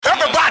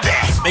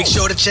Make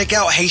sure to check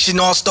out Haitian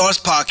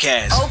All-Starz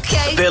podcast.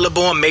 Okay.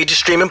 Available on major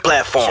streaming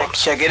platforms.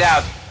 Check it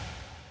out.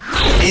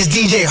 It's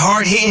DJ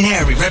Hard Hittin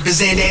Harry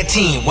representing that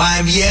team,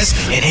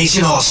 YMVS and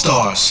Haitian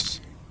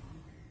All-Stars.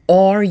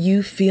 Are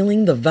you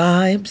feeling the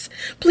vibes?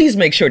 Please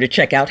make sure to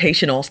check out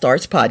Haitian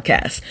All-Stars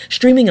podcast,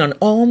 streaming on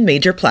all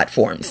major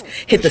platforms.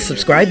 Hit the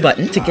subscribe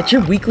button to get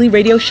your weekly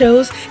radio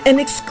shows and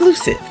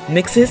exclusive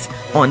mixes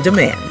on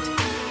demand.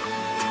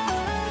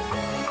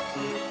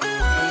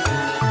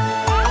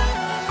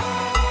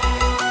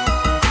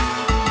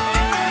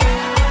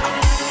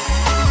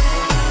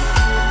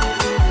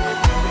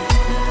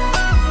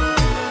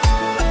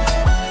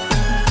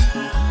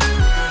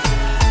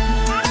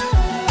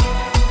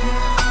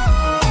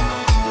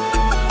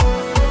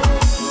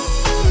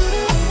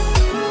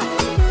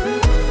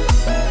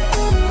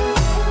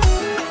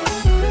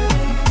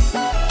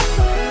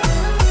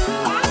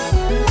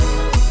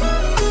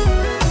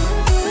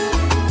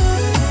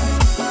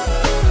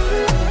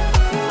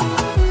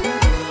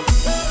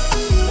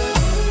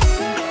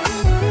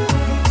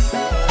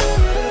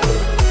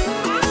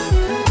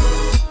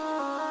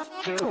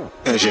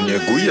 Ingénieur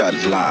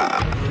Gouillade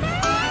là.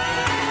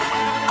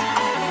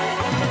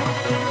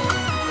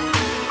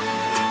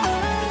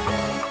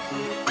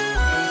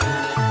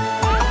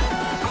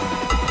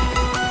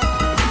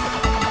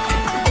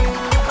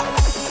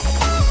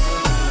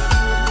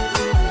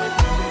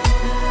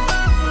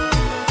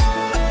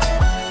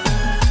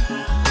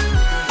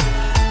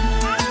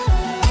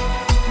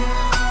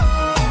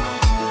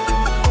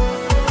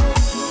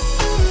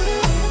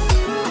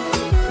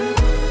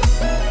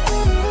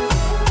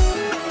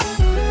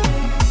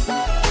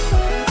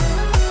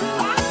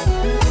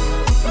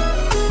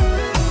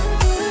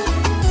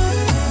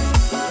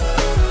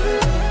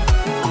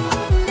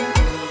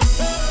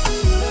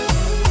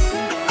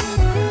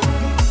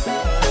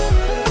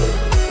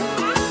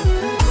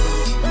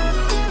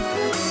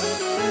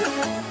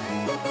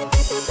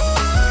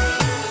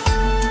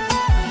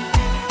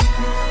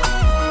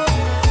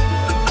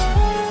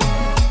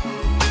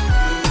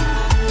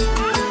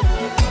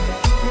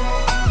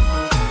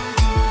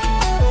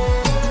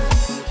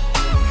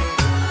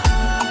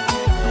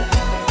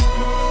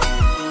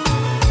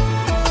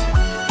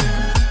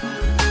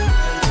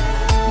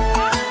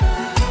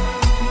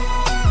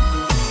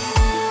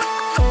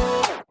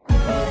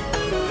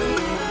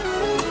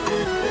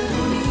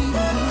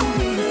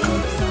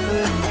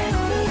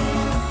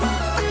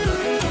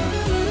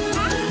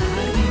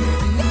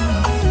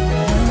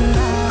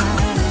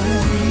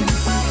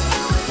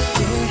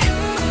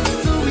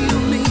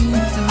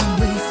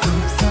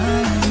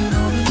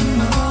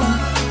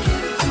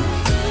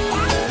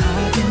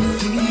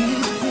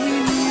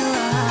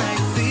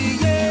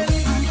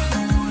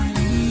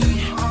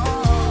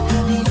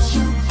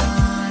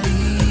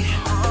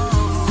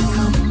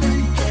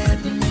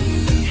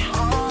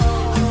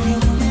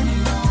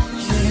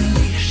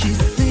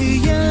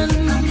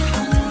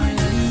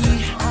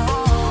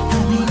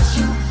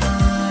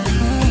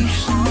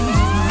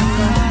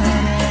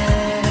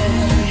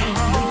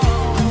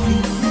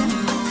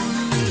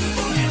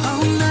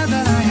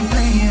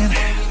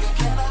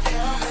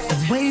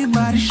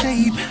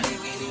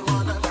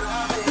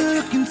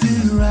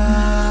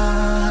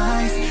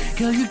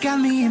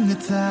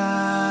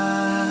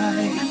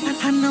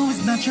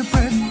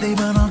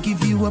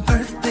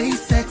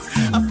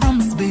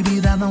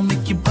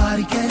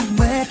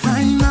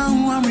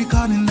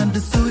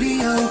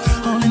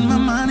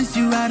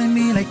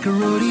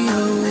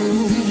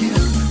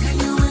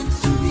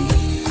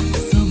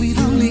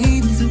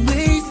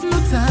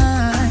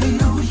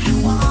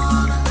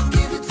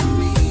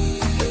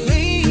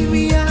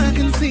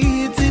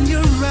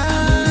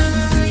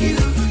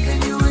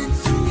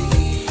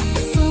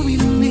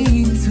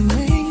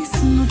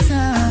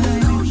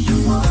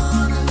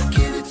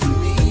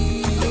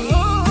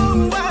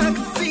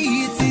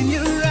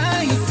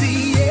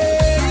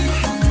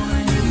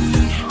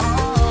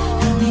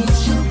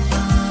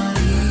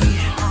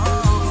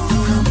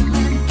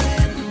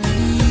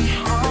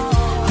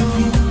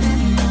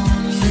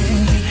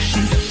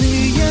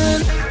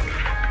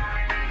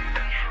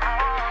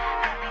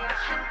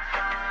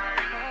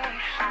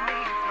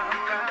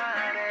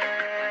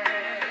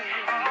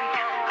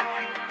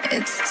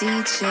 It's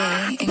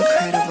DJ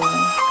Incredible.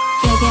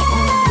 Yeah, get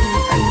on me.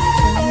 Are you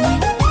feeling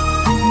it?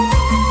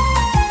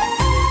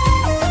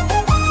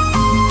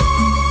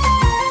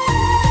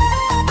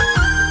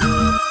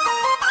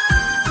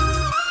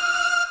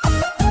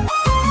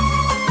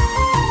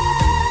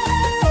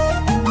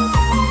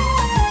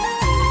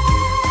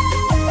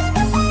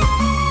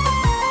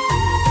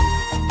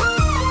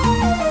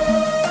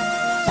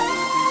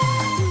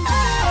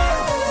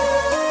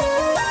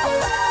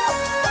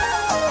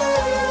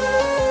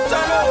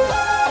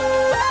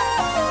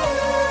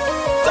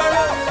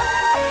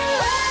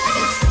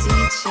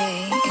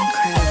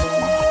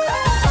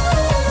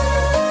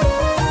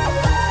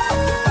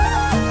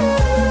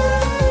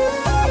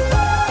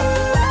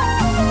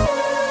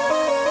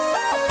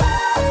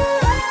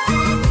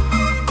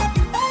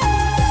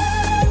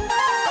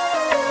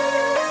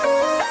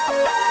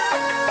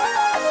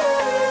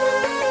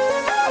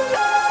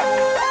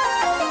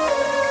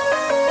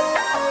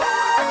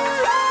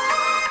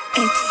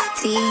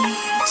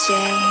 DJ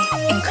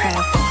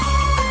Incredible.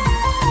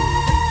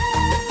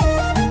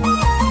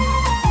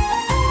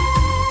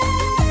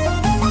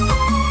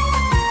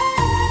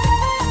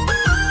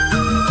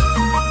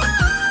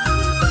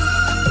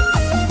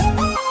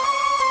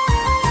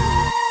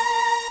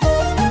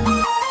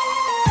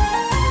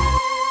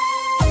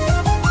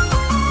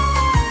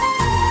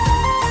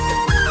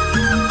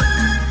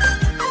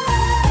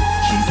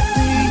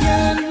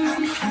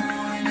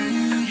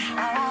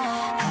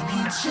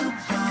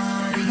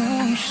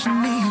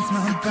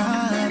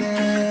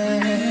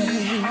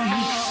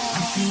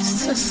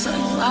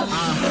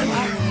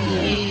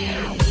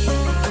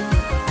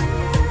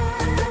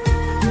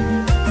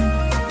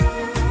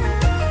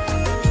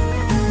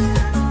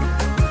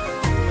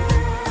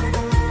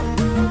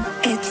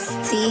 It's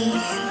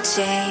DJ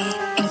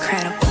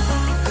Incredible.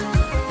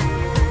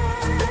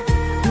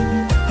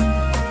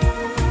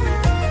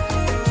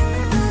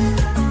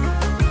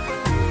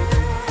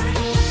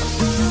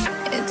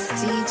 It's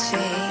DJ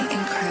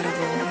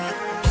Incredible.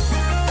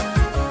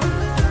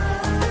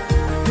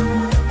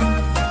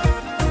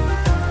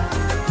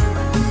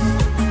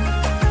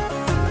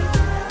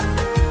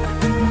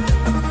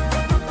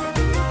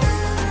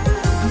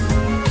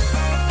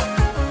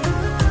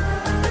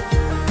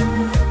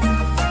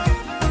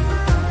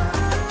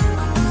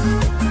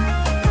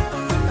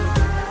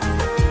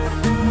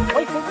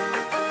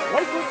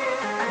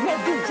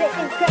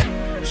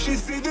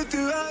 J'essaie de te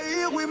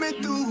haïr, oui, mais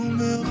tout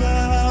me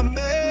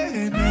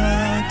ramène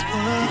à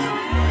toi.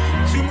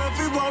 Tu m'as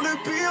fait voir le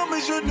pire,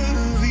 mais je ne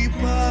vis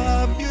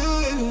pas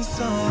mieux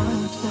sans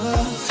toi.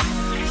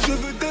 Je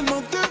veux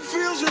tellement te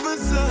fuir, je veux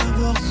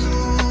savoir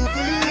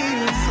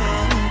sourire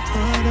sans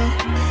toi.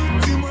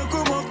 Dis-moi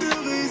comment te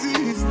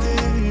résister,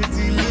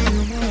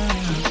 dis-le-moi.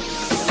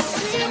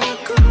 Dis-moi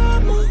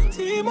comment,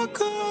 dis-moi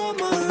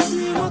comment,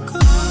 dis-moi comment.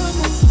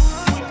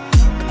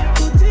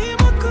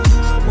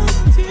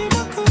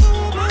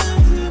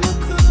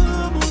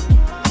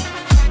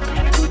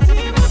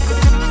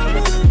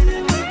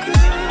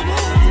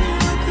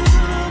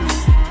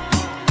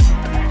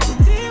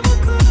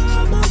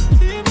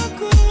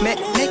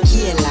 Mais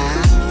qui est là?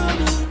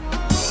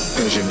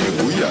 Ingénieur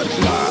Gouillade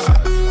là.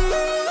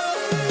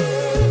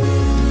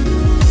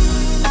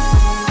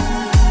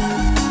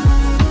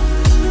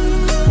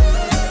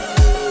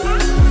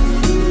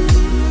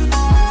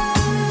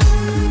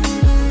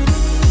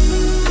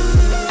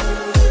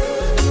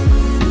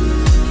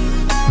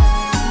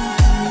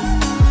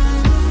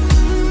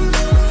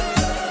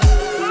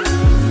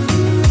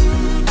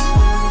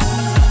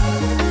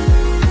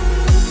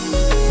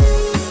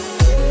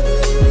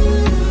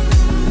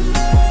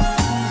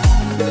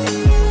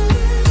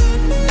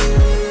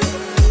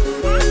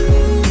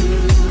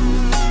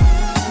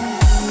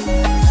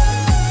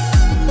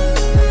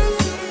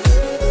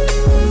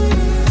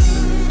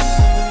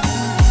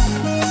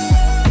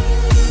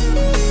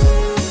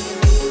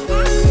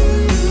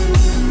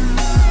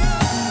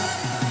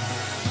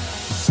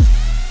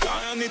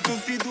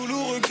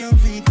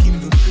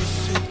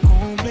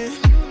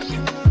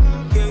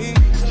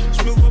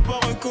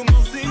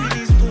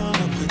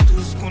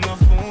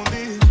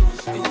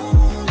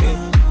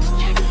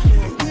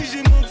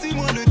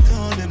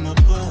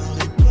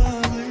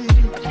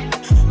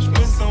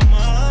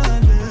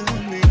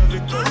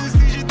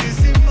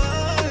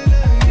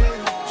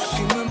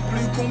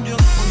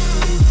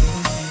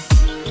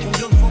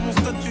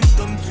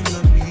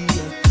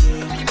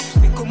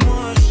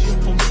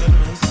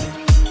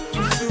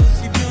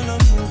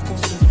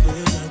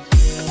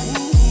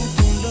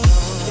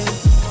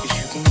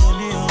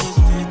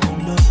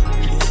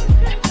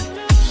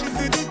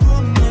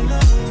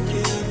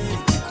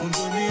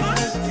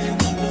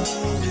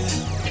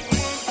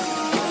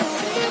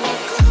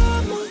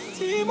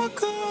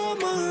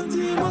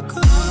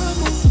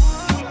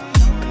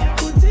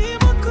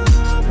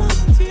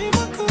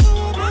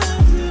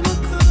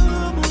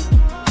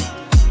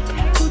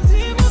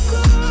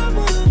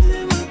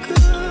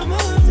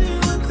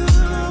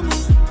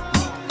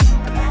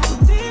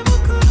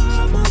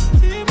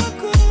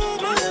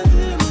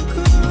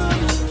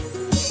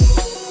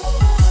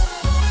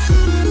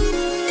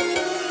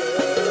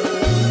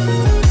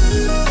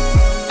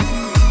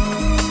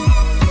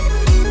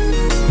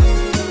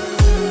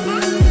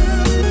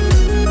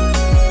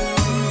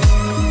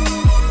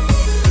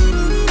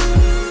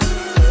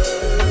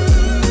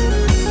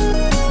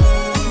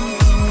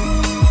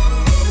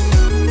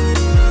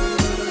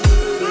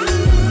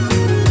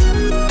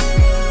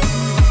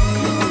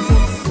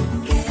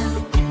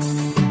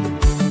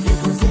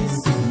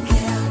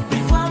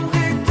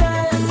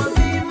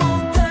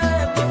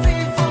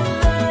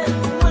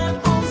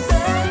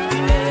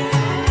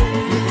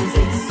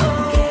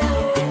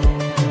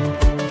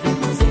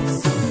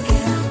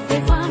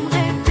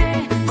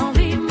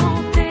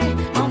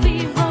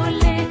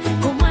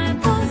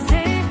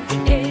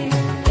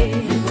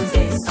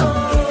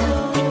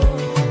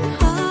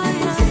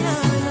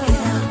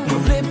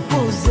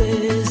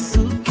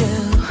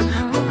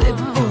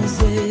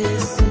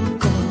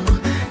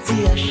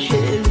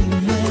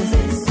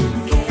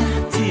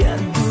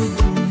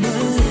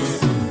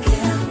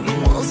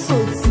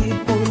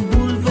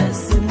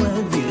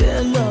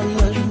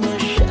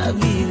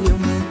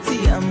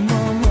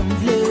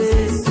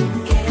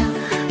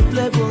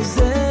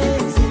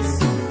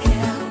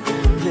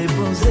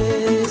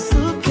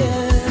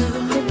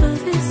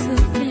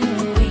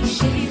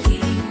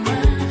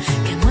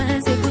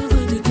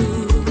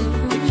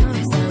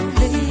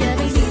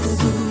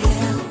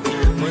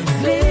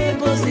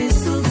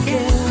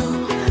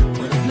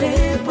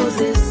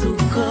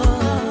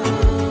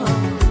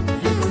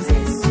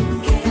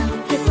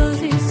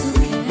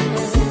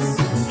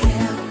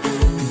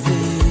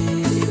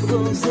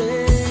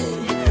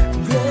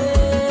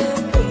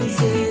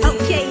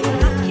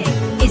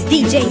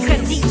 DJ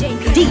Incredible.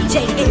 DJ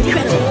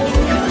Incredible.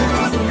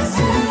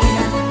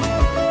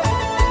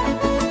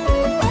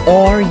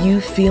 Are you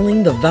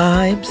feeling the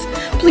vibes?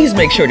 Please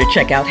make sure to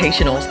check out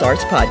Haitian All-Stars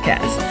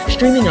podcast,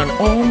 streaming on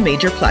all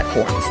major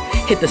platforms.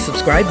 Hit the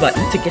subscribe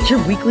button to get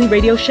your weekly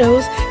radio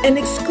shows and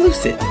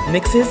exclusive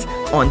mixes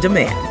on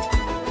demand.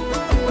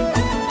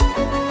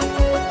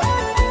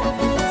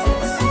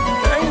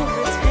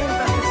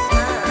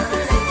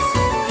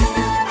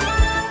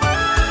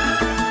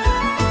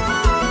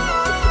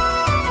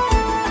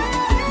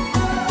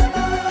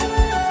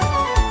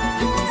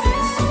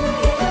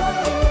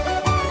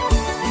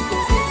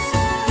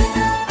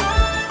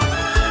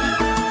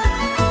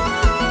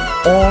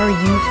 Are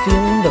you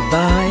feeling the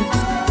vibes?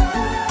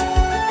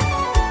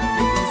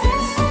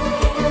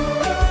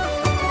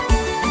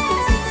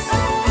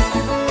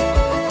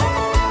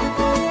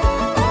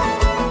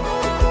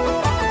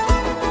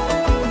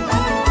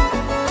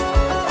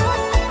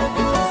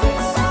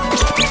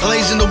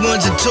 Blazing the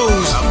ones and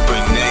twos. I'm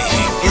bringing that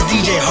heat. It's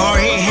DJ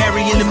Hard Hittin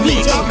Harry in the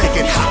mix.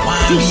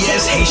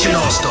 YMBS Haitian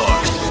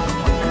All-Stars.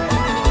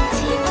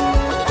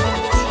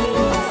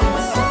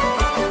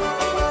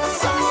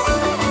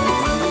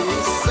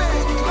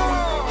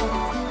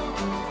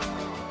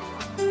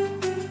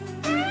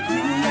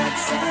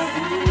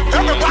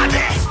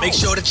 Make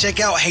sure to check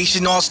out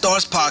Haitian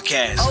All-Stars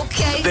podcast.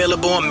 Okay.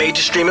 Available on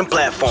major streaming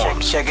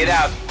platforms. Check it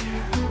out.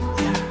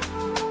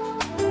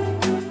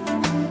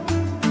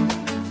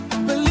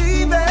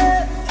 Believe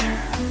it,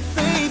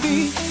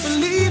 baby,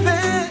 believe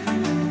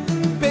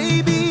it,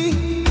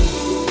 baby.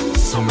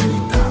 So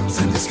many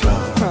times in this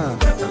club,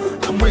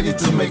 I'm ready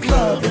to make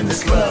love in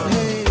this club.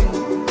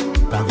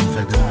 Paris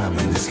fait drame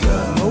in this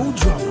club. No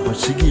drama, But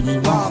she give me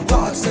wild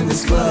thoughts in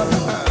this club.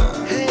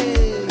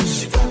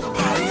 She got the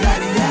body,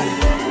 yaddy, yaddy.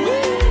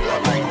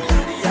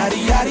 Yaddy,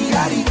 yaddy,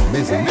 yaddy.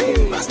 Miss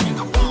me, pass me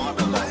the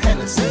bottle of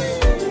Hennessy.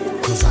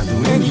 'Cause I do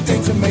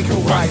anything to make her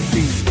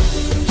wifey.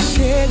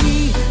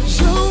 chérie,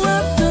 je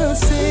vais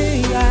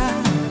danser.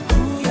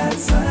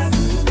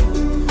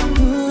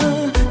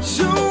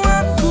 Je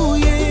vais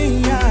couiller.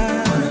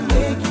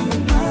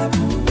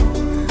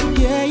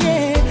 Yeah,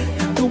 yeah,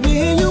 the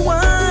way you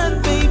want,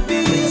 baby.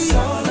 It's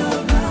all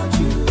about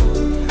you.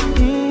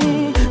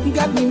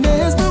 Got me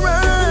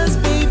mesmerized,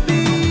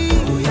 baby.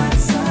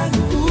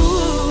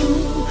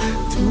 Ooh,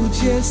 tout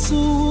Jesus.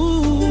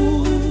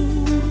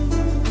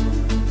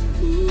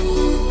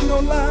 No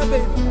lie,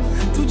 baby.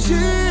 Tout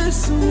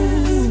Jesus.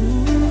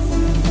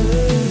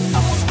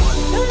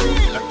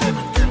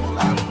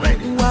 I'm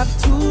ready. What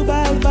to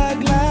buy bag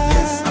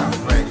Yes, I'm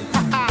ready.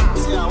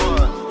 See how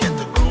get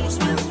the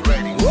groomsmen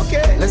ready.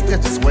 Okay. Let's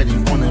get this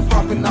wedding on and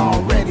popping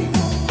already.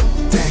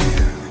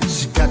 Damn,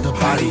 she got the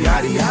body,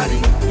 yaddy, yaddy.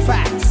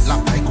 Facts. La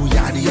paigo,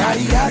 yaddy,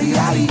 yaddy, yaddy,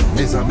 yaddy.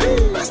 Mes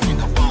amis, pass me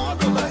the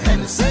bottle of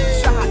Hennessy.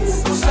 Shots.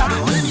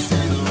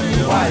 Anything to make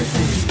her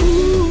wifey.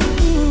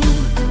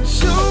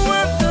 Je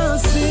vais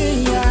danser.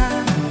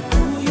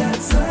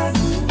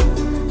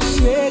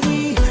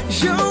 Chérie,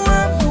 je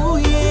vais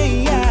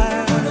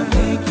bouiller.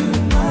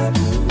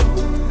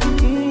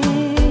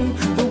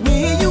 The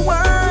way you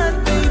want,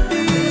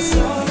 baby. It's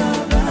all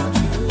about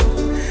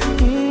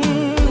you.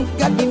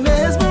 Got me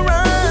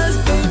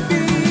mesmerized,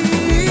 baby.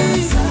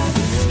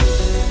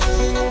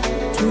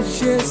 To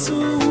Jesus.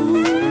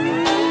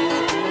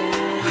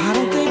 I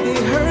don't think they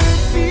hurt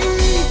me.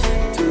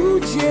 To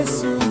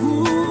Jesus.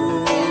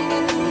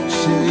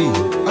 Chérie,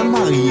 un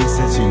marié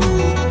c'est une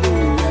vie.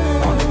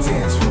 On the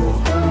dance floor.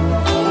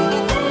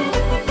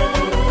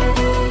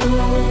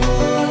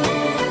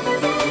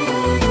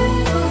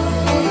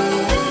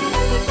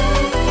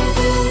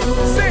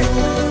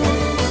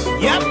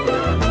 Yep.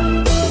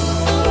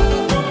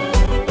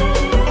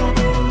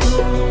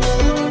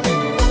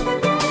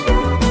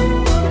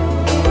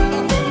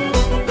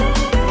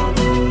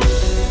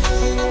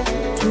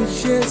 To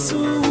Jesus.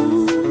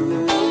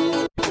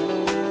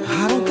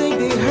 I don't think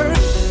they hurt.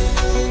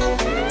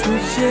 To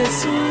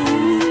Jesus.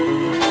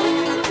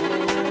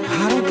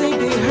 I don't think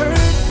they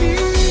hurt me.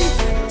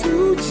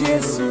 To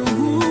Jesus.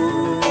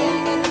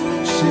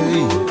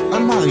 Chérie, un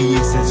marié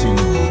c'est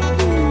une vie.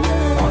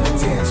 On the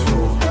dance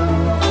floor.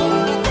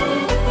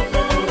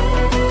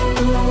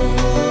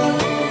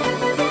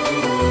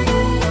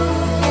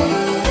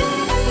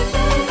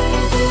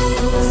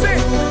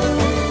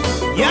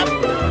 Yep.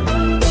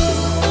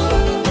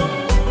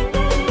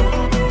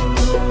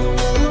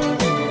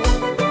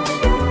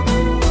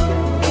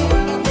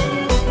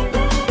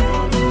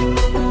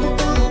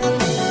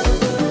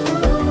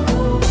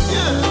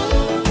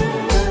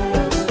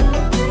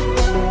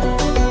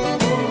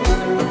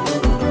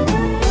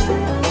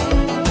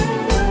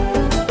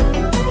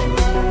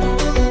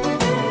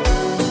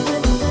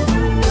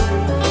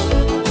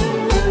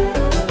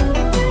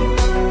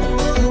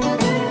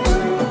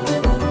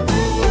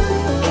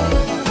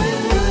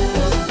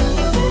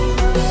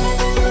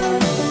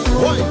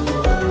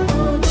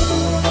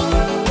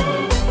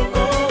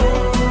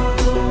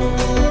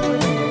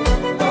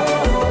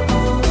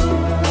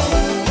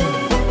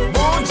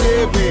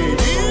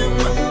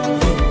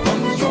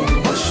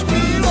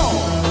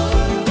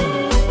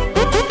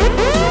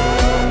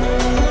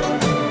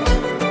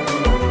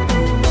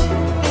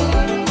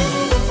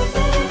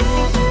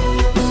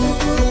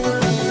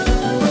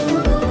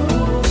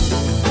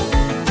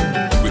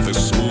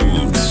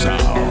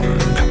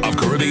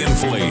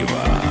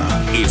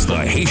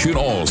 Haitian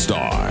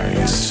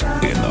All-Stars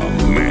in the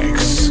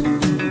mix.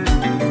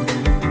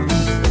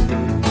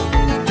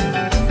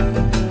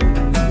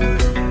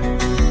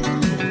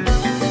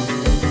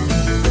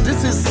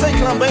 This is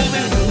Cyclone, baby.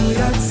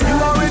 You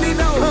already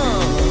know,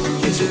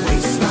 huh? Get your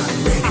waistline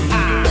ready.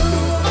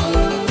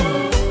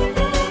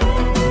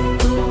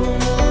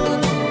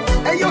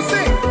 Hey, yo,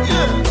 sing.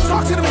 Yeah.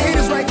 Talk to them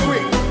haters right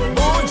quick.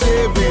 Bon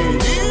Jerry.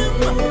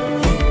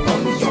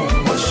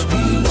 Must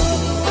be.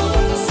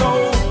 So,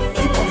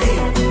 keep on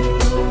hating.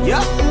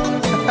 Yup.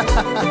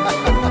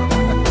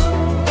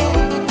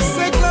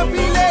 Cyclone,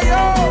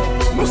 yo.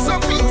 Nous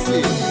sommes pitié.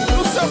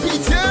 Nous sommes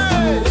pitié.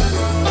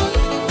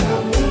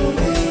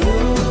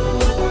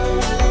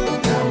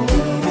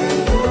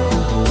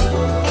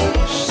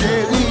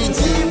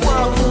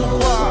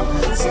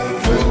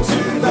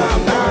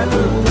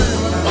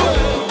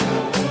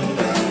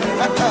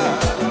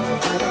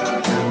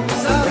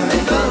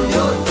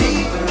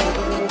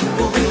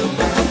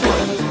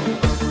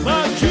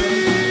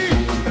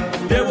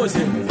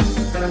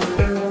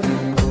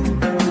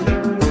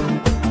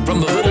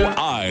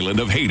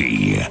 Of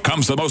Haiti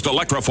comes the most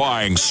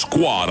electrifying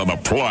squad on the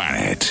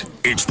planet.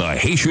 It's the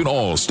Haitian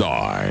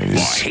All-Stars. The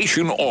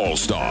Haitian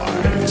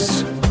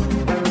All-Stars.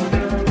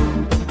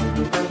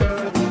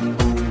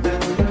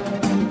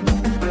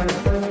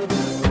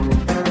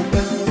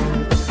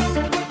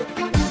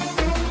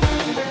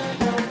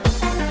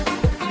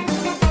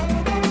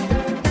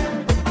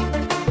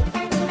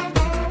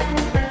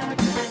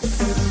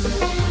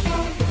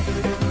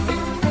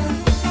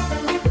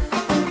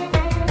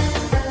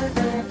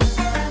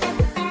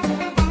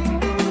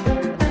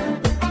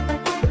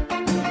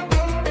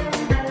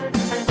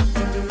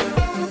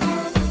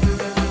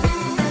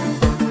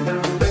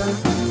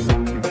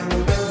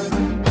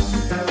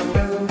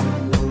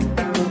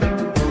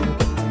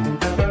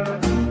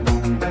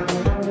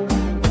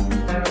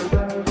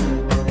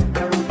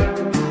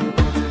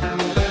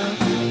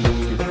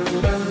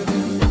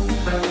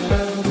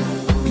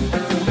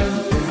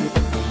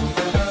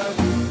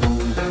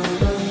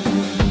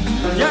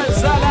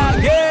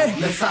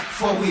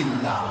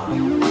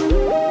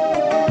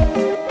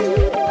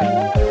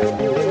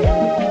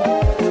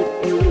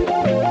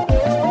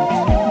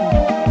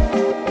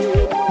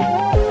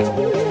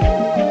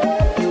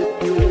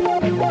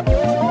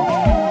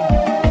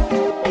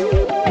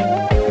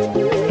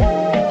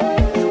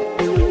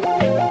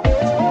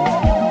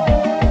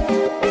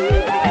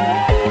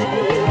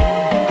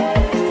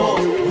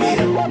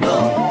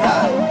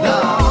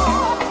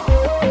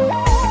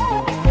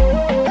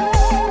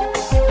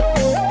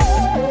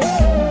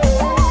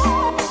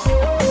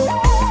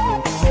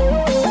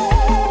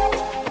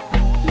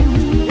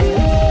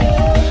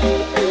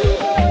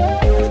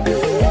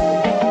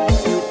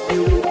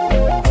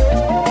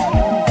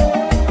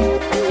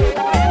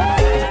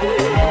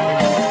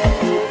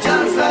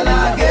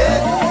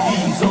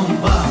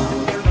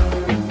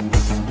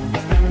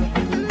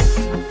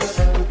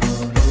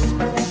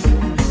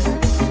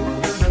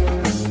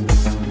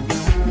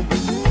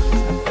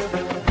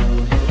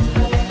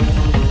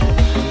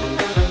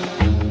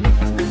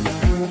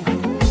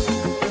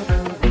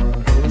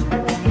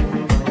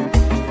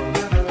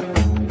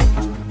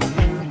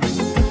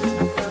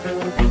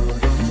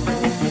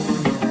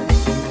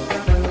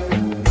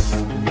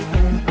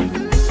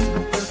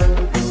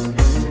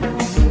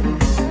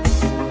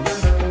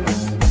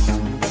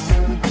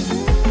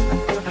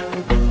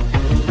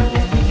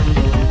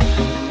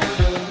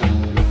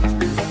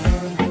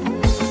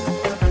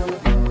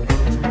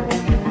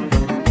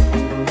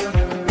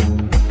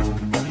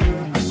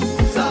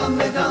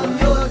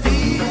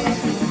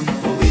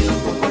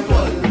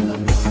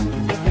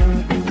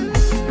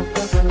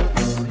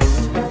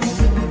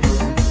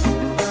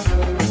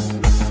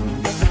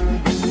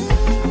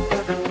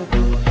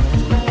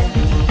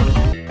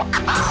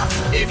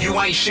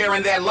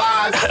 Sharing that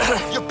live,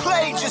 you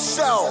played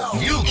yourself.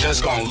 You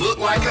just gonna look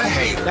like a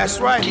hater. That's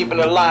right. Keeping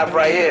it alive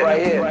right here.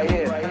 Right here. Right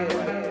here. Right here.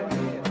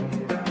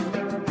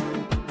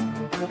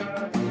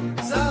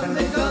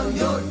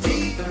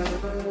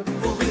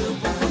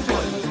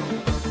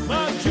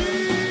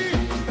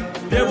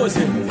 There was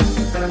it.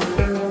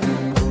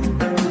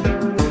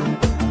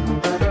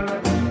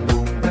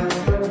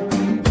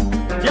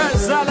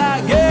 Yes, I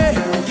like it.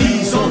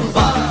 He's on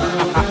fire.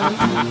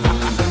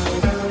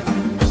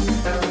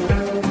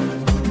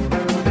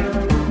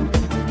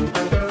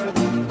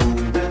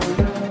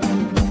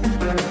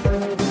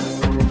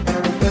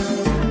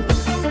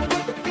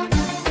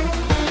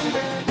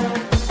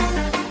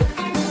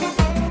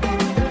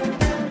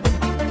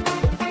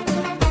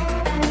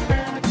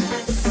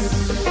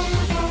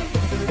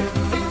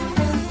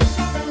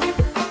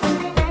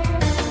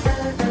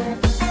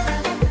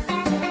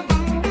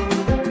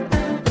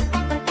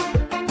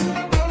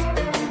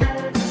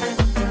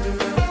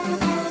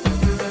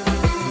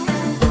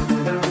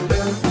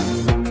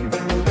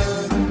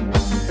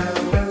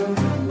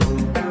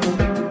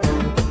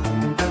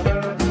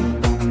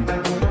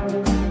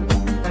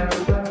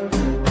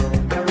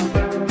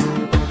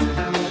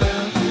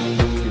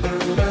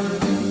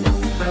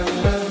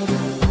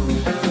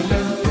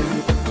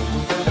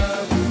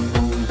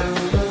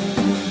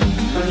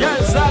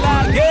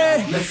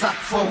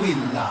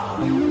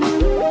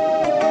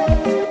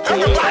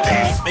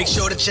 Make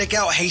sure to check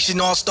out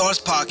Haitian All-Stars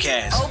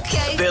podcast.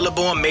 Okay.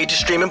 Available on major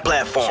streaming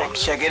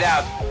platforms. Check it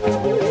out.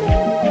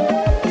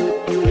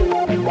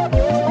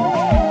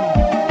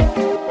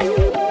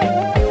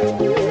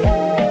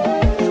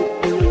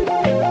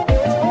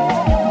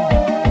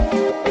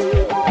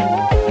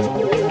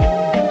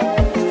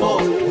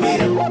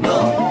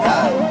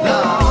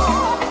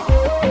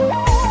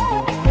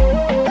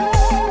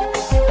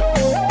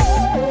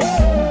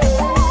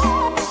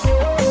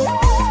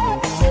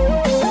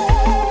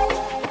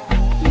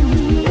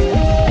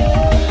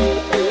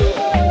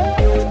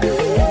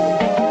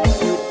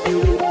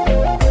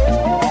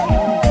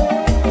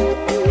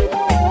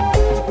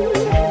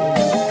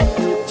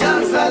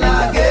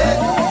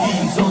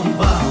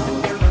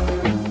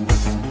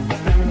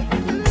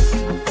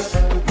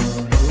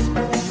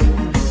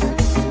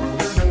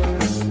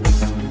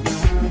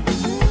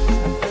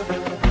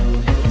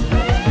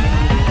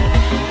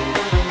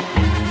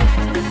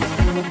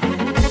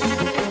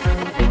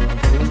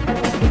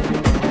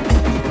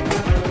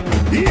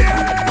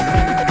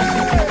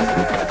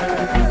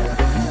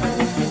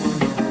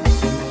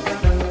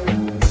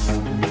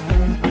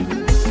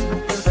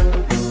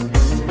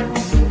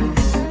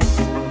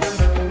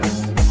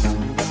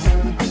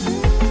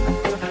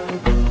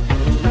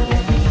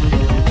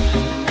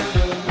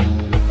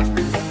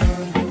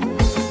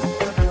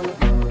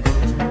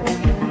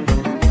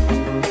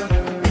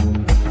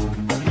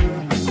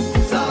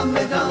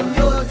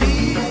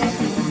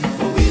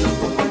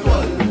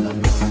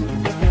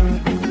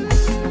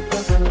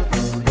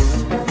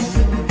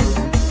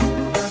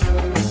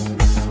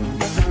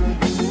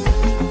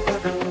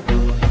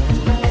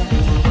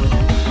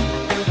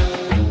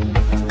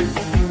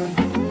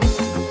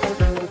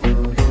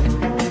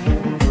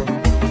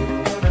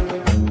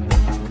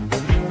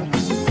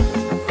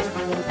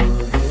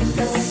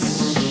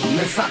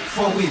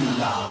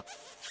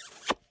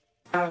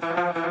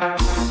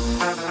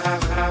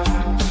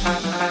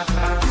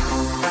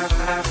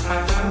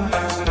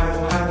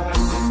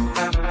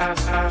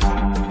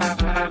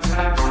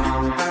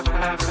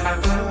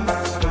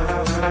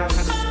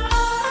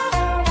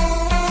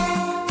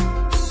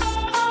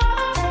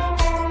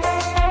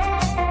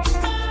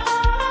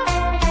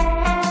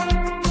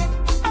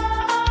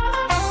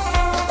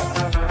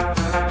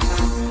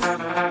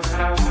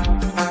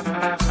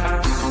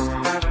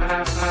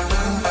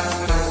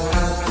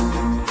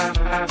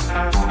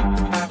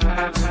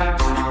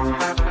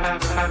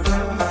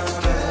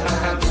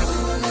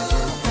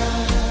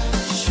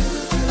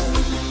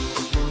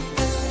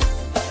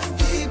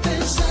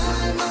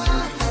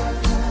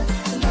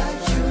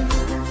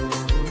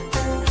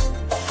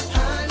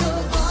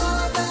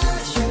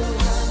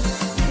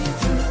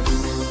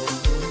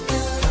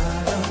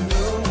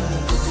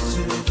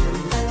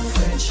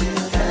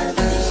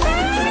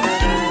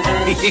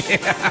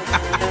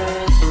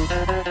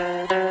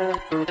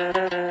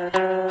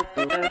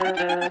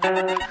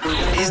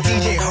 It's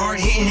DJ Hard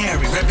Hittin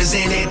Harry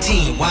representing that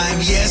team,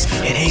 YMBS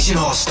and Haitian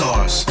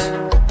All-Stars.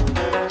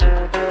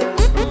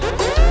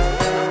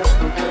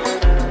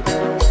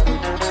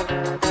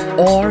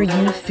 Are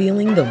you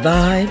feeling the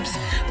vibes?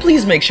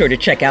 Please make sure to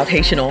check out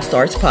Haitian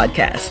All-Stars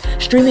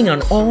podcast, streaming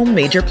on all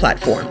major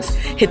platforms.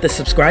 Hit the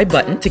subscribe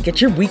button to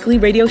get your weekly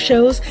radio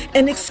shows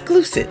and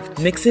exclusive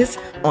mixes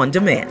on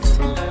demand.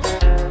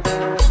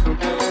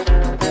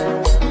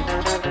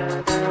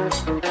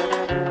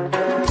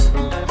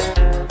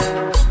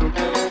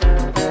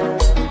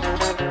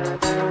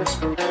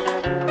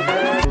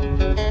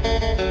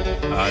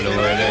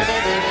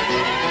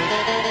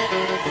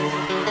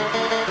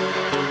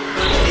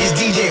 It's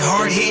DJ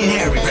Hard Hittin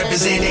Harry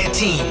representing that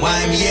team,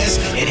 YMBS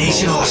and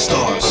Haitian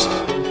All-Stars.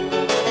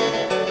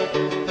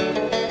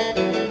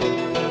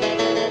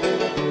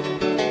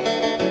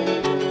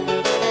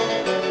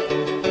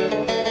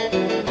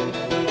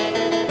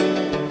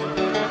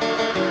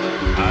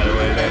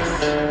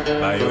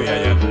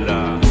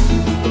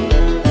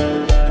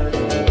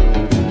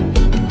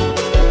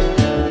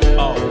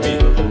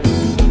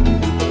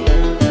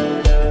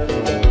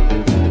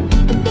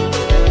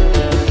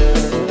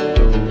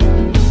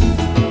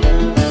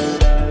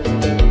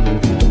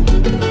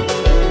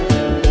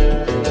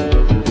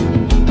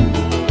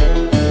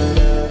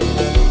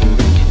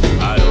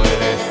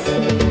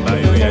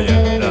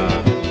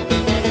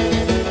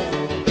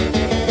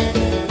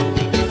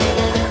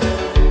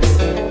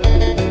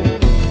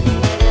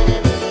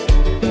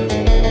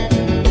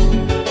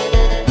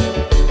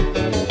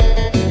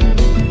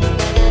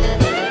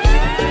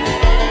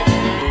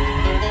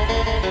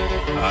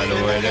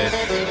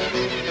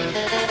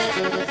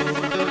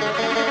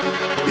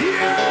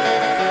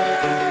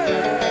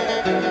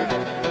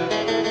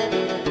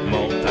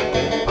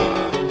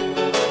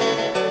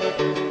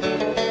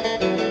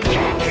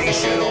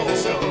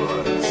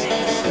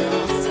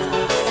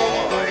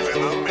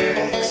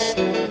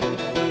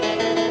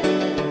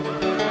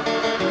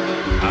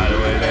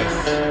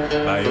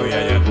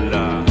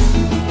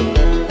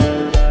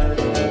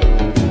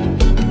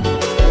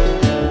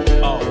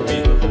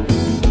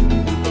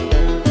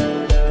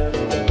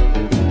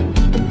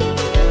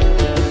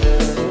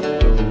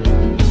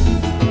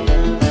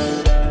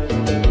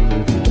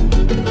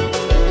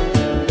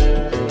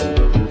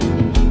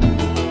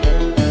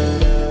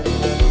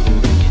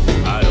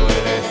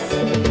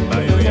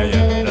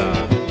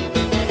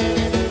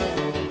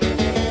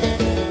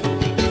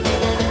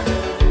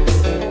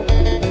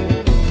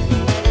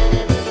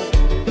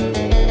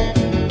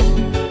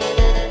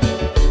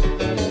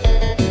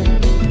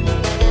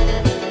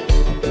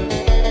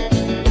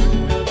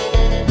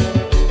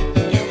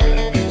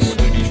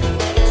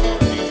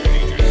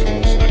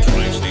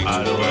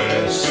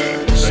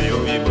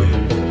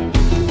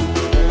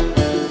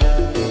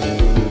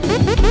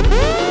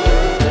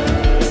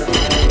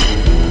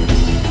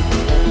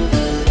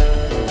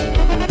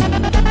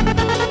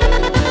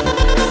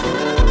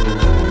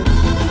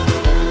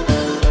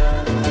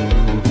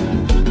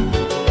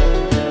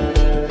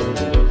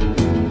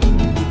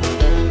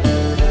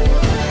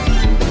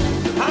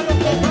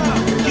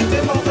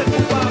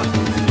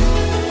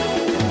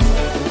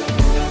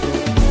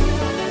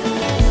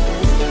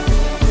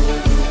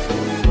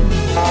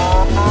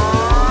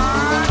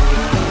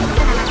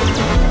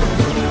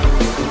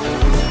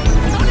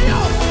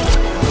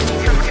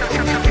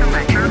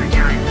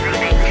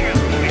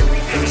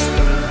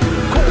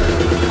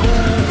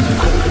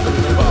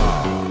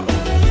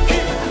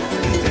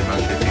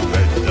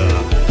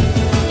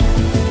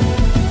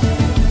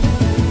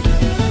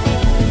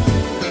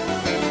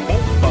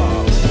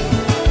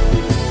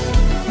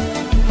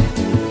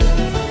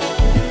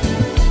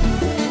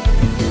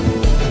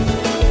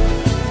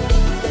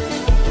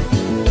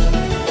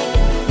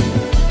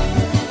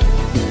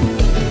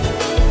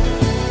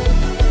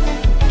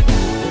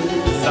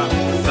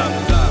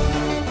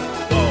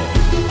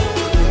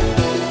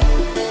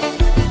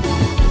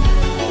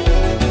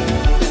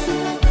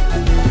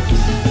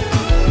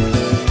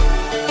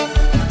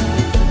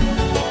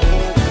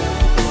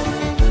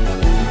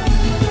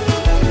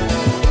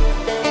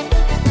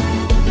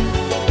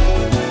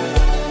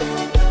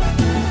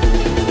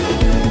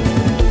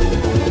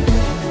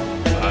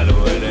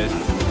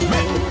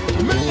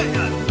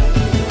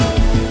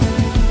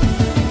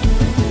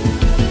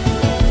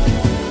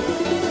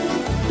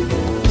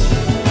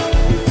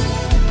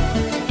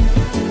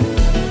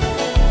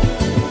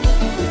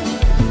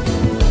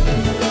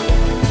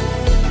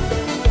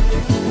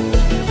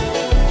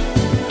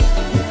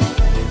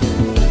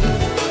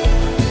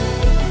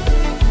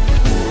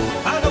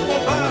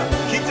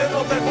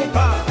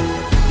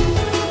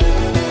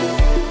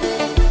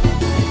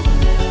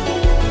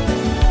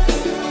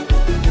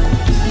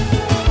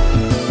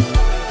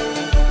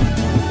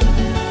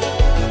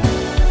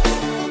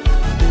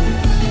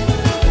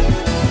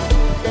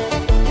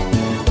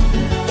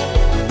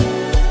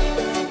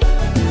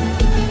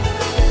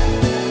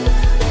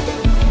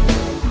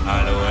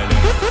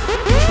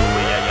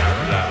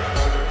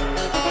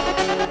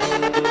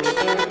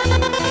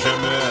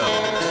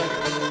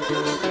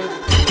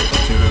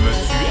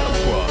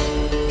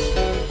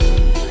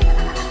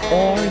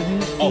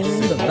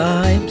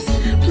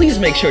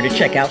 make sure to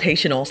check out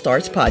Haitian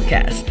All-Stars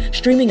podcast,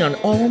 streaming on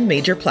all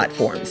major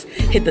platforms.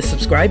 Hit the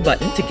subscribe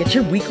button to get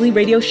your weekly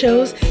radio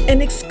shows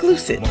and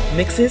exclusive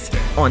mixes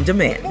on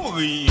demand.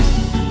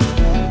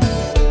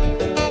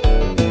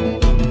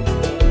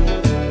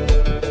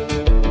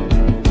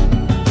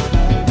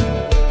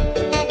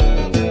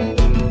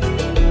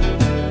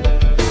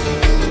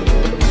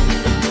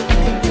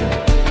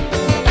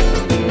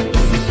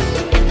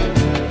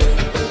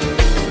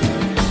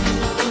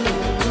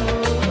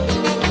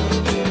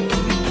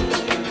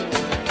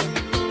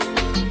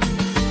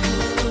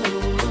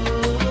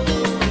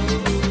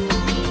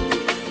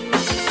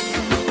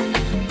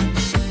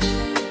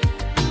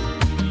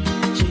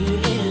 Tu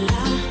es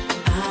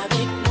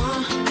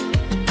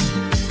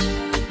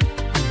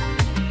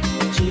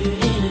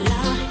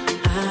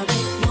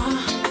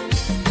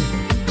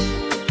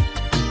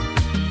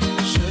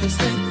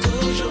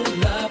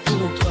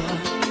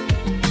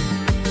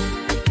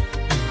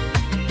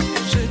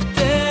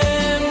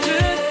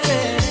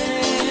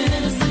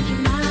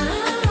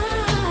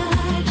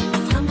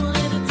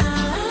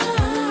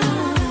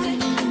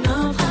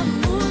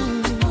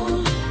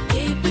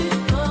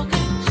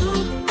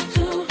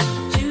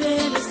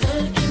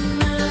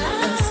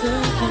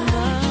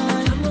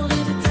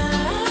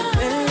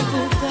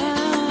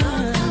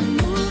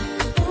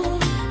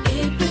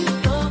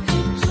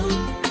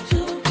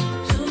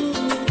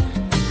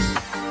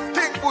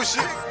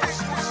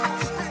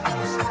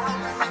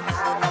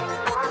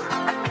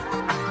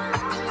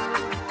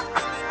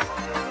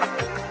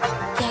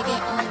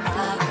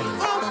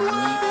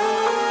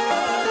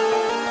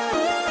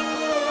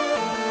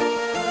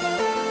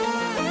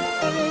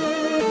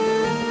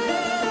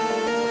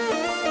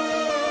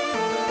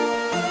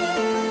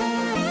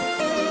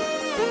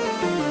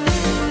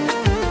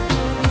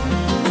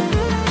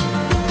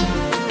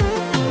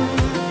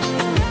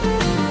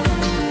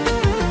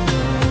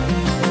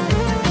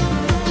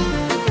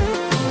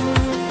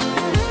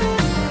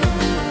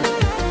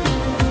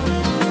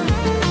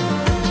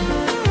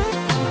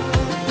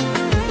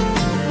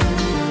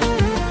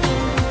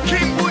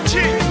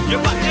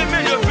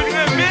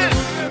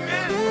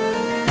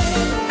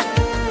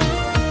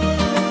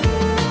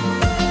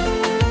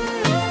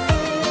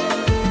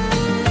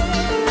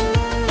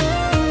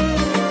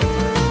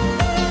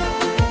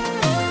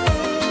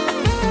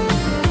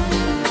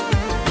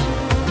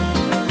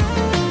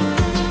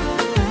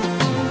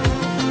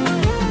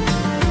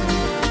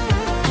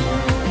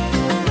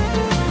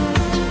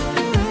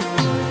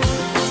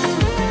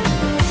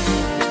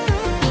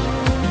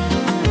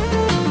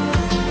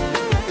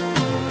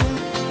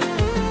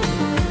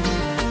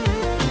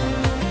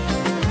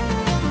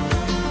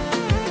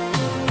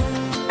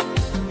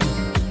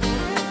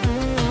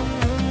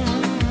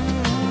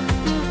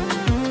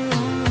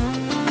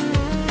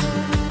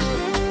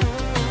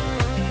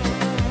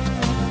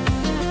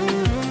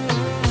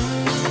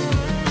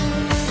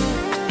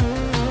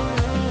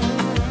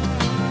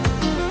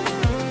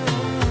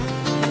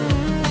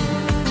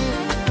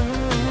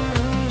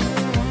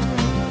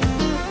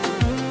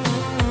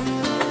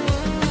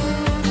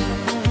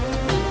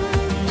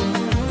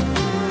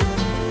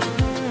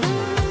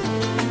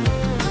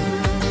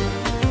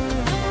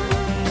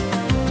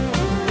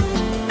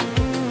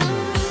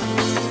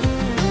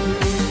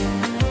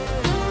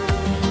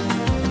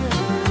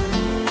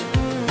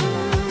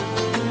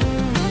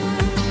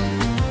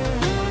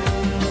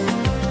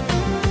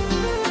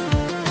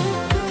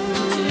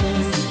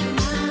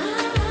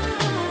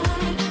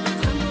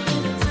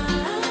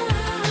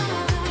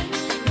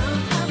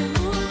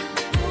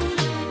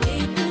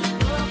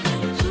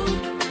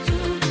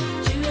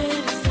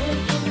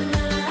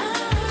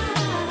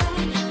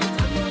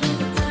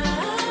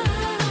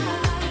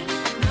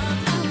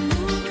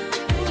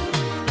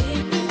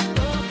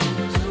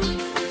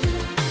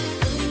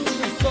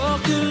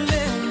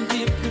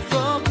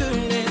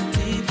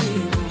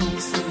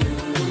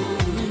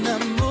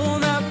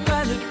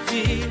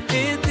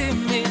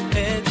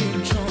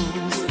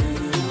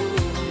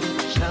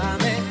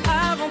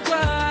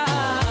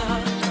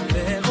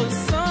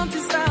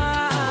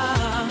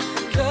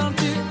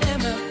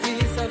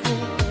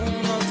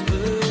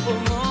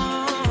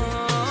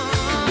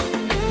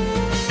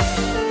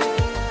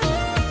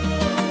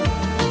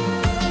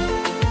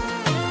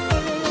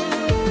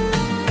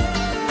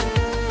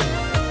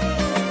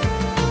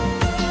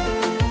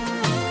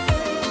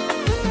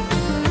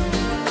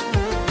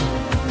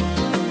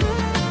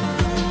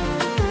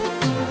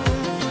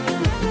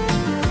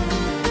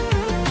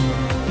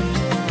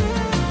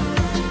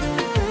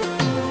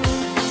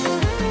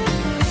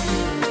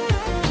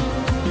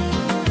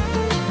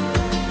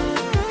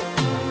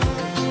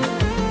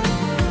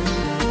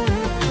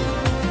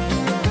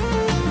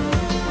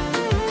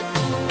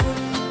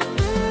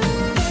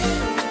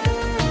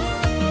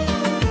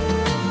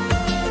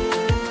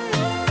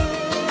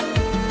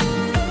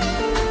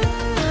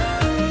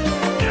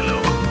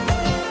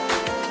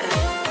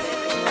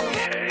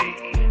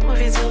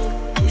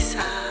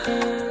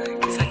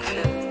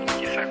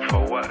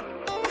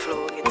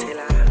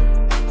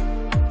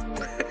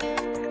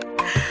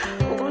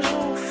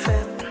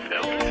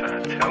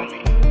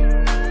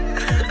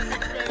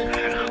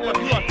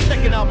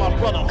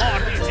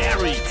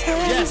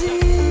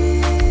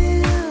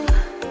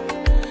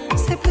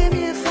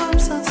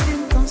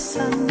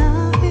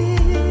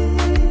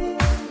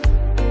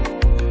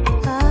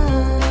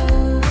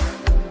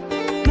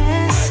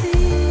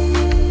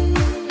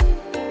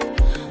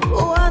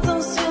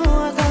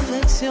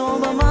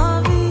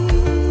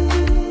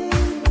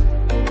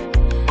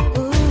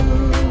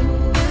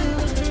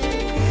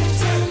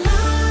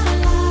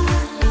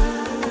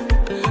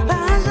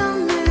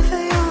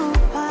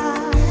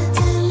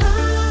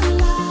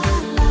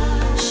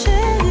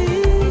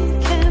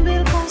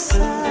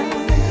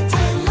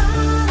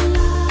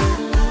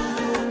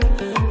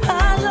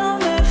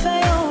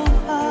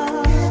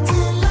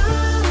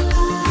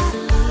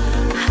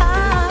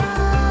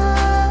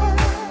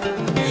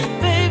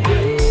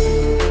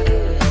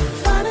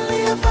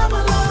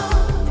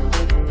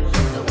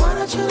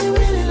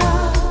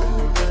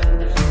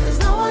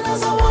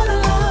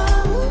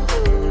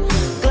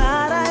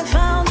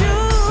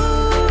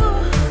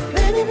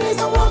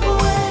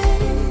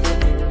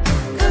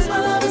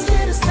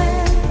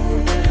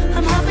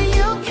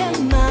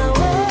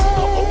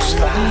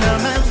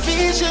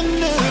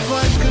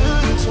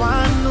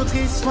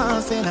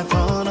l'histoire, c'est la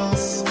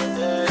tendance.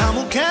 Quand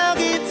mon cœur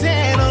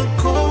était dans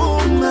le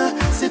coma,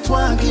 c'est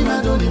toi qui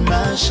m'as donné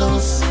ma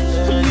chance.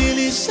 Mais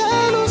les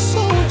jaloux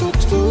sont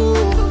autour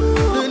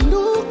de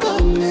nous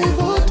comme des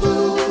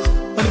vautours.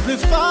 On est plus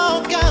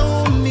fort car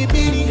on est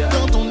béni.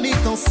 Quand on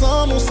est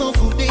ensemble, on s'en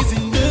fout des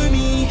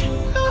ennemis.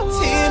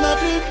 C'est ma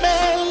plus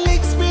belle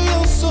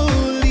expérience au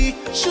lit,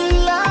 je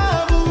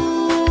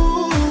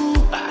l'avoue.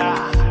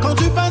 Quand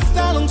tu passes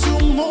ta langue sur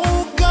mon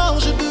corps,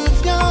 je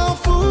deviens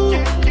fou.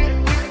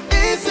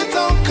 Et c'est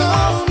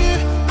encore mieux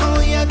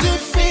quand il y a du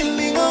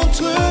feeling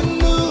entre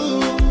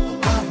nous.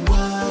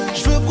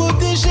 Je veux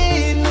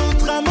protéger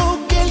notre amour,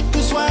 quel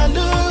que soit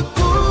le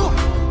cours.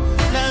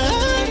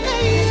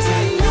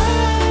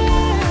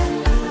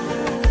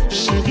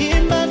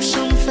 Chérie, ma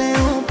chambre fait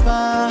un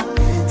pas.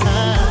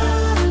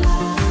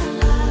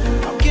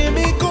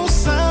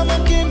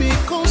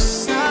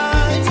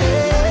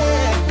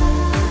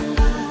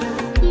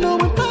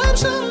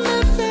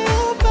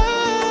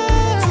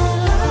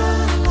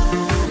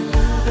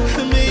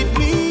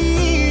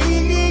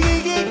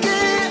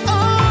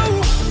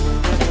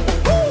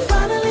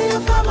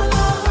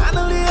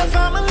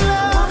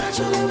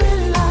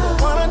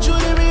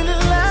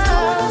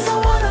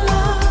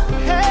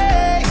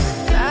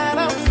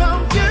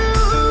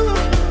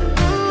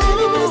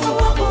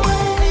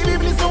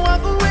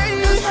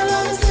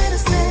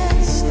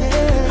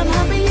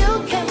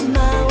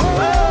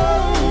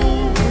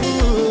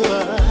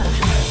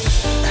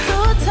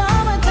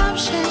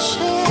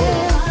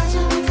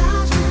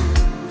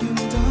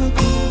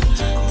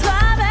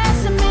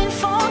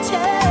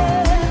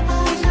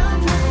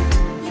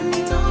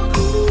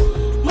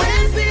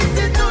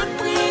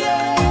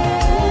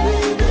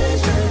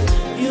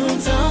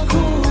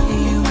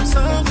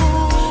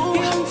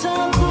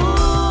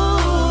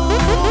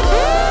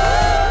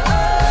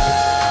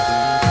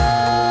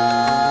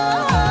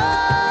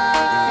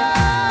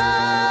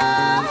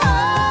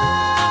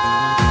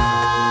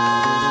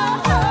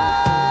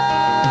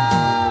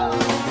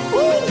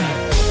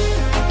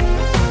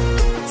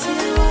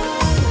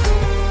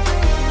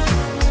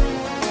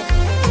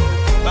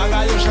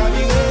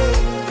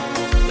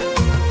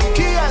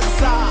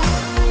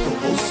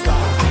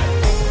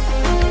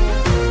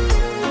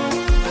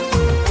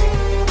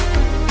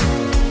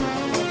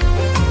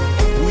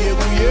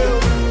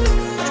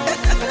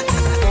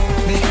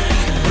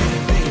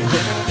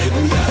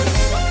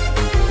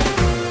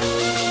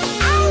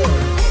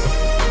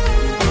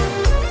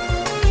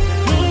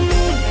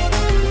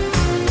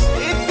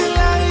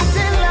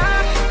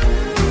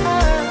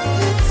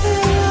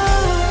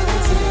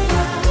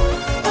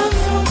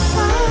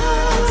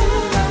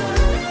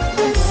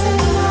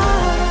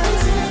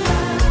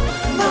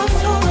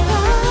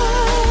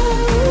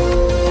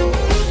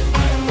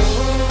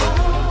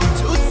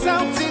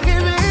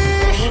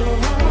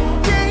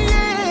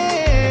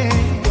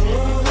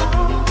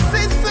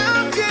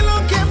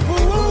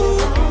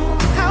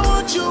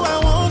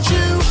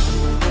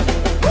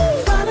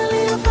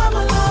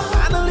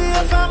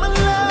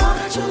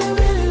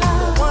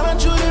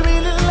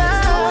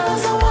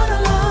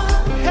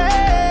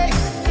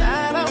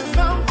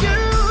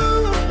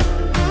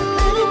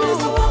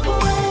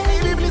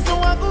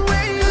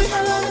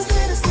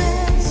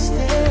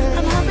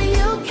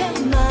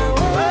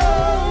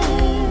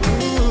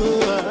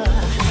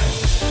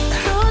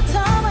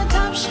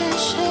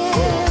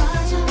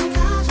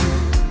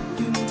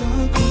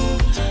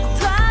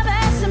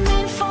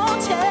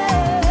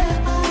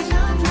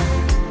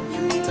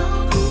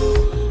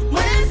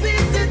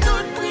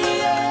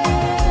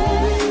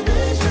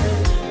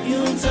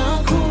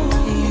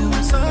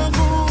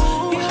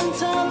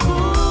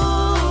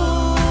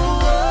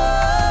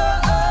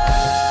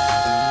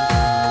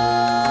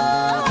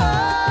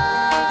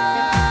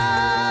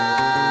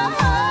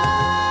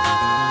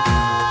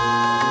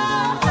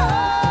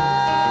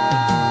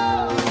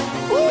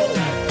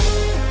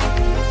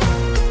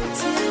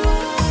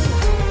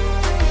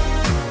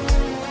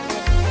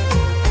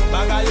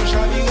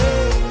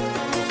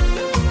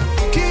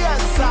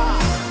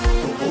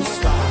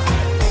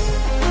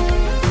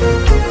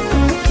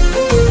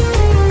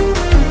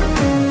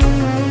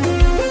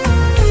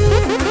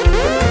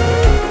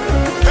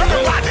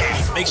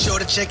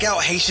 Check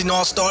out Haitian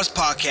All-Starz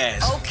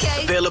podcast.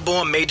 Okay. Available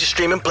on major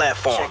streaming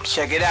platforms.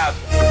 Check it out.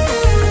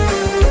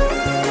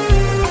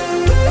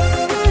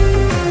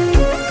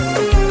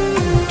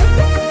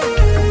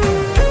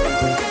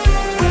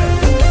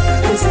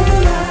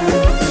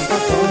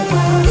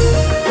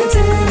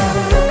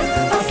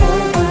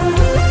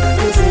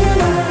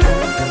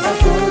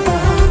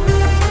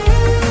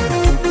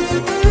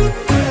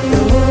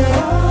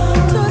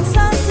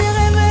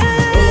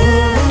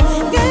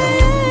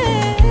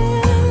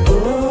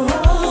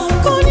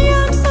 Qu'on y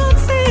a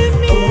senti,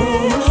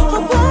 oh,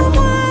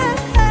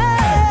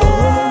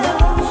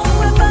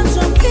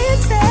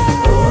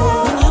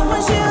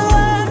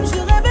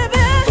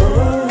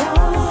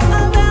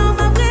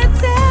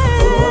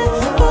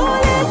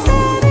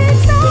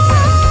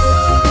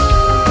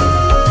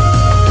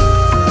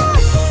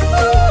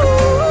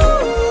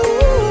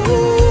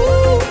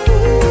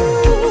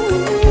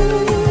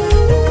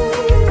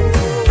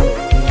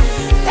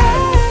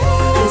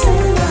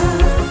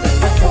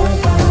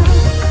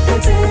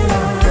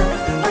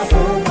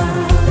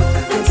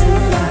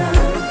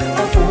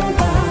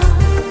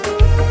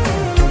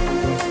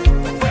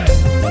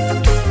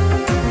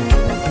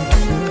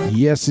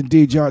 Yes,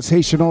 indeed, y'all. It's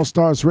Haitian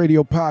All-Stars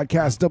Radio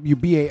Podcast,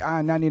 WBAI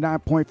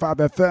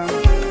 99.5 FM.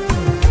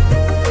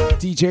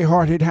 DJ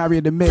Hard Hit Harry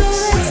in the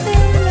mix.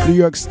 New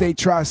York State,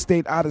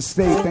 Tri-State, out of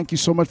state. Thank you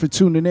so much for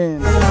tuning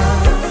in.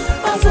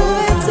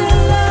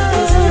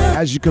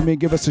 As you come in,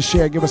 give us a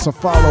share, give us a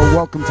follow.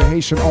 Welcome to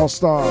Haitian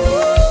All-Stars.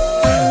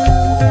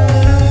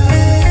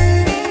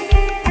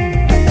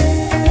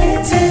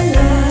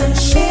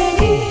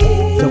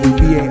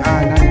 WBAI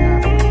 99.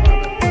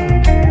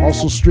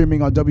 Also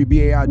streaming on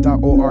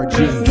WBAI.org.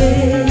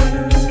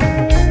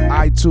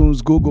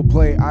 iTunes, Google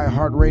Play,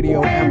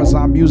 iHeartRadio,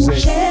 Amazon Music,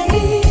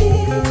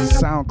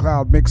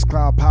 SoundCloud,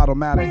 Mixcloud,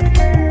 Podomatic.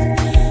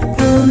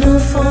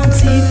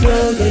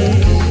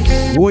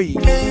 Wbai.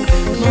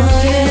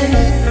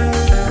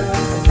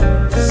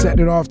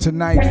 Setting it off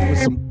tonight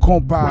with some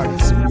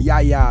compas, some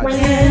yayas.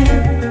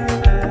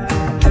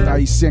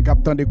 Haitian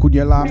captain de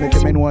Kounyala,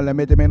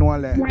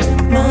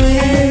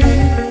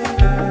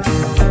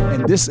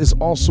 and this is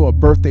also a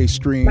birthday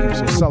stream,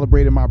 so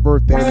celebrating my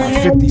birthday, my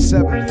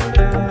 57th.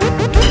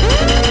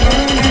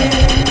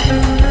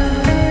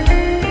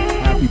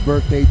 Happy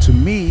birthday to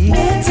me.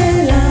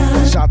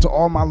 Shout out to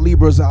all my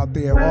Libras out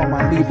there, all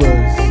my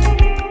Libras.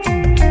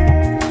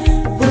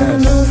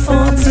 Yes,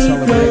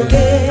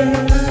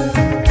 celebrating.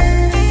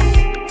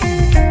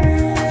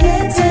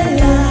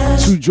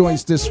 2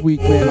 joints this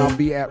week, man. I'll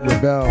be at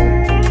Rebel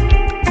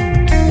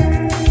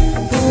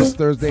this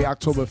Thursday,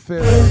 October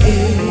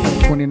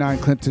 5th, 29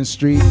 Clinton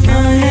Street.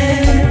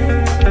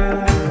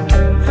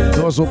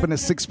 Doors open at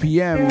 6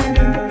 p.m.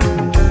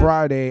 And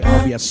Friday,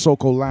 I'll be at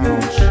Soko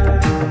Lounge,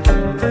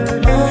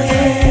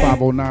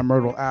 509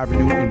 Myrtle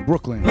Avenue in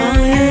Brooklyn.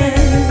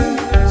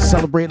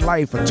 Celebrate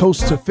life, a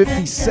toast to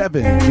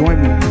 57.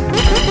 Join me.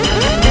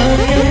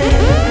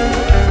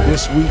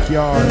 This week,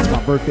 y'all, it's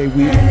my birthday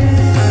week.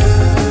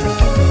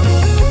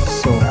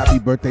 So happy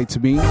birthday to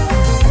me.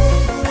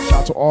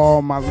 Shout out to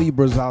all my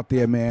Libras out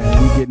there, man.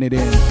 We getting it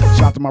in.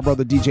 Shout out to my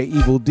brother DJ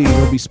Evil D.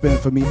 He'll be spinning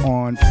for me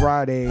on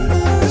Friday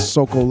at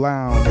Soko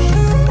Lounge.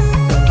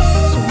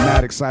 So I'm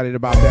mad excited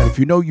about that. If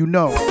you know, you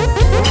know.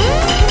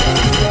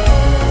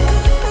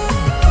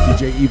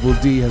 DJ Evil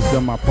D has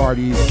done my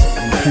parties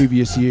in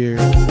previous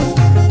years.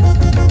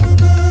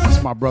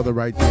 That's my brother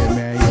right there,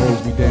 man. He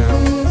holds me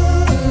down.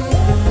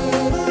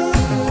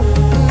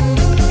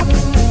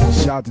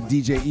 Shout out to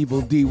DJ Evil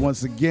D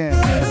once again.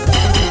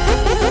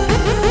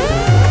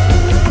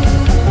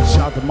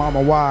 Shout out to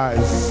Mama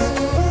Wise,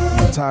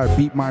 the entire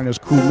Beat Miners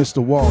crew,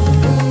 Mr. Walt.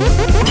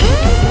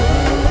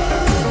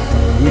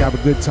 We have a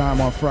good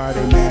time on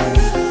Friday, man.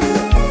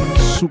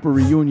 Super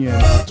reunion,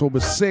 October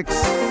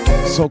 6th,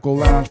 Soko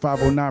Lounge,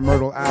 509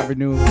 Myrtle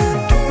Avenue.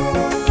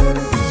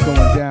 It's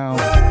going down.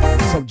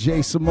 What's up,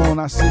 Jay Simone?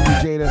 I see you,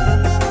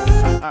 Jada.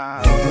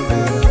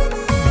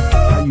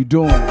 How you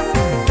doing?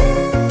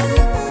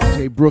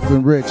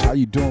 Brooklyn Rich, how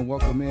you doing?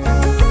 Welcome in.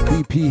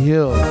 BP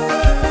Hill,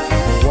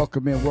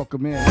 welcome in,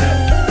 welcome in.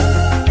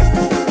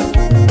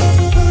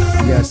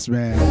 Yes,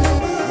 man.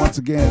 Once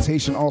again, it's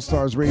Haitian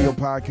All-Stars Radio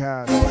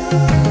Podcast,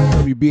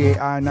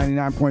 WBAI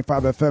 99.5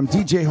 FM.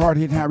 DJ Hard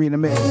Hit Harry in the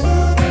mix.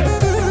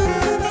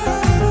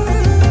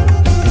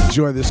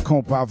 Enjoy this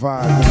compa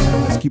vibe.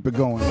 Let's keep it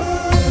going.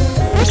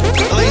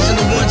 Blazing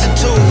the ones and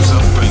twos.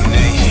 I bring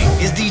that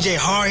heat. It's DJ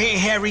Hard Hit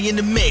Harry in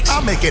the mix.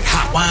 I'll make it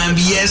hot.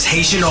 YMBS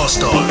Haitian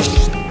All-Stars.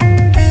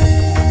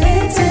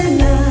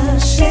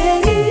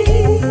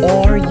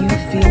 Are you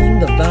feeling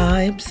the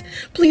vibes?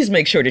 Please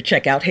make sure to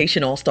check out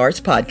Haitian All-Stars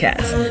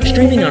Podcast,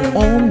 streaming on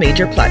all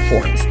major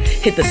platforms.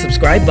 Hit the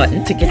subscribe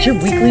button to get your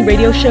weekly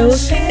radio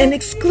shows and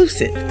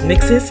exclusive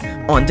mixes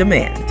on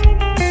demand.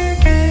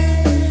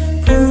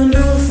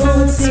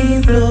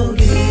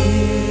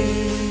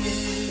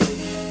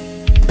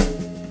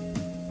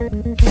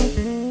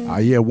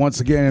 Yeah, once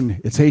again,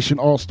 it's Haitian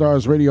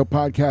All-Stars Radio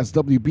Podcast,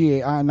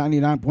 WBAI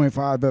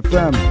 99.5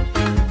 FM.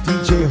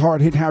 DJ Hard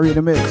Hit Harry in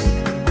the mix.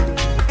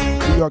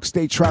 New York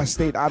State,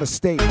 Tri-State, out of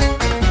state. Yeah,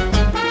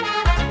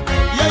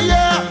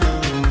 yeah.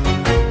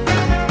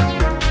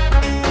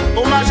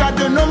 Hommage à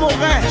de nos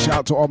Morin. Shout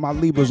out to all my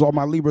Libras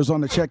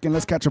on the check-in.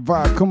 Let's catch a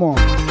vibe. Come on.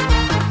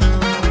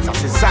 Ça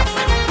c'est ça.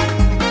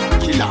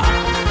 Killer.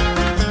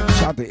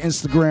 Shout out to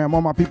Instagram.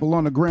 All my people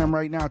on the gram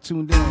right now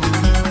tuned in.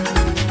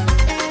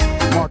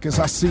 Marcus,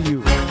 I see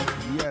you.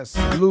 Yes,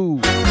 Lou.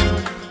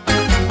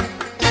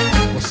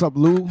 What's up,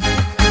 Lou?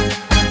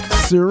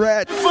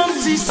 Surette.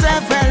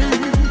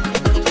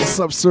 What's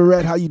up,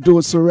 Surette? How you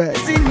doing, Surette?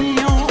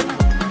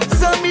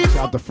 Shout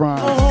out to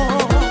France.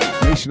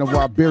 Nation of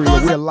Wbai.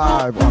 We're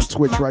live on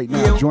Twitch right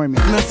now. Join me.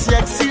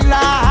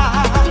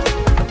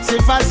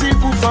 C'est facile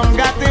pour femme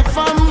gâter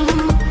femme.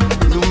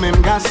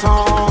 Nous-mêmes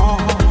garçons.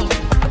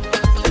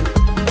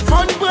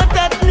 Faut nous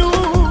prendre nous.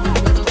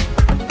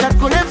 T'as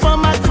collé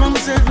femme avec femme,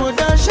 c'est vos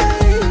dangers.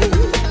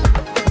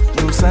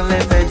 Nous s'en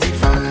lève dit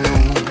femme.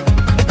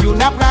 You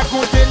n'a pas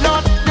raconté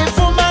l'autre. Les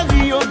faux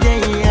maris au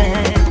gagné.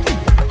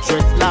 Je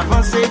vais te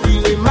l'avancer,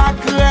 virer ma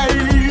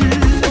crelle.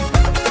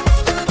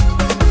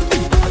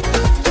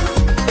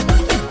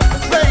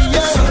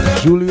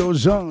 Julio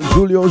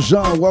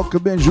Jean,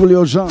 welcome in,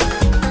 Julio Jean.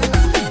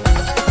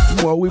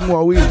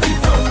 oui.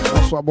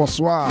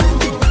 Bonsoir.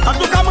 En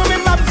tout cas,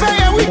 moi-même, m'a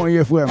fait, oui. Comment y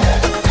est, frère?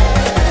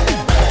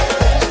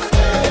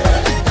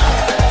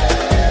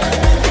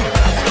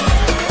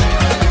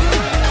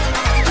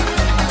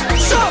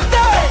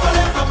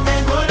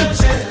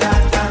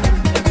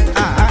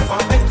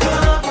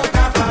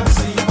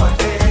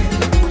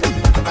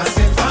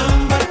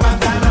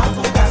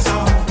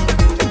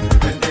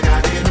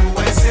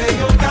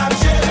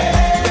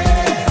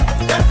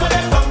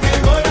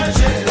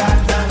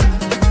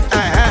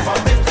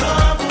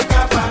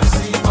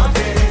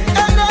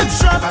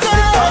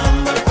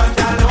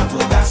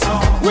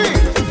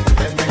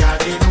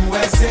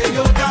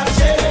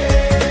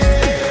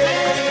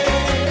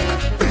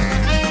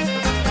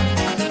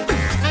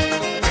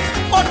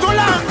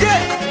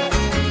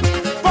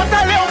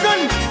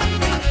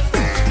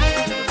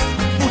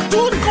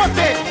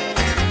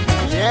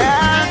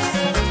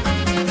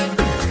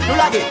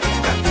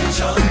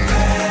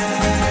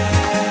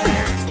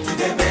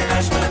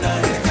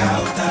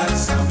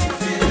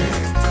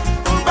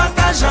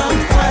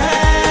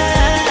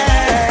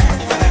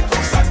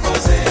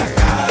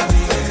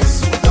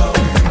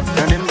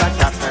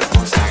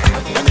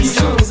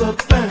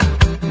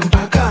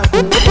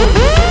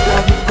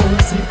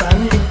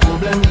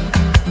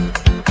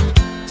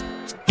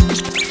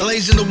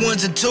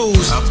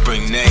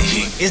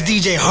 It's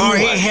DJ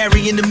Hard-Hit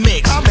Harry in the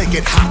mix. I'll make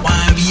it hot.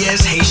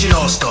 YBS Haitian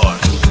All-Starz.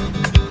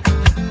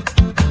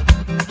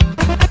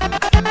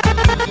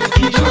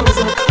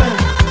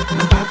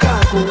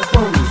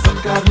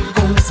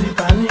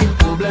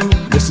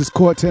 Mrs.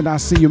 Corton, I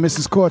see you,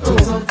 Mrs. Corton.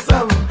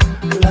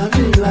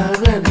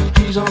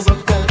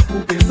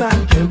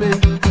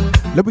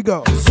 Let me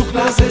go.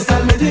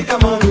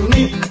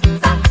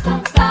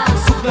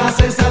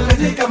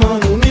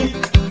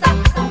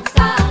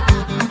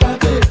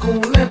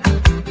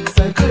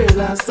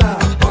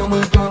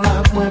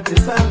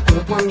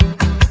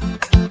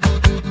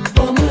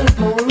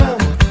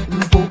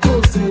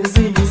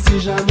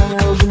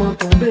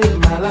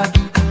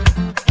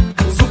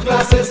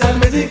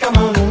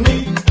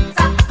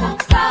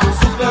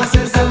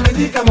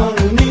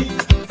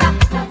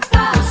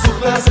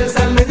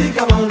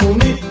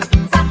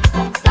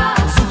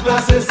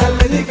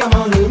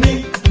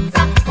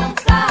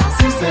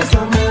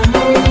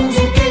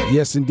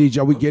 Yes, indeed,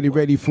 y'all. We getting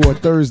ready for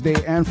Thursday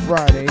and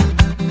Friday.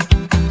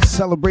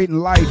 Celebrating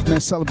life, man.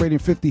 Celebrating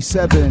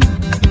 57.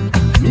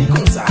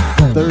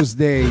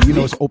 Thursday, you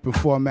know, it's open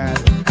format.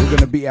 We're going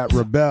to be at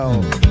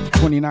Rebel,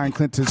 29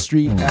 Clinton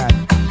Street at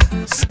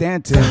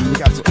Stanton. We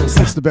got a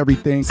list of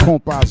everything.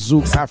 Compa,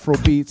 Zouk,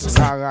 Afrobeats,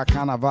 Zara,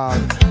 Carnaval.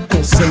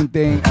 Same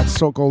thing at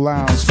Soko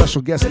Lounge.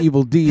 Special guest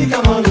Evil D.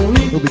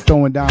 He'll be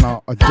throwing down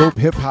a dope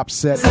hip-hop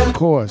set, of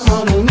course.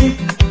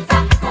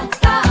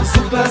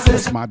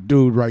 That's my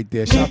dude right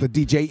there. Shout out to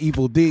DJ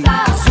Evil D.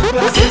 Shout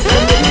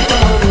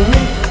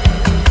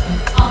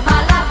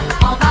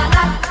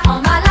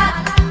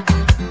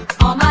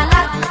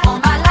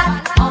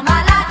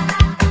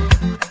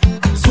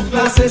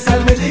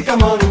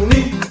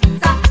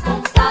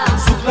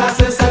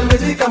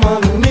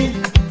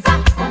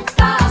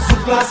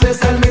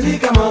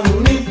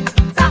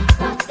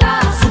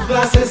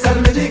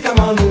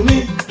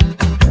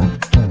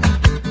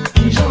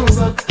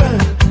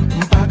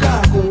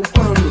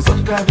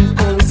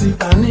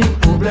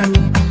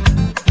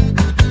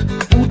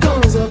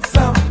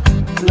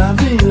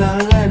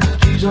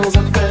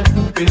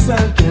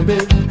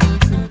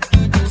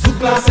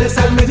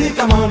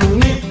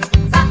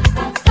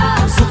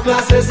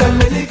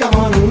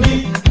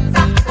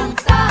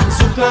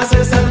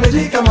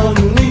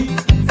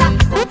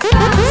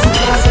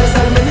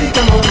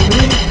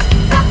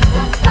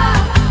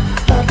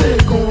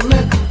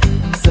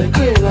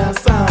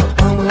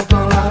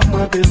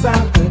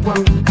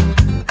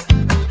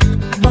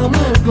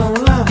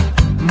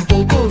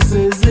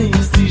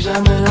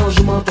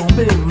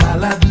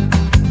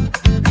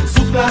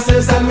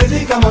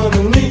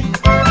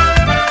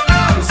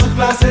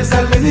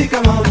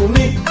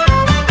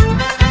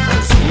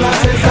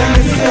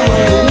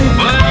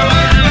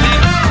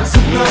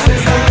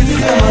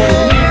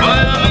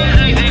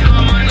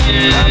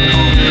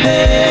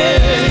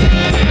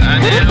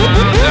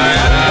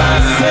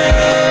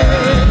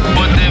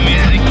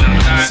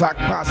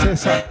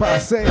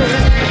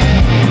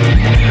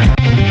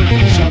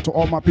out to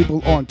all my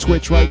people on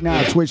Twitch right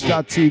now,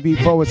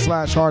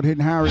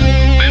 twitch.tv/Hard-Hitting Harry.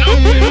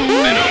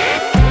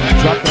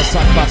 Drop that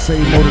sac passe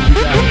mode if you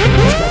got it.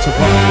 Let's catch a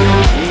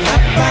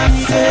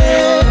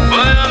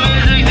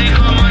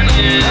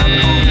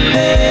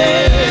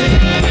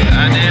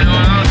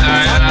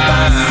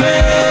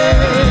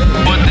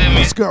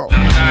Let's go.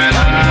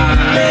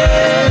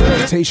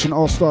 Haitian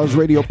All-Starz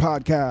Radio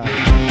Podcast.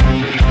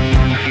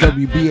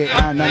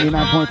 WBAI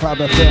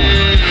 99.5 FM.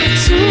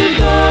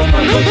 Sudo,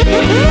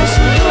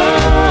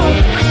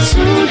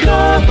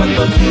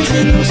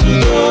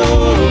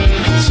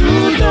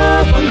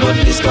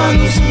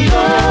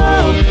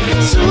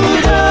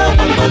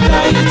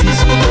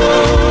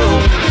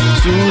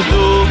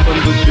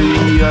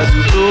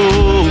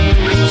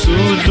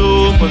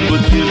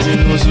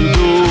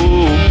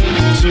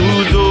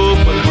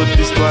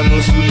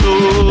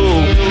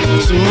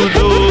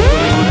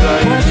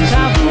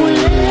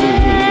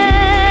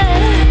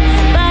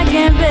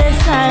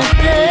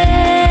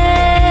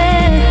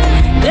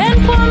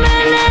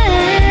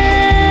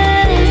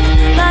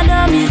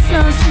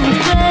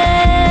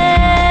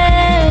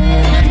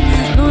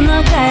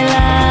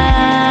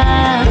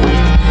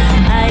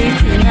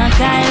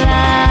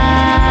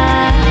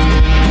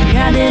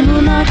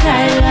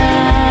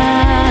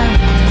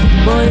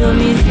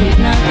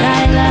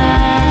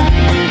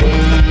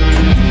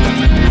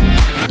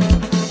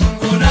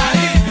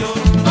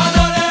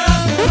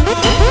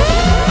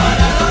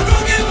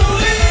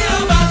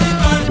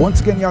 Once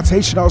again, y'all, it's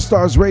Haitian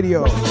All-Stars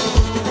Radio.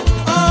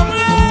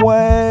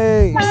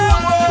 Way.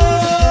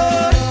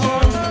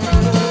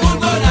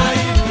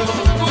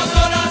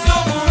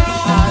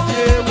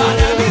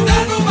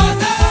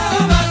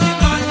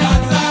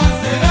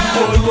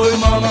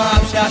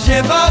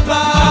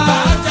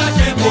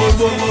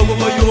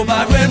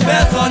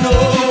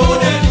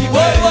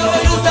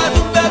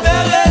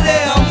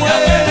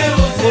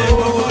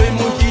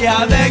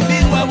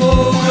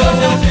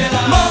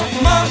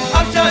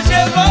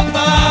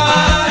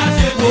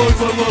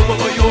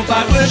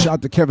 Shout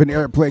out to Kevin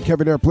Airplay.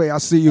 Kevin Airplay, I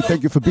see you.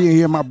 Thank you for being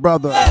here, my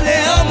brother.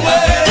 That's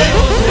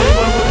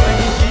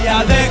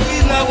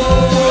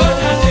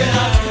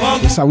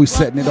how we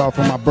setting it off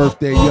on my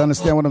birthday. You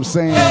understand what I'm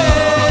saying?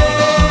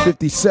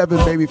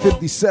 57, baby,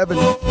 57.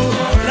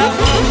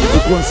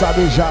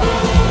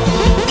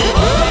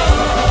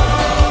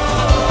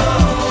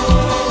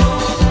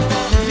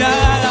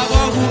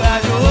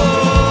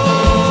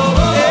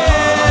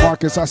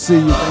 Marcus, I see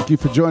you. Thank you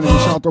for joining me.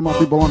 Shout out to my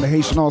people on the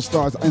Haitian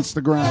All-Stars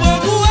Instagram.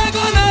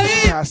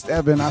 Cast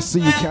Evan, I see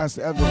you, Cast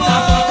Evan.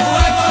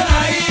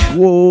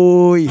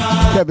 Whoa,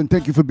 Kevin,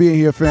 thank you for being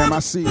here, fam. I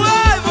see you.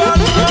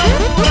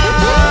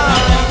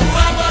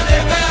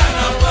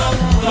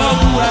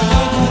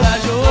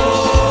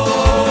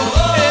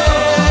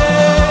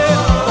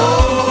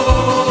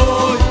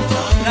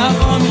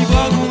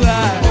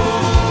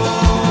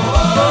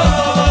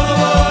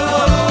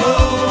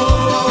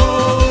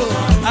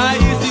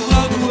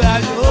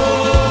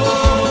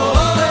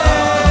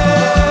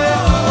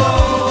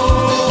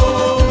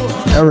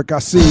 Eric, I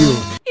see you.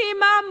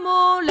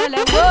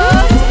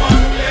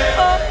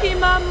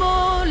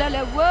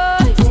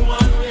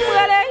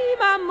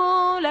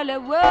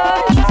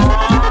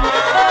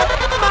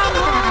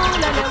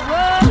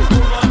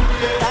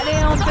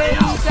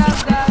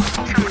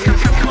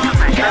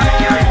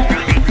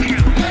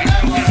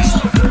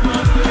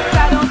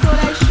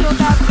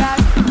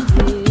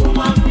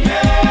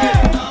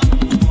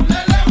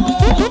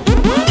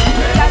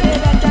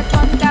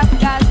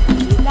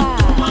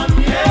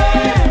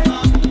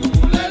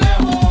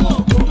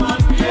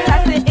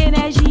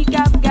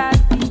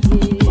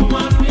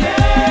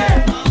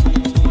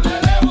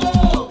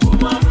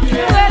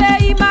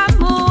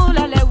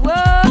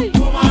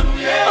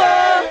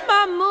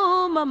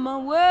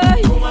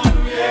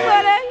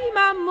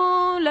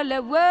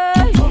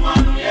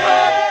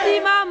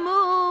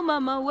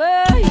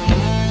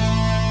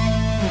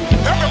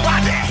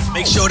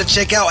 Make sure to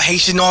check out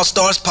Haitian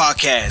All-Stars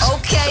Podcast.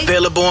 Okay.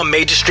 Available on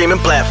major streaming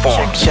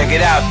platforms. Check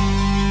it out.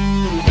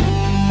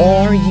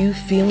 Are you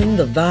feeling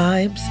the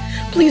vibes?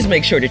 Please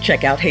make sure to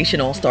check out Haitian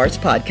All-Stars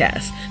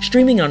Podcast,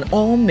 streaming on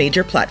all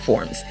major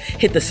platforms.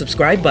 Hit the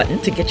subscribe button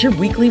to get your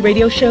weekly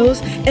radio shows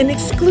and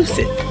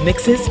exclusive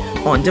mixes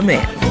on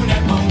demand.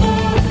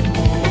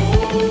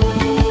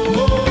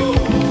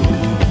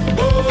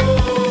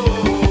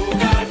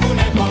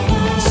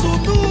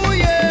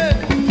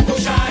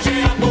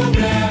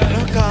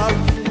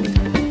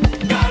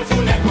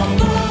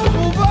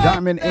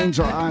 Diamond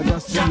Angel Eyes, I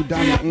see you,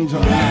 Diamond Angel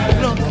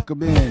Eyes.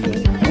 Welcome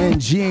in.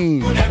 And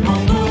Jean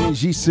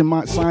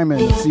Simon.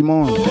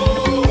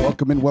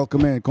 Welcome in,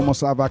 welcome in. Comment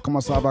ça va,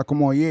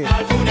 comment yeah.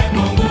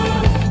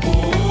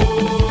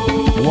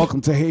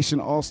 Welcome to Haitian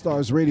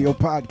All-Stars Radio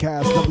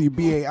Podcast,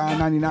 WBAI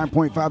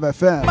 99.5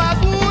 FM.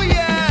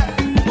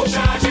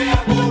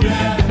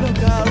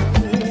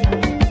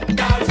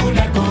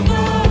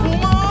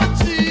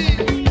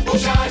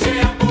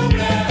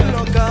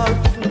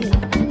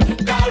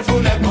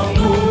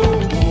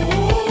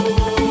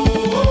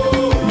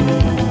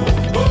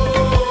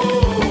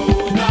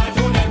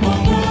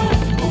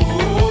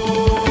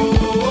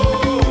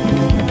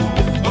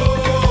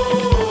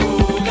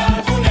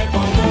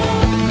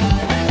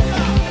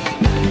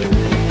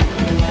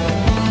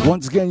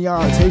 Once again,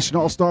 y'all, it's Haitian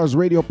All-Stars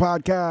Radio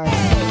Podcast.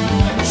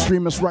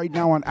 Stream us right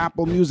now on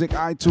Apple Music,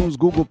 iTunes,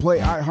 Google Play,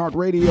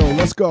 iHeartRadio.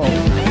 Let's go.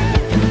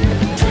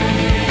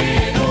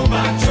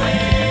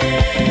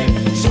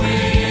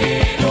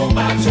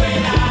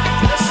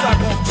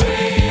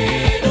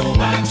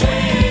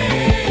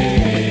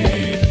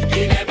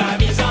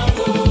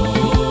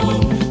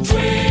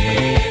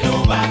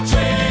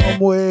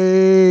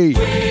 Way.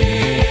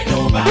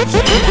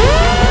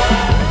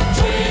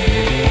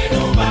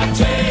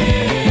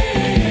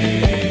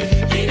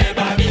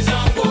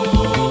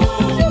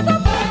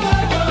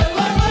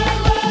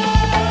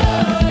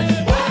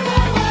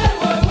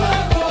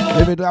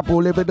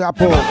 Live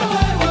Drapo.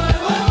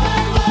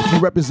 If you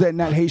represent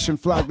that Haitian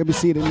flag, let me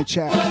see it in the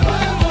chat.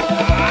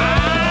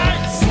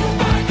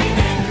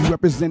 If you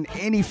represent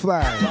any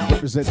flag,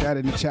 represent that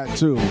in the chat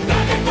too.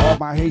 All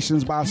my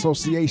Haitians by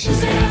association.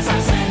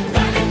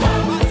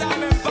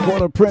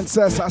 Puerto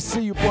Princess, I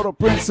see you, Puerto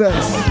Princess.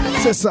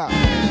 Sissa.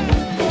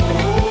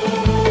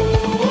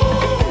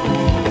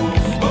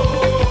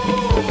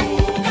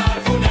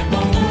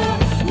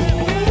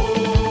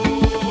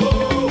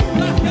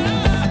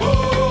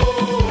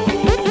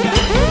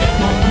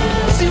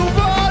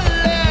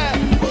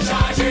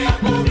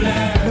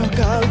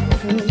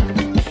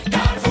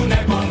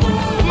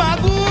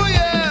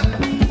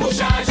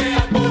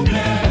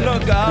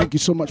 Thank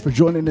you so much for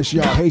joining us,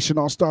 y'all. Haitian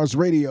All-Stars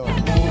Radio.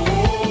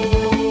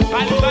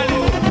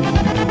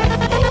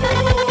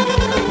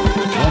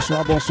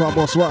 Bonsoir, bonsoir,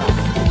 bonsoir.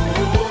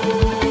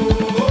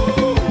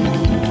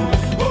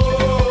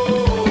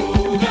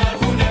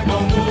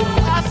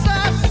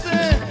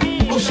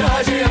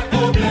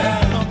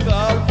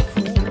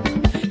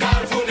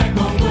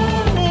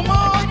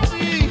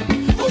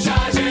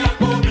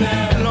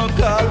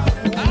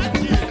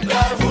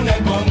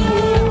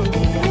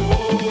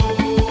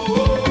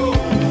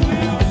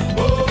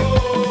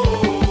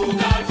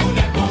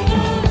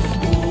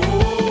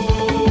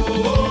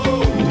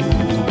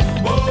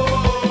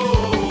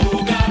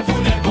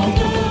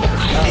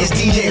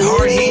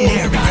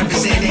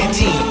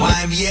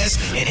 YBS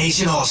and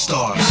Haitian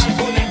All-Stars.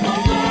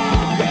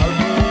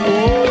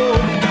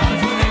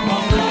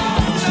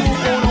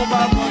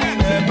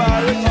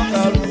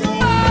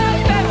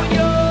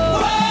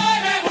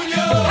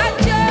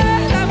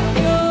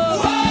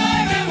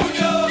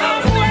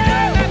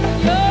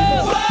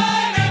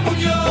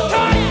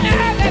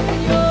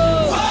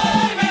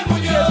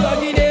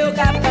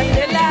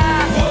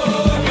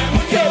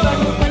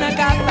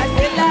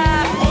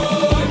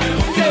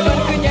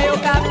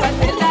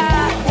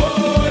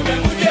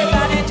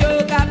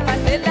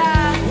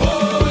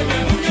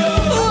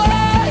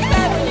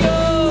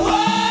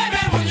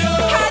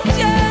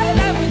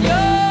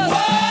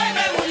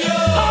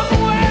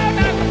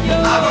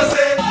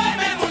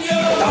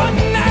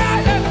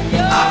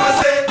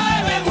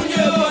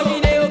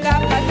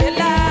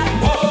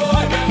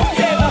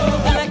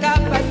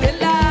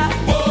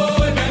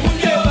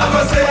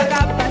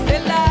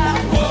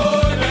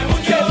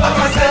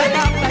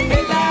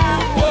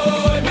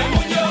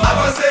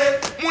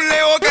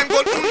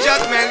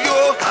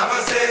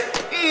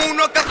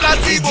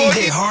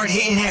 DJ Hard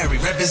Hittin Harry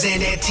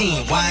represent that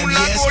team.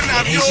 YBS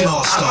and Haitian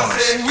All-Stars.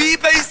 Oui,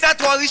 pays ça,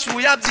 toi riche,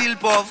 oui, abdil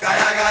pauvre.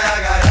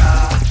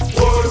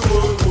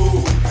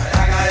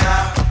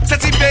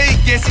 C'est un pays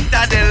qui est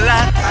citadelle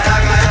là.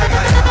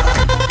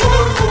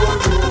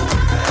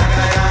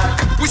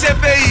 Oui, c'est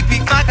pays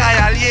pique ma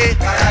allié.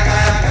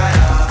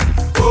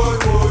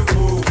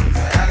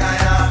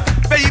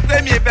 Pays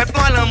premier, peuple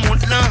dans le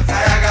monde là.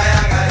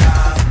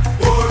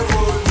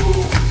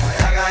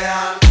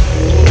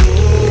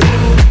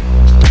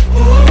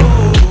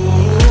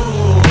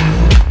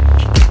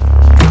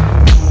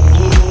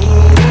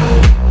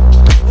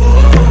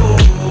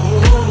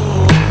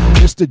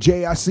 Mr.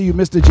 J, I see you,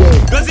 Mr. J.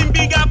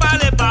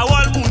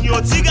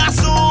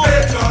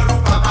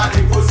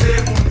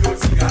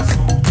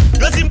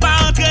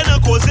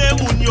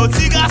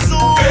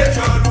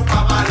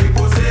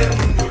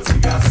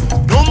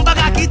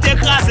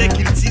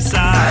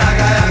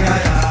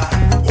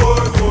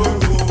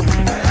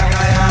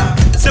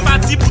 C'est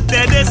parti pour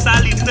t'aider,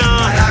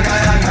 Salina.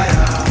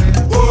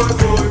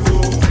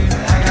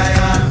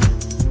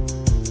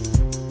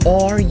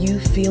 Are you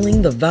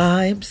feeling the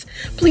vibes?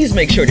 Please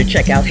make sure to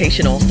check out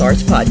Haitian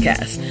All-Stars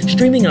podcast,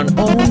 streaming on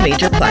all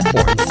major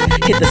platforms.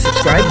 Hit the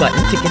subscribe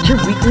button to get your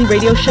weekly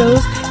radio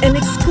shows and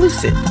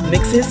exclusive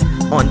mixes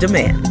on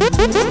demand.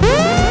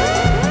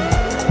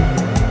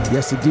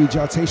 Yes, indeed,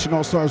 y'all. Haitian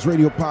All-Stars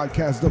Radio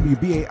Podcast,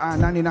 WBAI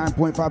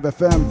 99.5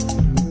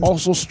 FM.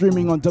 Also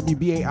streaming on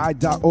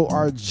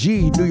WBAI.org,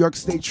 New York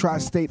State,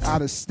 Tri-State,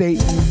 out of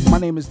state. My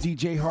name is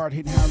DJ Hard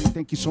Hittin Harry.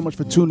 Thank you so much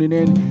for tuning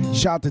in.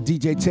 Shout out to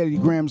DJ Teddy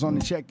Grams on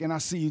the check. And I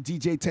see you,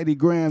 DJ Teddy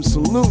Grams.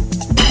 Salute.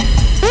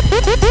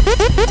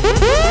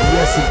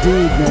 Yes,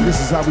 indeed, man. This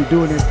is how we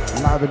doing it,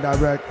 live and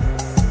direct.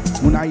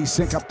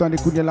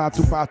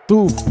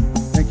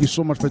 Thank you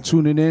so much for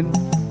tuning in.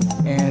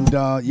 And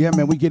yeah,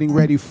 man, we're getting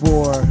ready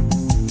for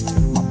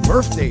my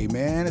birthday,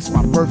 man. It's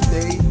my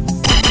birthday.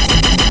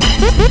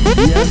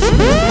 Yes,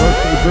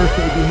 man.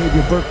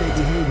 Birthday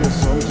behavior.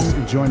 So I'm just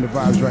enjoying the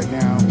vibes right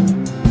now.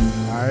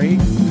 All right.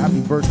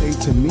 Happy birthday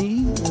to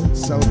me.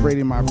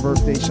 Celebrating my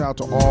birthday. Shout out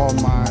to all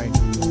my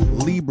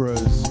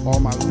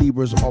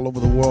Libras all over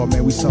the world,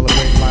 man. We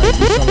celebrate life.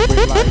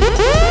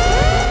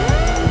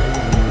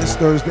 This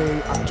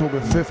Thursday, October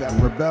 5th at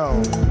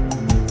Rebel.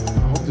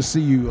 To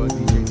see you,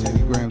 DJ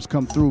Teddy Grams.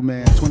 Come through,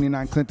 man.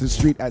 29 Clinton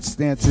Street at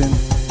Stanton,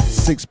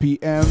 6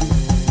 p.m.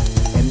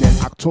 And then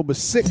October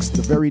 6th,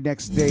 the very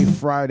next day,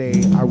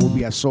 Friday, I will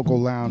be at Soko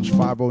Lounge,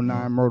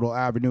 509 Myrtle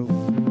Avenue,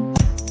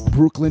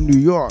 Brooklyn, New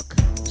York,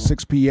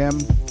 6 p.m.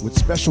 with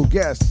special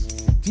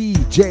guests,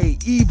 DJ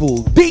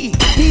Evil D. I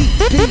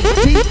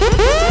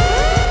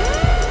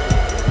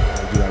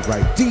do that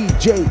right.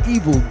 DJ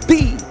Evil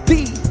D.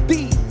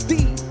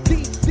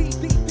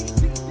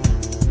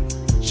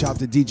 Shout out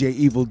to DJ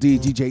Evil D.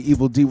 DJ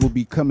Evil D will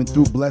be coming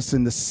through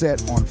blessing the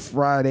set on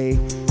Friday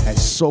at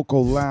Soko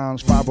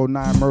Lounge,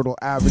 509 Myrtle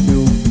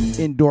Avenue.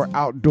 Indoor,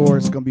 outdoor.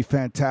 It's going to be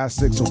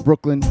fantastic. So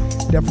Brooklyn,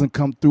 definitely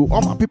come through.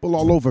 All my people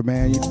all over,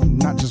 man.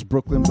 Not just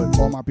Brooklyn, but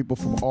all my people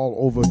from all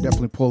over.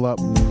 Definitely pull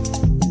up.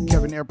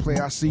 Kevin Airplay,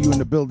 I see you in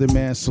the building,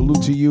 man.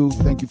 Salute to you.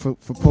 Thank you for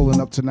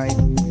pulling up tonight.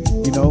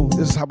 You know,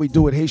 this is how we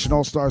do it. Haitian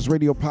All-Stars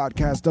Radio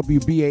Podcast,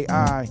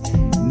 WBAI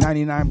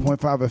 99.5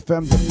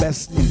 FM, the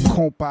best in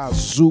Compa,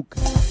 Zouk,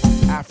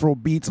 Afro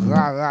beats,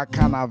 Rara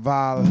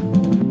Carnaval,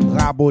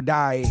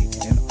 Rabodai,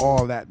 and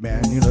all that,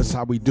 man. You know, that's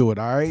how we do it,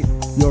 all right?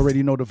 You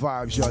already know the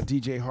vibes, y'all.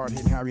 DJ Hard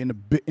Hittin Harry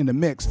in the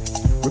mix.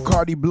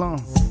 Ricardi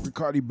Blanc,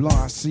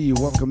 I see you.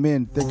 Welcome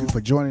in. Thank you for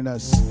joining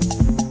us.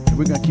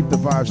 We're going to keep the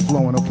vibes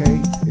flowing,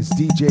 okay? It's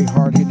DJ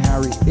Hard Hittin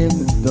Harry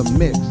in the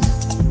mix.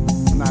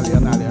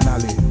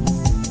 Anale.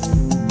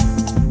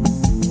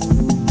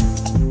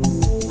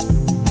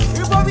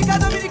 República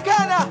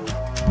Dominicana.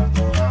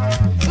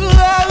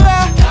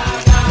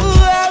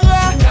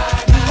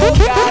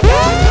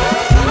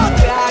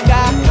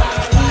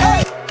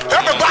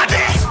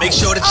 Make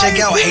sure to check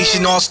out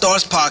Haitian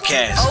All-Stars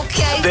podcast.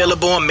 Okay.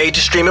 Available on major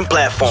streaming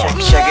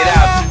platforms. Check it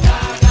out.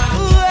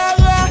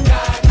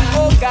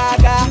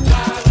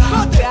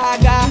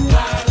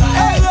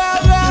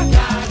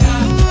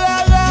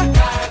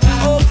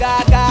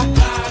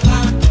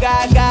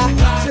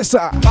 C'est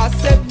ça.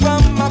 Passez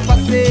vraiment,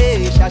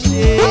 passez,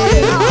 chercher.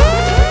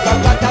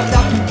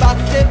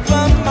 Passez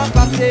vraiment,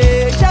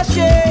 passez,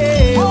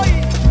 chercher.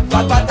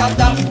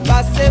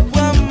 Passez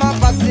vraiment,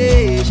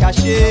 passez,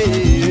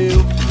 chercher.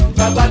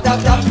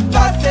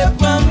 Passez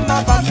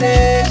vraiment,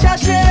 passez,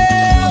 chercher.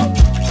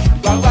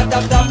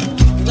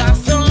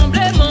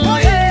 Rassemblement,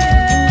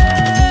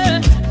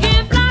 qui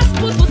place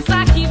pour tout ça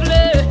qui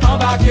veut.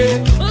 Embarquer.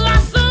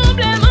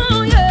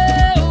 Rassemblement,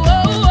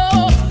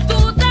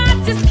 tout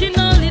artiste qui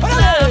n'en lit pas.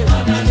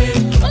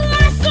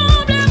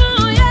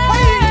 Rassemblement,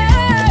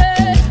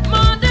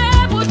 mandez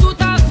pour tout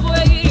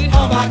assoyer.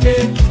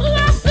 Embarquer.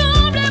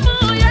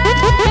 Rassemblement,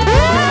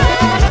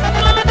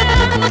 mandez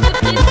pour tout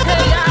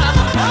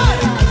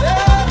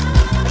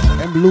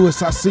M.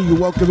 Lewis, I see you.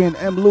 Welcome in.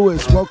 M.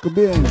 Lewis, welcome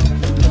in.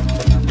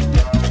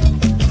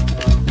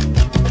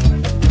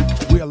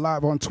 We are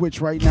live on Twitch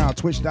right now.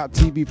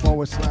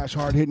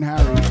 Twitch.tv/Hard Hittin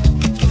Harry.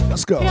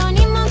 Let's go.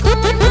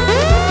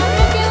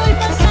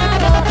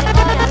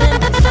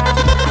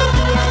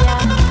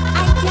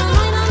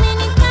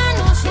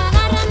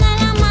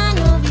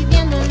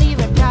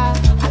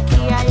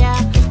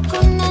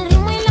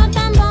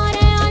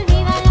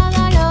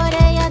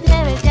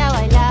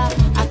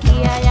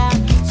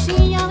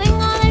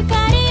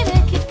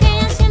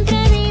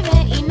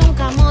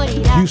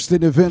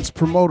 Houston Events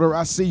Promoter,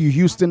 I see you.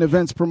 Houston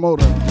Events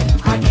Promoter.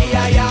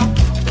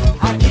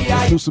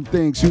 Do some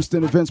things.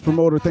 Houston Events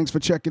Promoter, thanks for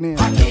checking in.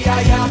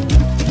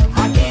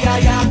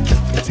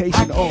 It's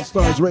Haitian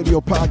All-Stars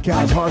Radio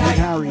Podcast, Hard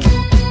Hittin Harry.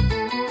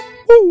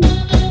 Woo!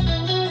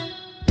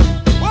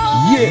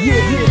 Yeah.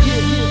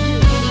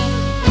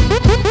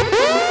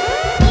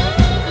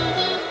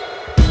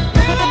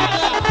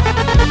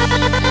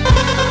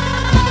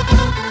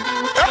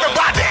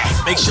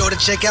 Make sure to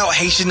check out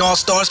Haitian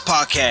All-Stars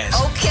podcast.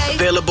 Okay.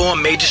 Available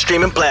on major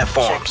streaming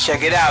platforms.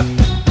 Check it out.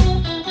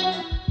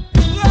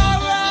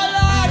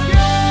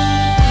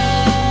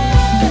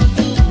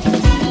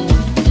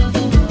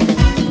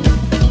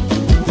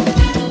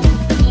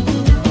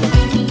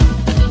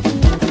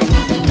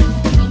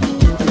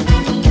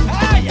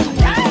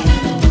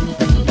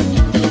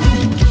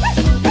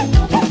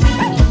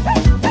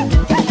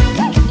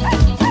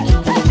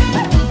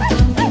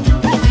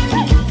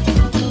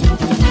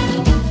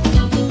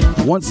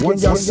 Once again,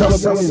 y'all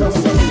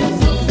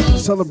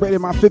celebrating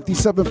my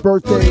 57th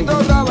birthday.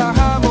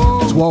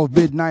 12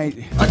 midnight.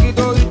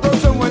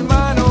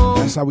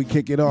 That's how we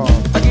kick it off.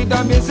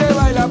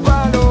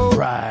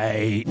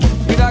 Right.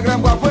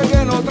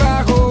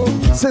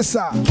 C'est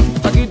ça.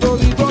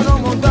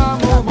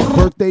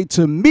 Birthday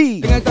to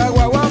me.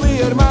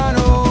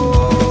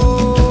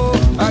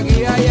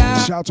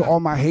 Shout out to all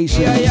my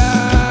Haitians.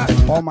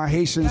 All my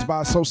Haitians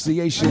by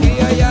association.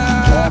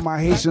 All my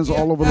Haitians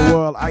all over the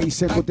world. Aïe,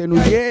 c'est côté nous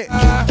yé.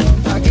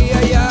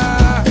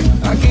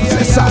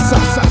 C'est ça.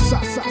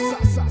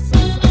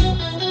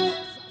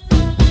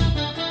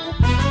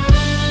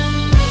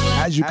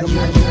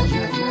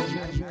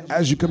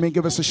 As you come in,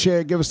 give us a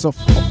share, give us a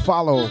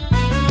follow.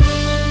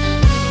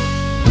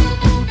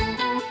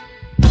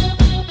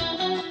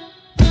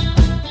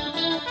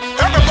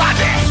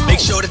 Make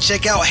sure to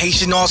check out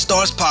Haitian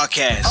All-Stars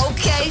podcast.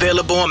 Okay.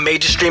 Available on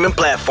major streaming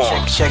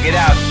platforms. Check it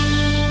out.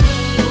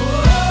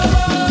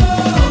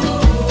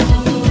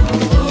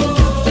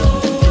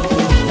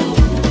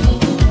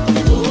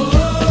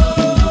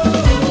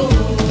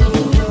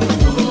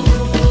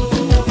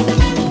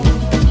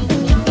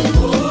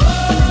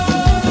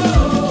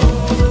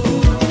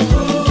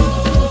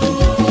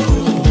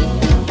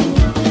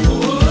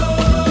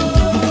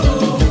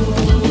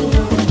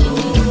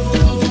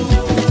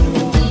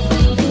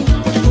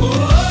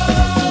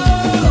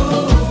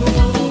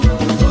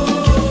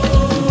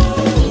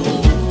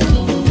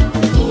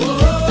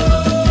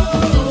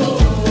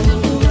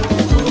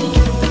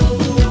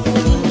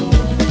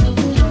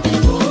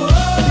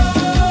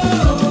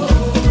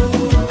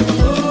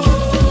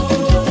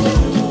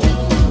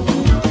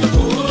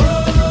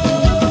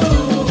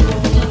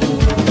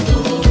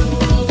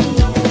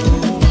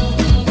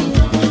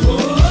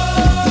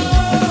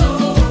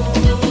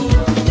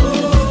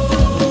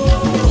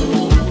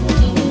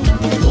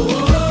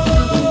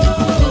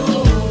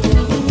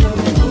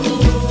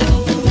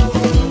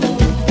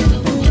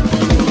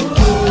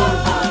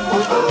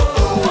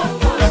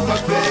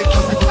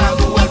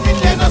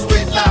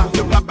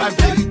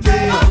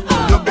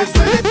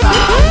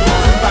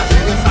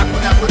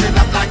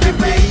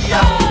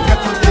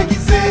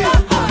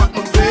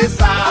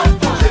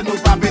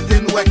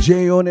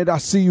 Jay on it, I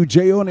see you,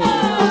 Jay on it.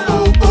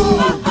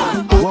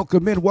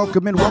 Welcome in,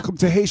 welcome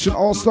to Haitian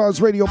All-Stars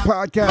Radio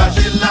Podcast.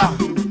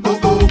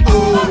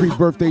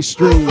 Pre-birthday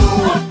stream.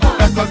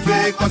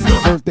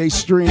 Birthday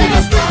stream.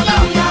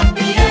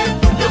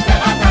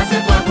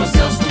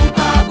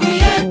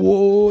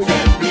 Whoa.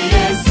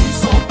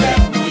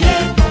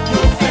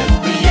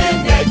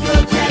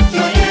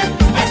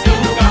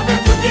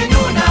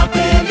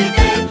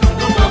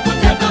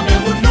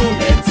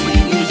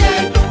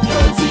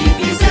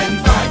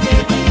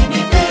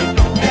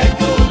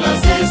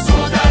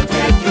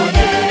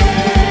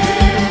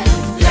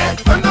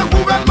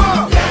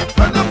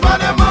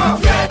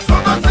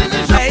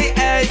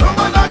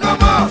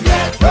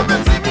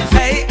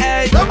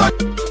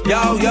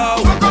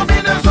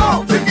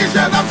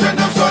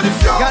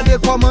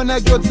 Comment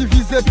nèg yo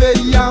divise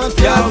pays en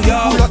yo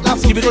pour l'autre la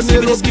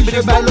fonctionner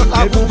l'obligé bail l'autre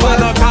la pouvoir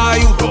dans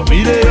caillou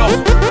dominer yo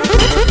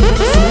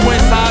sous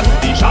ça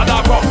déjà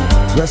d'accord.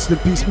 Rest in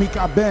peace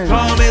Mika Ben.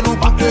 Jamais nous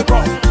pas de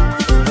corps.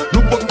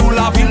 Nous pour nous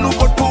la ville nous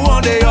pour tout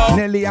en dehors.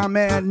 Nelly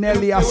Amen,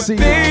 Nelly I see you.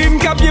 Bim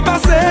cap bien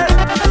passé.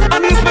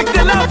 On respecte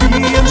la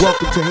vie.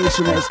 Welcome to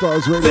Haitian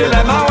All-Stars Radio. C'est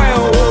la main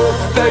en haut,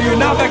 c'est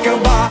une avec un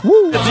bas.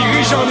 Les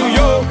dirigeants nous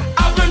yo,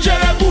 avant de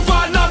gérer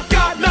pouvoir notre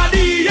Canadien.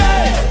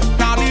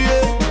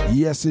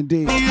 Yes,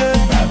 indeed.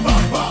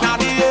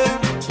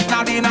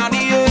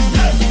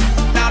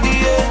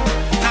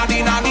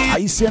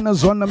 Haïtien dans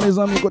zone, mes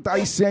amis, côté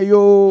Haïtien,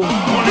 yo.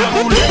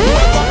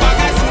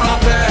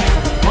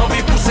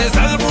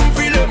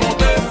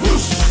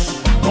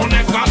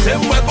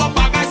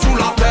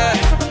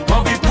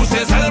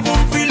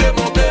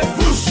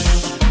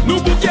 Nous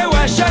bouquets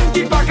ouais chaîne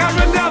qui pas qu'à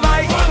jouer de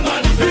travail.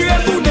 Puis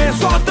retourner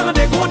sortant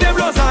des gros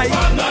déblosailles.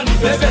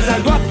 Les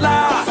vaisselles droite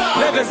là,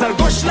 les vaisselles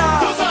gauche là.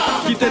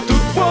 Quitter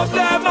tout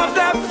problème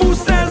avec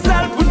pousser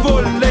celle pour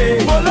voler.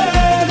 Voler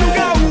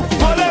loup-garou,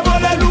 voler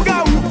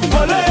loup-garou,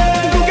 voler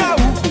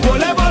loup-garou,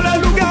 voler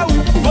loup-garou,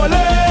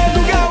 voler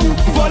loup-garou,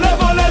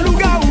 voler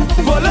loup-garou,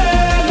 voler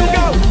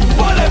loup-garou,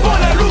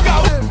 voler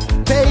loup-garou.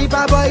 Pays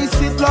pas boy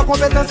ici, leur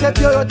compétence est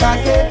pure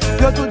attaqué.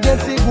 Yo tout des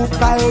petits groupes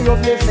pas yo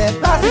blé fait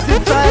pas. Si tu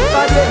fais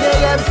pas de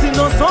guerre,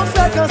 sinon son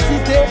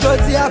fréquencité.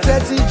 Jodi a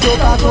fait Joe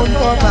pas comme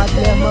pas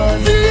Clément.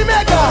 Si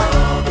mes gars.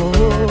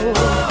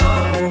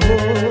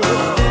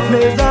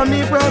 Mes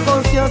amis prennent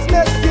conscience,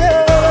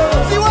 messieurs.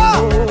 Si wa,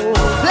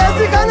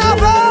 plaisir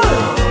carnaval.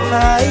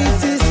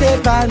 Haïti c'est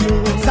pas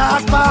nous. Ça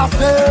pas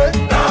fait.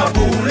 La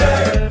boule.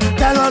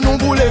 Tel un nous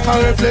boule sans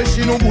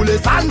réfléchir, nous boule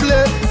sans blé.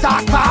 Ça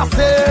pas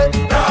fait.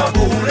 La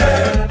boule.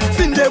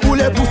 Si nous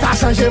déboule pour ça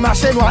changer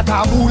marché, nous à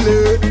ta boule.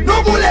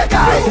 Nous boule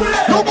caille,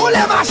 nous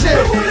boule marché.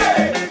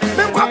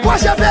 Même quoi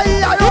prochain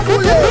pays à nous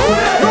boule.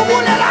 Nous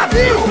boule la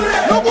vie,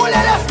 nous boule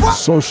l'espoir.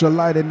 Social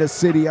light in the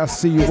city, I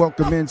see you.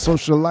 Welcome in,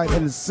 social light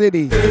in the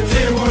city.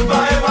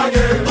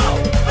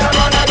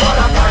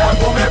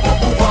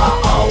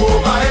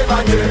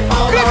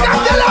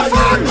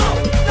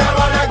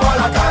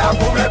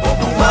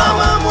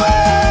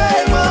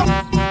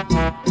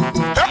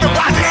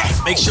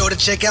 Make sure to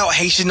check out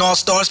Haitian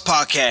All-Stars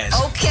Podcast.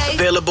 Okay.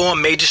 Available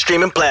on major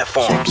streaming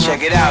platforms.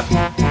 Check it out.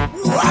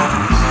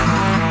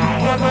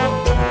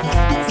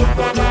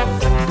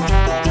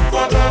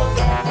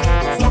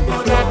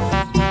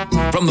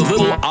 From the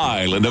little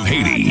island of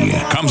Haiti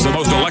comes the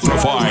most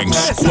electrifying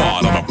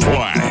squad on the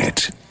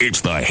planet.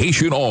 It's the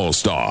Haitian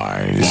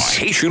All-Stars. The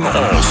Haitian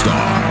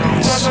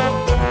All-Stars.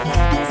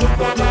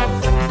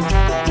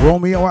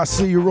 Romeo, I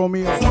see you,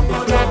 Romeo. It's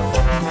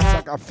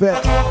like I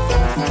fed.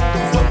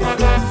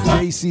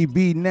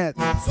 JCB Nets,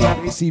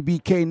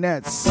 JCBK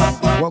Nets.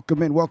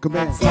 Welcome in, welcome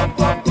in.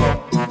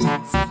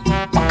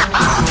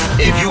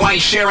 If you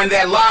ain't sharing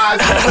that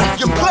live,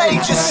 you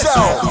played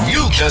yourself.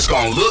 You just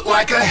gonna look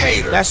like a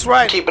hater. That's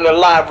right. Keeping it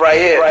live right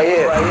here. Right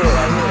here. Right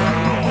here.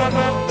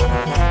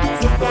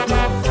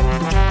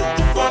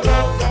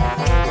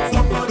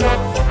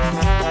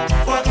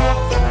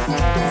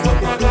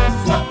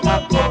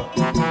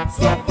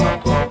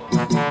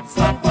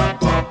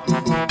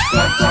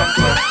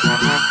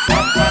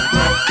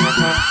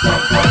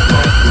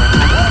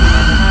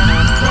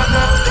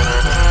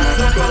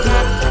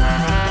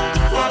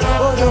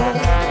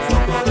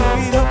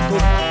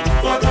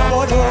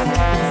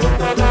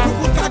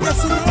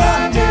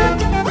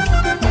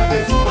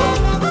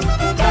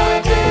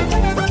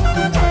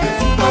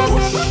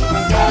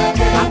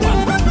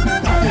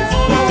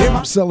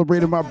 I'm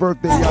celebrating my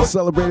birthday. Y'all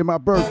celebrating my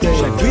birthday.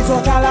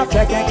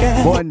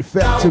 One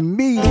fat to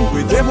me.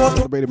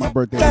 Celebrating my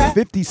birthday.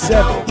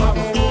 57.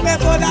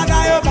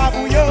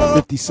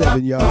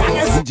 57, y'all.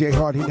 DJ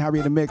Hard Hittin Harry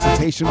in the mix. It's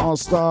Haitian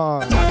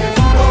All-Stars.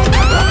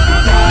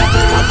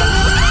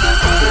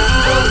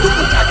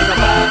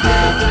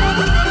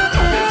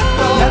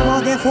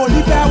 Tellement de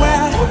folie ouais.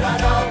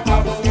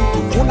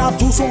 On a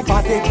tous son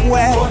pâté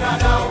coué.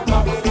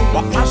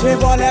 Moi j'ai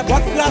volé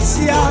votre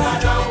glacia.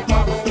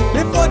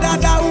 Les pots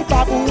dada ou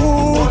pas pour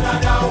vous.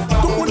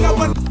 Tout le monde a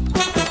bon.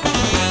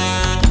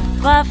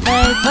 Pas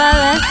fait, pas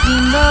la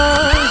sino,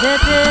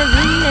 j'étais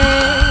ruiné,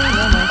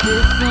 on m'a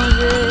fait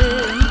songer.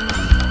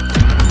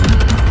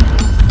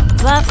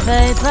 Pas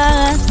feuille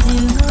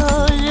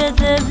parasino, je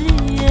t'ai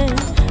oublié,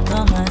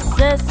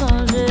 ramasser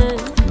songer.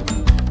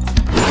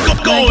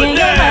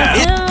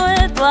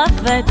 Toi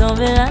feuille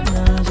tomber la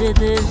main, je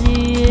t'ai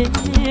oublié,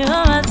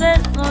 ramasser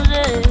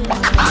songer.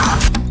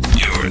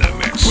 You're in a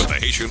mix with the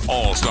Haitian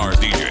All-Stars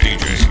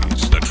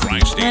DJs, the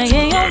Tri-States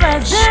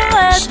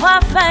best. Toi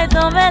feuille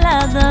tomber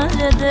la main,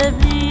 je t'ai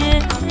oublié,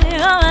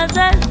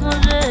 ramasser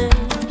songer.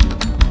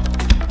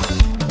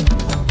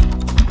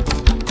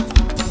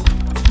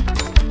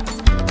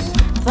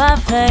 Toi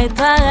feuille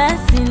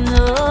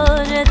parasino,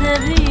 je t'ai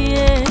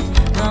oublié,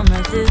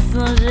 ramasser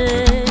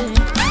songer.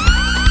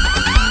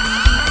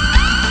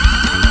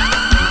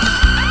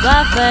 Toi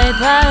feuille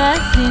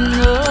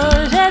parasino,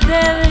 je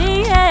t'ai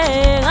oublié,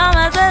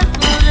 ramasser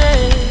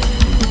songer.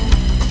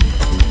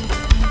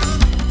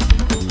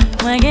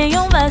 Moi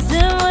gagnons passé,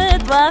 moi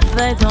toi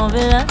feuille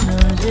tomber la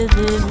main, je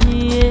t'ai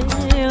oublié,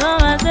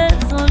 ramasser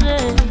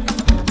songer.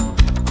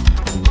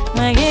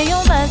 Moi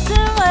gagnons passé,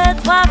 moi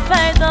toi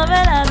feuille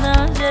tomber la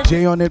main.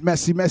 Jay on it,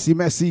 Messi.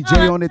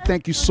 Jay on it,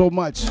 thank you so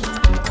much.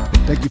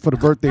 Thank you for the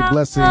birthday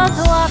blessings.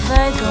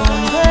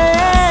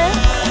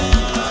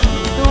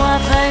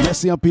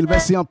 Merci en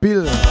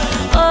pile.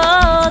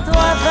 Oh,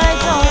 toi feuille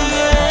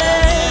tomber.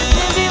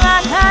 Baby, ma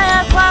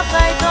caille, toi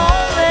feuille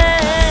tomber.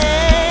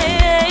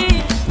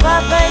 Toi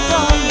feuille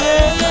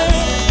tomber.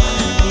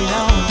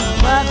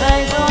 Toi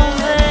feuille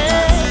tomber.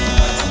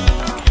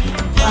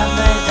 Toi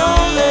feuille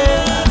tomber.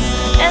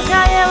 Est-ce qu'il y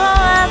a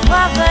un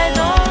toi feuille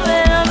tomber?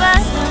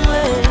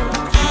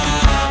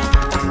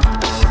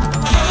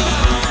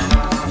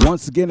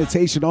 Once again, it's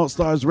Haitian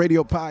All-Stars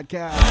Radio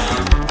Podcast.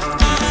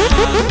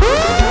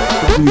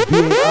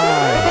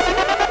 WBAI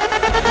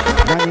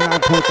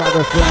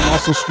 99.5 FM,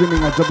 also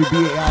streaming on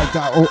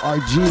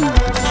WBAI.org.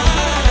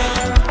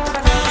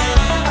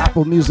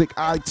 Apple Music,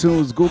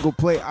 iTunes, Google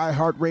Play,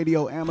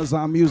 iHeartRadio,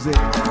 Amazon Music,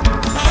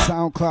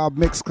 SoundCloud,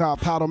 Mixcloud,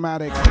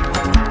 Podomatic.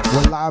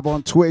 We're live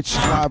on Twitch,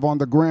 live on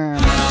the gram.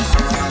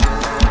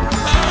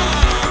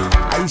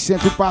 Haitian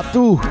tout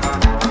partout.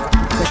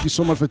 Thank you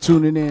so much for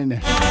tuning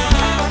in.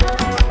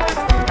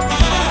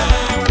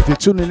 If you're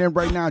tuning in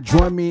right now,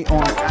 join me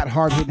on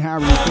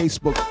 @HardHitHarry,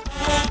 Facebook,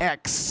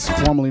 X,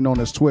 formerly known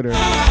as Twitter,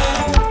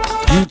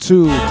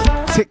 YouTube,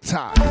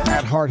 TikTok,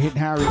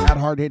 @HardHitHarry,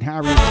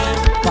 @HardHitHarry.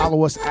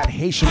 Follow us at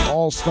Haitian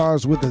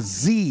All-Stars with a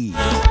Z.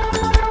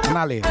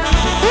 Nale.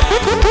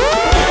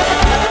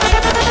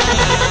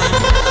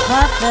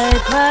 Toi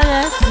feuille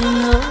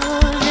parasino,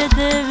 je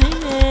t'ai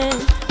oublié,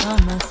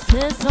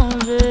 ramasser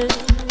songer.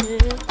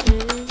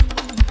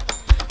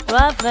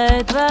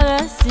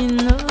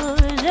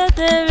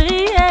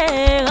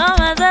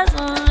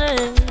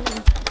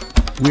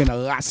 We're in a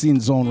Racine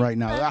zone right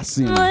now,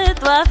 Racine.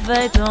 Toi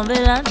feuille tomber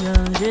la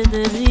main, je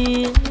t'ai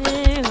oublié,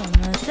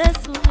 ramasser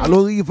songer.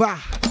 Allo Riva.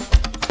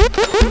 Toi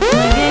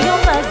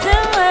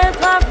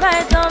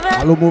feuille tomber.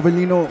 Allo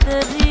Movelino. Je t'ai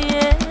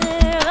oublié,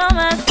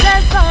 ramasser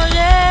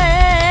songer.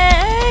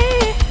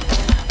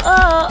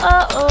 Oh,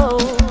 oh, oh.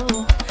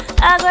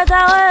 À quoi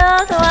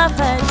t'as toi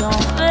feuille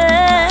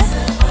tomber.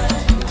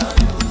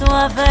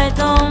 Toi feuille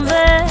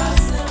tomber,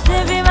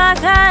 c'est puis ma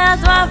caille,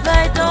 toi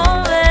feuille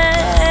tomber.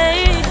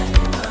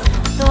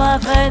 Toi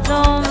feuille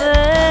tomber,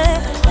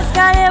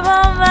 l'escalier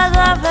bombe,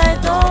 toi feuille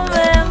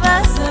tomber, ma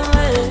soeur.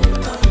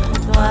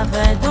 Toi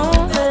feuille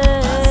tomber,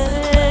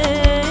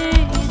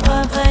 toi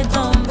feuille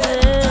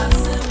tomber.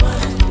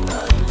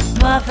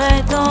 Toi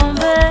feuille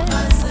tomber,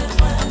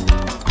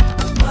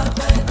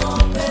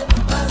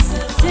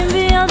 c'est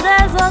bien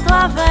des autres,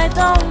 toi feuille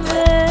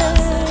tomber.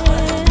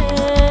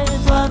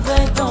 Toi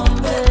feuille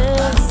tomber.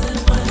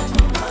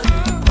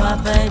 Toi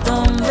feuille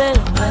tomber,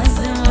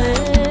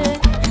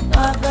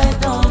 toi feuille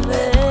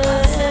tomber.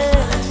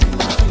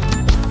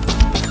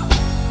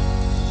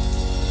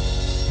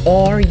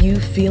 Are you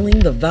feeling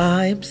the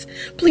vibes?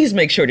 Please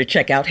make sure to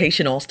check out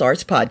Haitian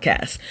All-Stars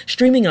podcast,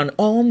 streaming on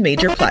all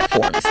major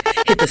platforms.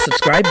 Hit the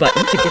subscribe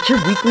button to get your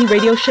weekly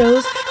radio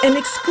shows and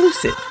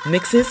exclusive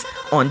mixes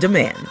on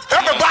demand.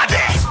 Everybody,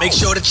 make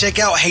sure to check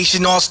out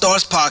Haitian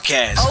All-Stars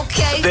podcast.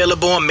 Okay.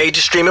 Available on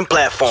major streaming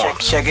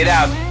platforms. Check it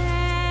out.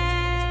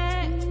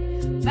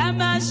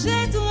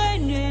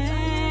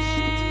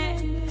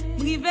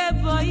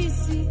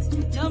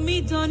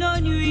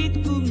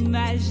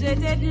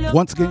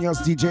 Once again, y'all's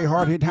DJ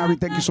Hard Hit Harry.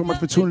 Thank you so much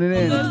for tuning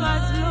in.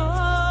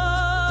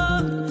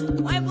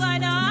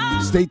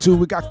 Stay tuned.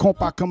 We got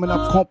Compa coming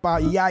up. Compa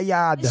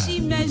Yayad.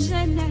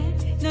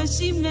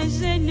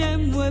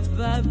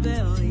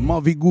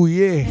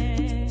 Mavigouye.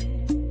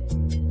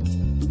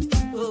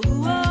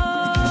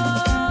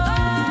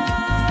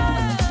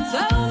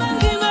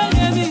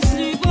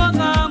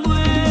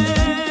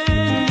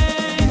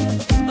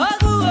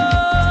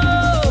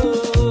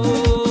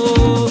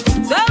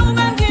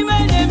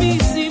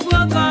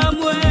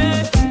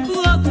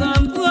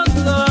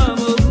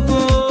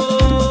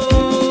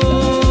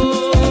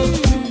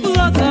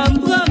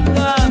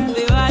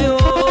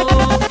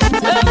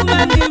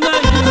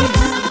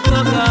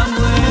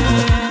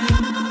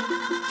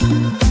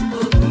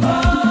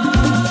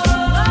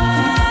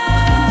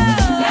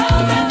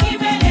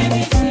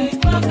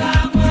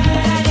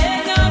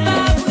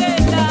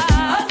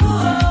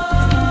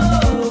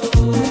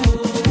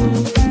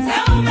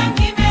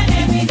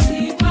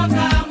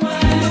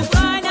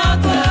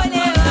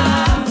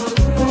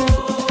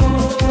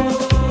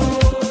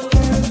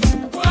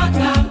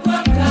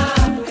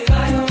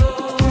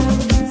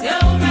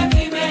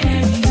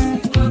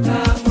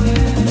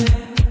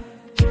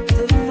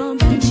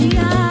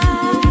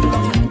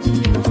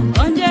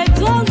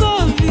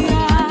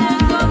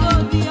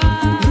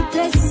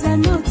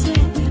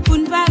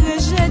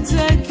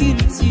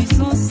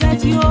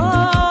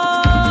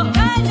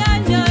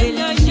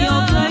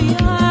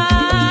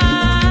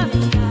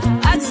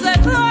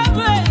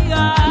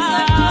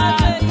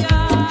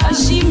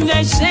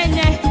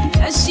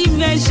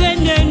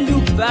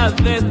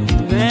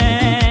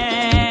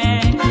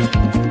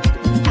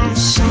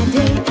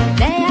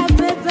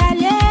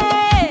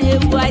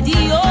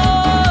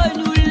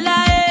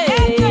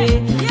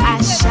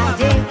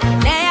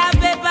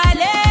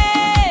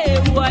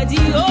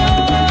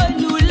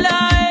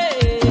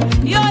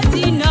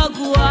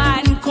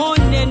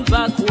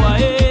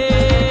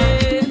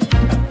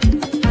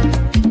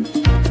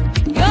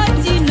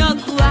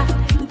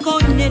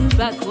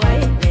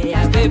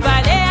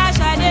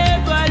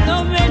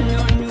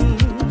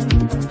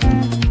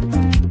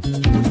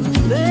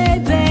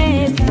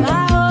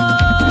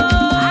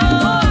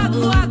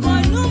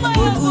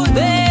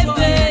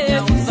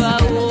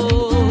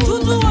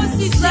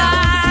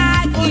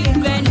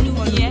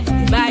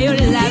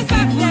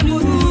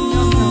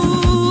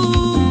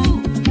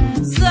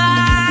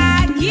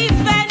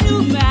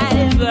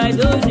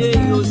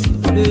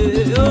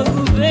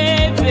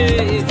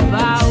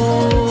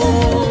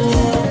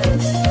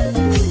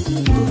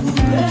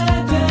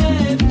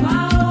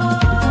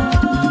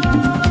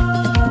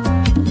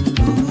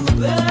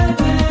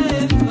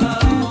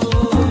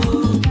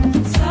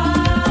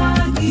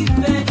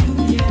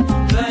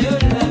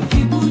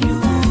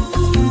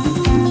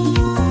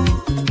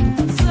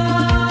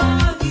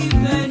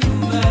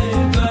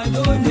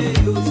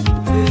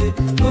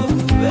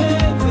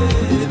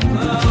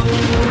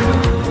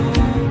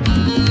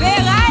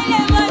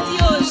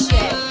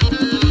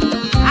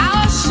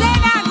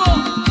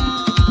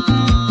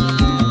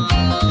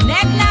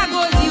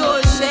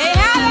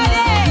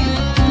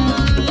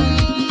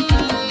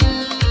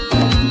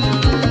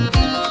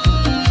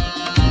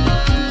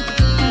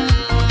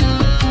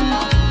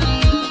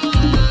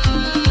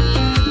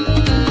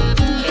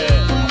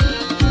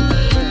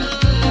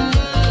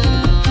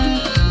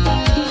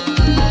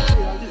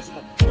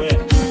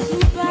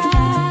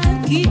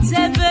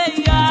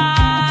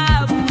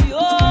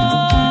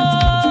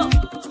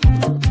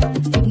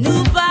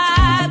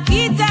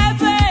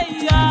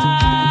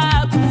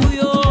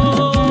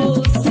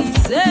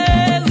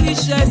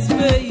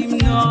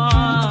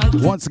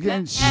 Once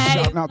again,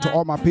 shouting out to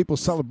all my people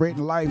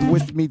celebrating life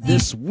with me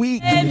this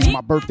week. It's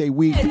my birthday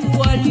week.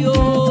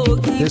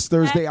 This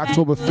Thursday,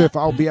 October 5th,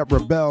 I'll be at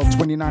Rebel,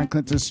 29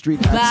 Clinton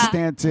Street at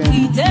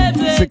Stanton,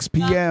 6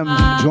 p.m.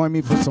 Join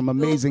me for some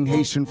amazing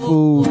Haitian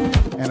food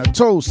and a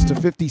toast to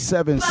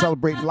 57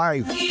 celebrating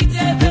life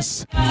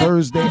this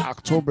Thursday,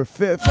 October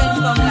 5th.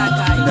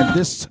 And then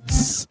this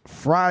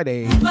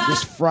Friday,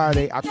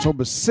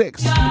 October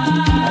 6th,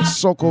 at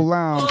Soko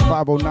Lounge,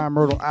 509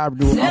 Myrtle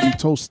Avenue, I'll be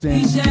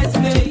toasting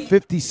to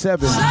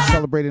 57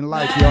 celebrating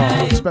life,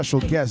 y'all. Special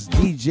guest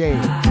DJ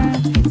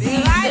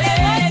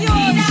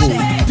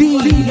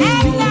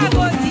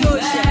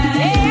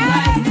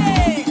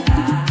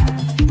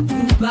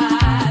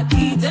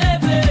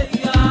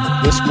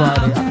this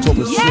Friday,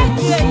 October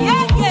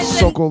 6th,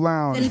 Soko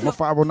Lounge,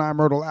 509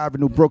 Myrtle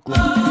Avenue, Brooklyn.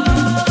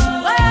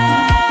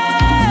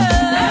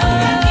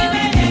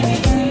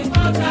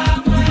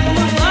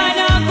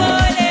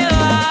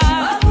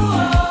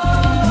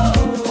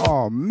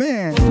 Oh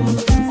man.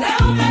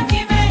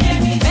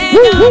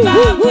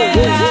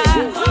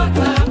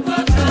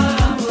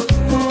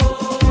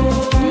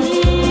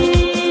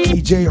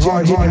 DJ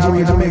Hard Hittin Harry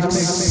in the mix.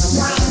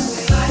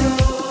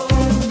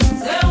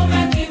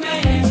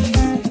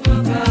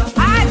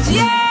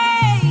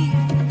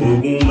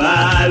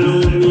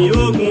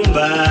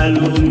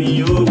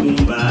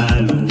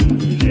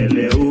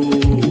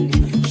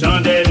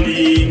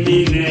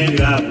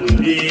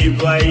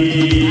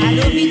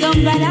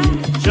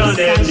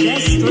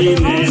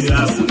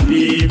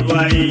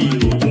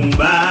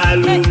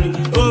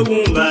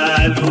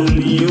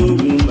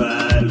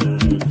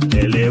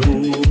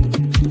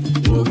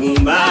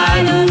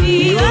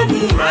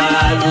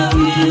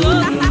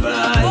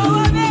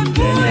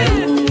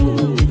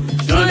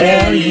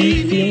 Are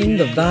you feeling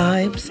the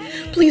vibes?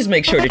 Please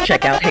make sure to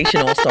check out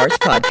Haitian All-Starz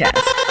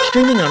podcast,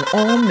 streaming on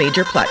all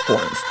major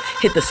platforms.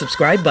 Hit the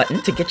subscribe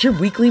button to get your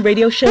weekly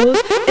radio shows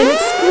and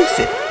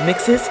exclusive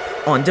mixes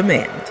on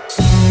demand.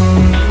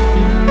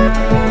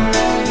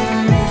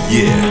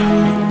 Yeah.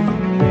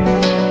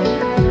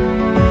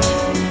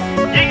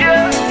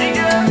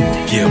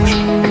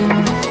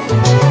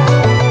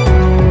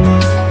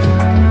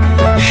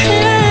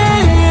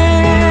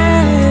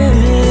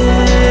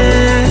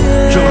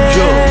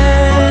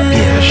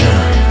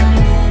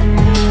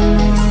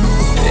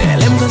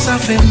 Ça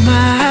fait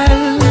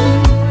mal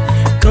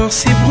quand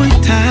c'est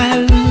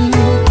brutal.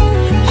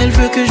 Elle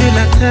veut que je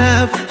la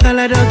tape à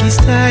la doggy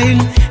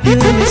style. Il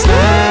aime ça.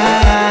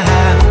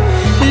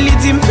 Il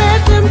dit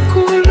m'aime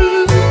cool.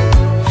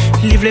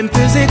 Livre me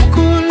pesait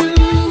cool.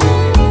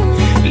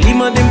 Il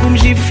m'a dit pour me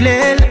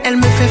gifler. Elle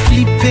me fait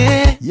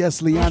flipper.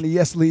 Yes, Liani,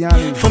 yes,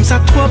 Liani. Femme ça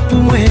trop pour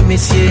moi,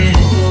 messieurs.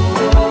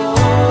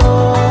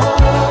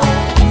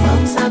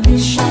 Femme ça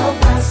bichon.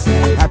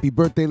 Happy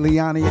birthday,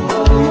 Liani.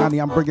 Liani,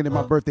 I'm bringing in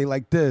my birthday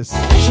like this.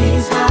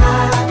 She's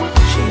hot.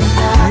 She's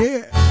hot.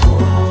 Yeah.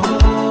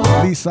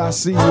 Lisa, I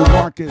see you.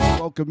 Marcus,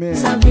 welcome in.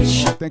 Thank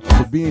you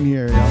for being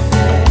here.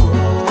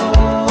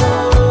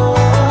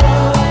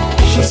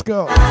 Let's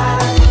go.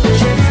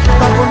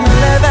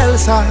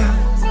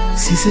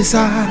 Si c'est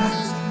ça.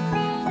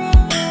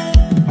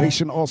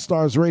 Haitian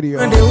All-Starz Radio.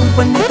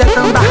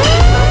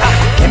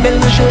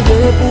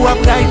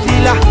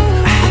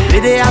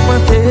 Vede a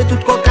pante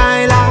tout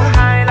cocain là.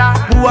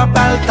 Pour a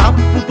bal tap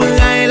pour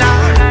prendre là.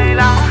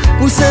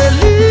 Pour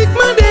celui qui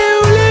m'a dit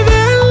au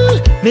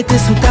level. Mettez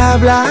sous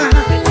table là.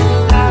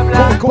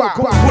 Pour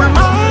le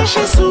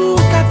marcher sous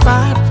quatre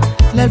pattes.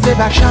 Lève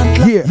pas chante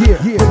là.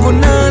 Qu'on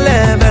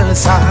enlève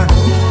ça.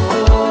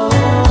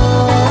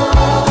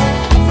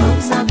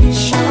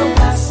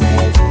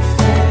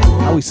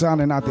 How we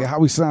sounding out there? How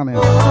we sounding?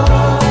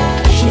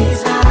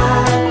 She's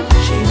hot,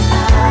 she's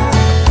hot.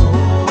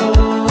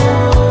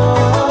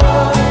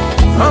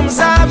 Comme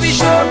ça,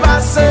 bicho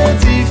passe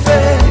du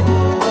fait.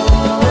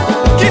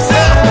 Qui c'est?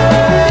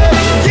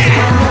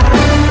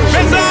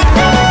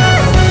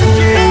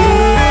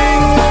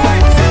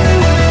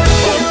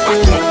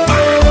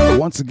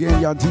 Once again,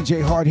 y'all,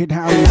 DJ Hard Hittin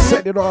Harry,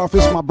 set it off.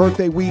 It's my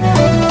birthday week.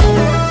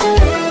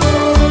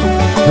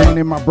 Bringing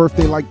in my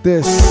birthday like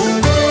this.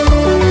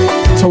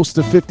 Toast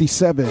to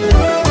 57.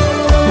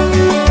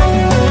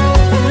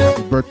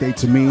 Happy birthday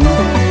to me.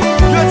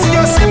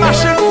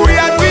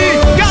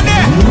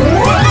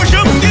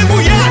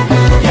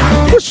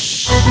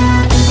 Push.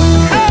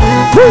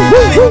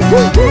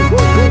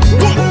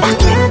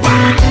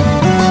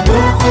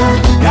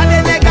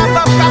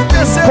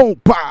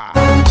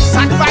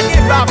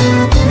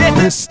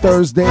 This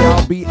Thursday,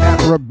 I'll be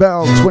at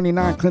Rebel,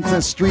 29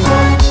 Clinton Street.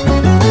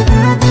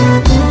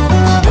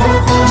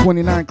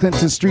 29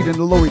 Clinton Street in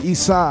the Lower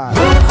East Side.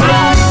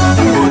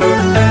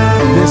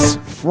 This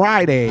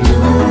Friday,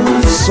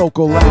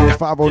 Soko Lounge,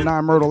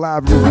 509 Myrtle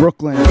Avenue,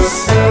 Brooklyn.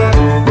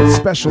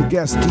 Special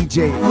guest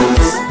DJ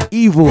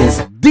Evil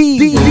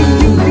D.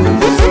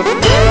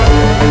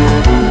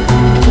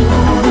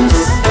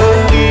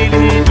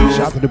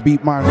 Shout out to the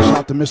Beat Miner, shout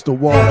out to Mr.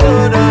 Wall,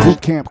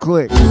 Boot Camp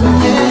Click.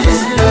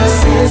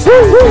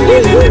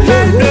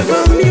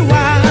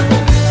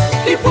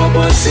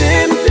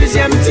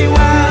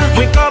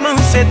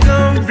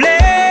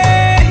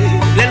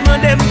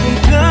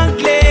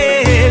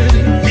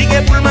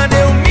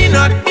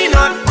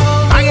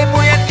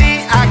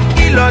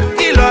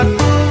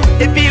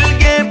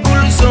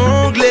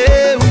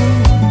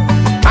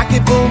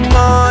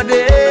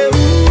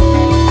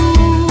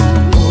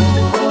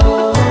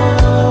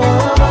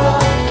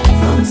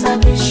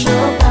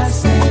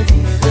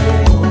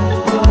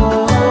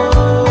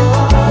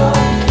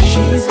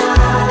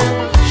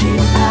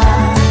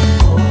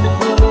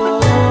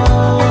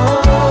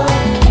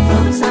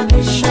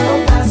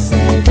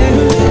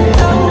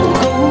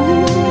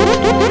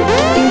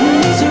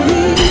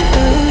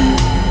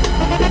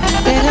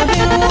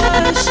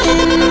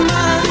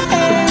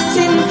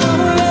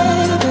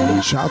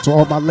 Shout out to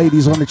all my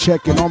ladies on the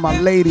check-in, all my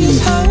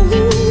ladies.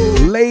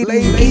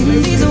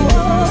 Ladies.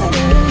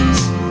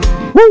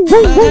 Woo,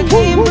 woo, woo,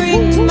 woo,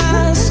 woo.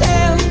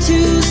 Myself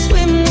to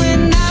swim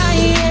when I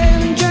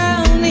am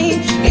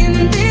drowning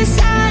in this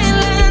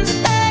silence,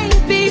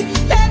 baby.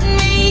 Let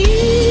me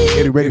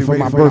getting ready for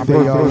my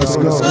birthday, y'all. Let's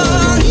go.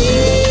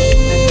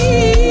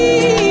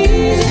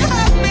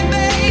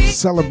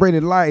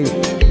 Celebrated life.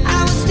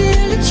 I was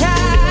still a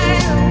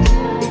child.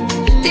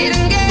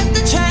 Didn't get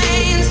the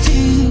chance to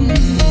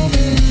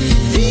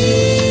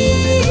feel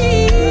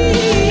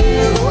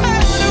the world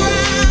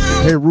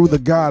around. Hey, Rue the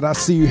God. I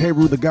see you. Hey,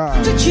 Rue the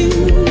God.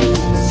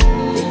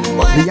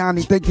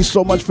 Liani, thank you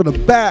so much for the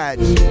badge.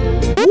 Woo.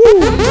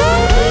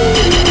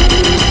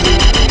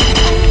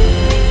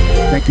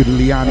 Thank you to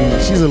Liani.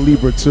 She's a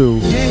Libra too.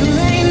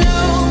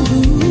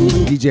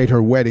 DJ'd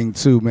her wedding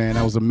too, man.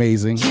 That was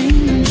amazing.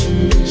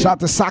 Shout out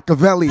to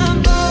Sakavelli.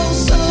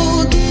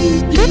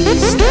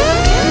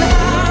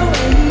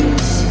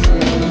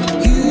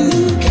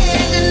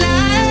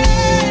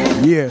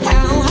 Yeah.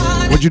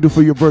 What'd you do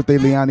for your birthday,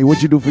 Liani?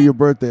 What'd you do for your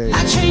birthday?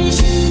 I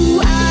changed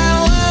who I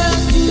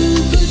was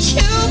to put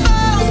you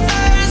both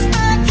first,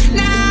 but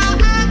now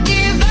I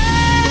give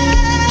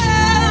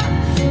up.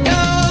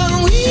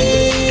 Your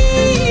ways,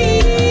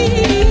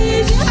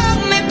 you hug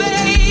me,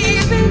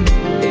 baby.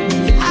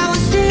 I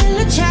was still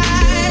a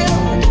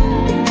child,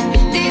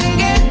 didn't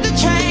get the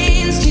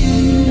chance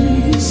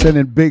to.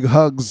 Sending big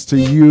hugs to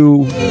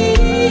you,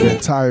 the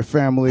entire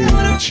family,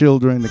 the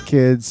children, the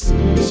kids.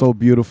 So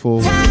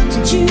beautiful.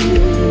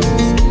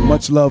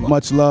 Much love,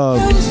 much love.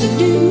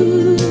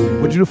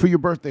 What'd you do for your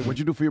birthday? What'd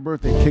you do for your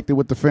birthday? Kicked it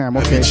with the fam.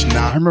 Okay.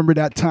 I remember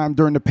that time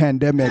during the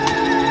pandemic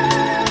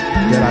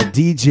that I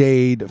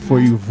DJ'd for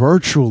you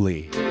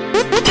virtually.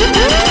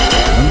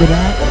 Remember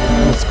that?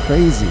 That was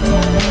crazy.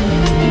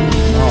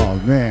 Oh,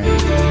 man.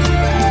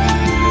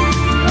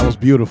 That was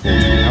beautiful,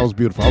 man. That was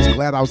beautiful. I was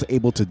glad I was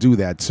able to do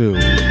that, too.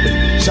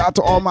 Shout out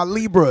to all my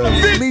Libras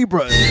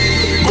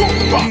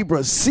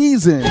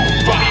season.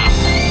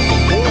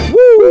 Woo!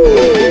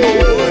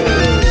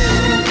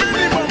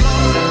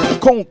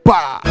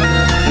 Compa.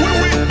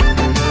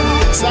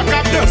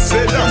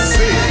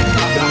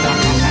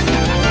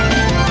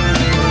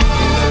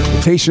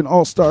 Haitian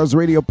All-Starz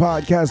Radio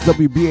Podcast,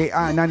 WBAI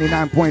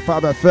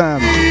 99.5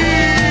 FM.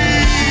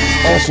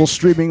 Also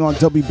streaming on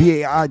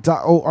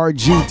WBAI.org.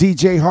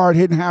 DJ Hard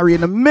Hittin Harry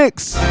in the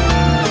mix.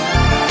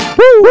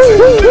 Woo!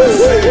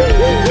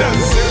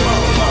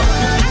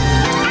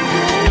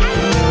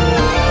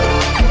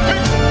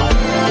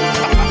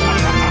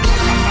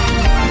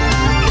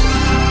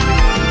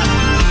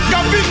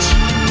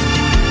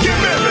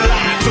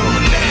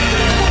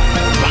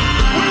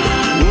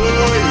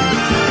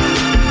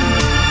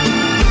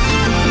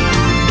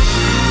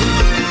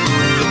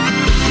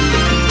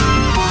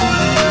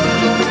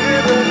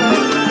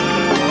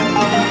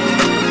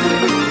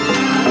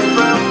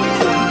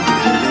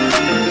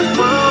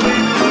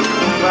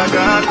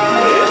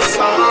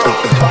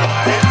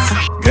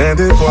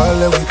 Gain des fois,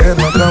 les week-ends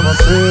ont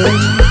commencé.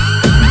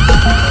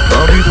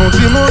 Envie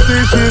font-ils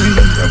monter, chérie.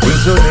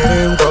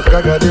 Impressionné ou pas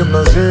qu'à garder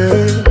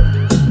m'nager.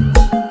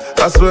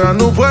 I swear I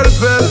know what it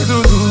felt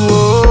to do.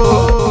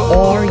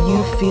 Are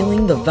you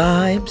feeling the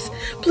vibes?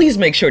 Please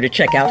make sure to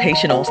check out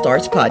Haitian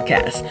All-Starz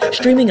podcast,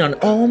 streaming on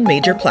all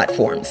major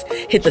platforms.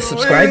 Hit the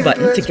subscribe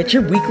button to get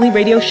your weekly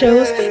radio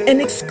shows and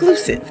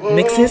exclusive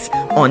mixes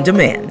on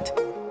demand.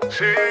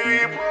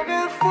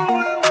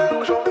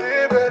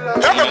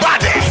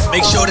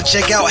 Make sure to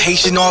check out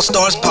Haitian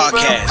All-Starz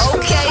podcast.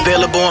 Okay.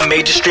 Available on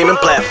major streaming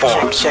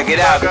platforms. Check it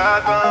out.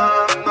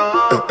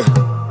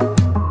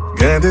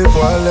 Gain des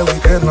fois, les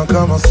week-ends ont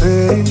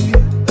commencé.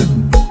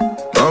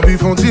 Envie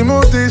font-ils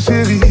monter,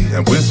 chérie.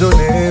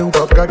 Impressionné ou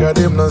pas qu'à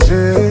garder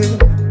m'nager.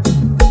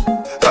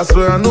 I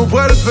swear I know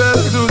what it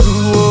felt to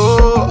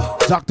do.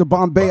 Dr.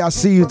 Bombay, I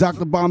see you,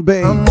 Dr.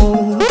 Bombay. Si vous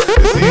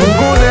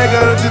connaissez,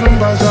 gars, dis-nous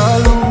pas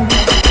jaloux.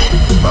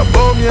 Ma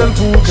bonne miel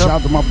pour shout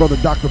out to my brother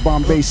Dr.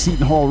 Bombay,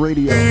 Seton Hall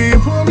Radio.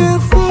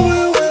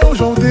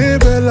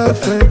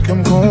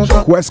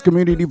 Quest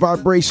Community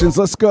Vibrations,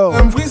 let's go.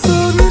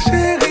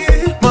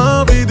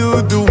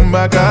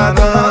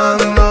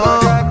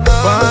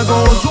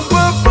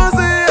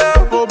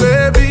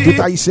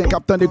 Tout haïtien,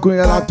 captain de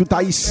Kounia là, tout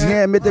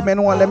haïtien, mettez mes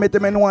noms en l'air, mettez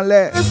mes noms en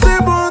l'air. C'est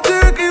bon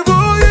Dieu qui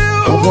voyait.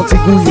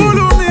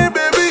 Follow me,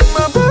 baby,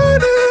 ma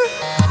body.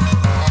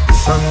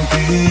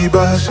 Santi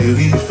ba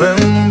chérie,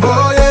 femme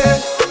boye,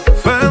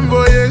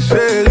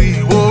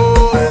 chérie,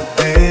 oh.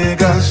 Fais des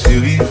gars,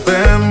 chérie,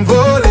 femme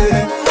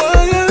voler.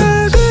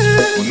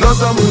 Non,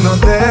 ça m'a dans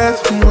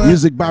tête.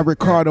 Music by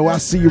Ricardo, I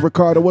see you,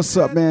 Ricardo. What's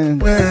up, man?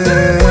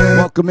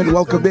 Welcome in,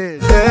 welcome in.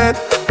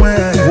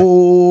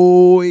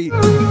 Boy.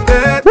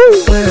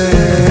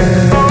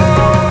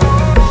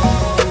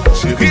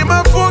 Chérie,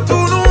 ma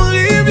photo non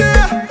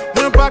rivière.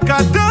 Moi pas qu'à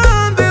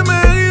attendre de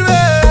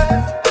m'arriver.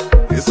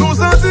 Et sous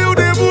senti ou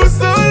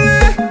déboussolé.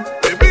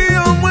 Baby,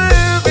 en moi,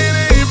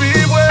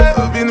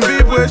 vin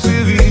vibrer,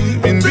 chérie.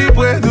 Vin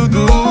vibrer,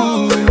 doudou.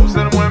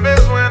 C'est le moins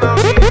besoin d'en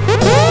vie.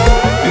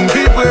 Vin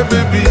vibrer,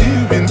 baby.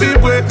 Vin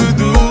vibrer,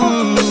 doudou.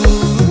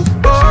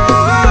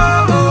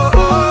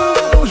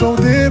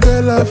 Aujourd'hui,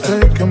 belle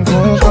affaire comme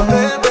comprend.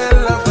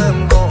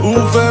 Ou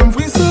femme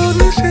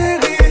frissonner,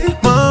 chérie.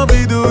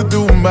 M'envie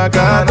doudou, ma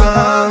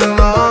canane.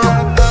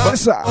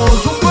 What's up? On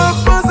joue pas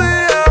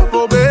passer à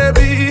vos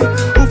baby.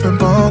 Ou femme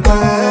pas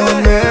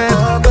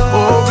connaître.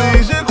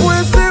 Obligé de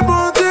croire c'est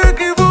bon Dieu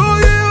qui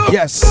voyait.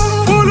 Yes.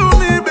 Follow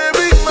me,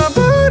 baby, my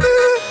body.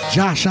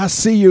 Josh, I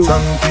see you.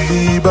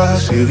 Santi ba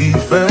chérie,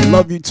 femme.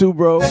 Love you too,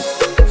 bro.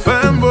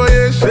 Femme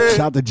boye, chérie.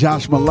 Shout out to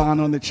Josh Milan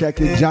on the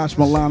check-in. Josh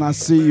Milan, I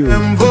see you.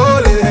 Femme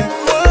volée.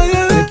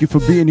 Thank you for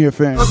being here,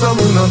 fam. Non, ça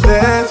m'a dans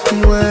tête,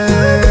 ouais.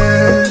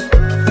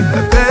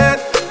 La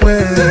tête,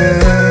 ouais.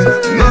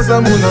 Non,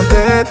 ça m'a dans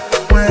tête,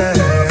 ouais.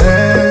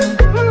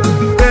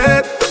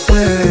 Tête,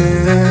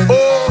 ouais.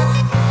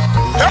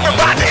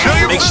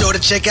 Make sure to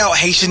check out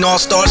Haitian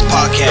All-Starz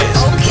podcast.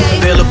 Okay.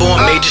 Available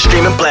on major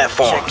streaming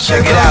platforms.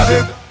 Check it out.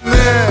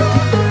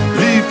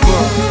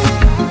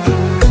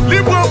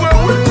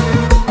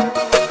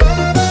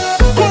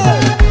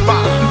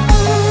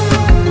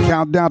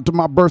 Countdown to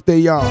my birthday,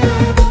 y'all.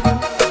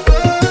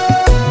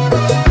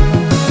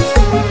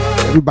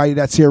 Everybody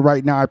that's here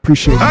right now, I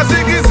appreciate it.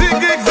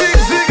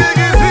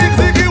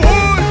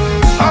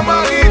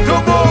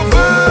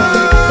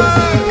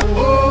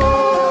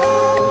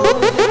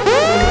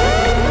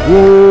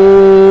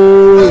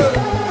 Whoa.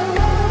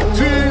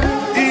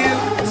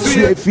 Tu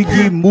es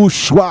figure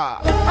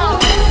mouchoir.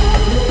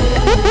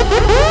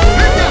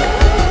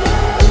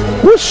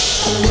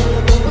 Whoosh.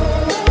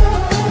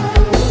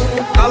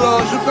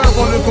 Alors, je peux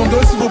avoir le condo,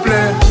 s'il vous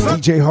plaît.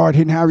 DJ Hard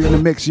Hittin Harry in the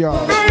mix,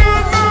 y'all.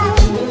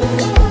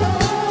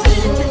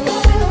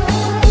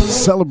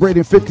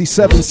 Celebrating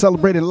 57,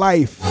 celebrating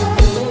life.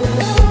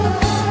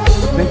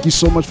 Thank you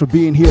so much for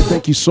being here.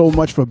 Thank you so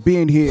much for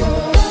being here.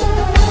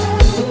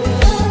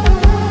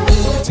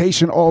 It's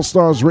Haitian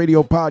All-Starz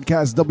Radio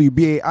Podcast,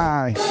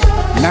 WBAI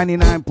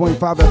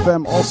 99.5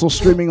 FM, also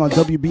streaming on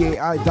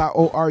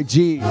WBAI.org.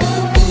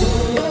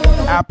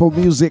 Apple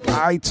Music,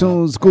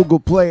 iTunes, Google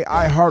Play,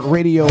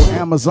 iHeartRadio,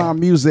 Amazon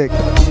Music,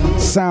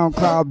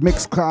 SoundCloud,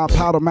 Mixcloud,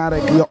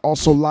 Podomatic. We are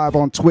also live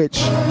on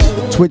Twitch,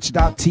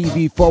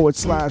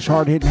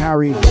 twitch.tv/Hard Hittin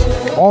Harry.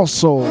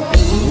 Also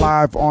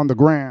live on the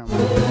gram.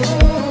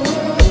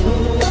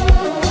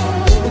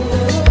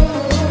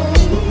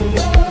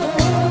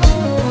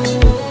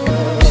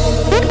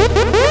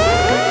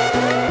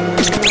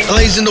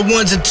 Blazing the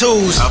ones and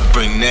twos. I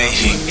bring that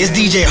heat. It's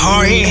DJ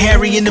Hard Hittin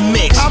Harry in the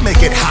mix. I'll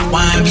make it hot.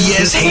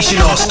 YNBS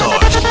Haitian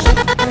All-Starz.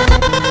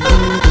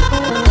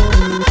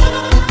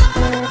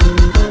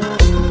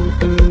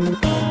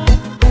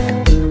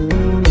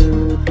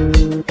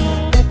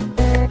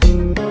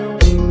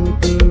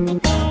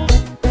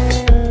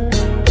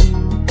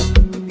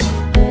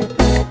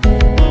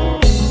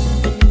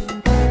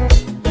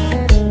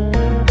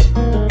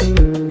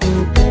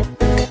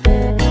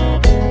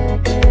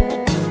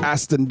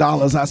 Aston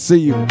Dollars, I see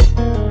you.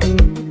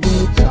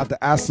 Shout out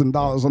to Aston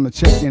Dollars on the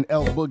check-in.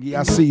 L Boogie,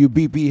 I see you.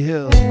 BP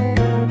Hill.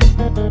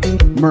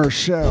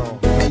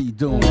 Mershell, how you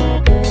doing?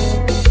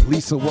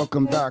 Lisa,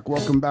 welcome back.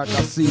 Welcome back.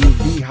 I see you.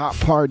 B Hot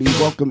Party,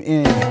 welcome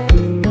in.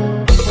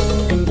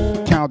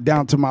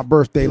 Countdown to my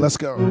birthday. Let's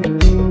go.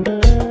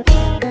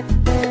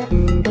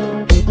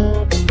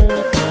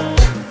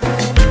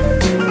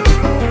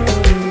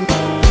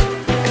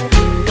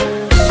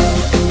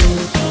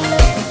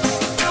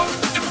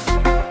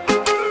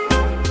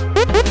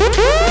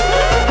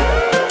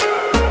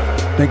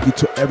 Thank you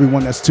to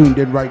everyone that's tuned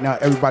in right now.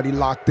 Everybody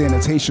locked in.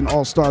 It's Haitian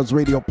All-Stars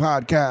Radio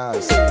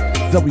Podcast.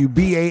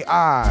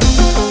 WBAI.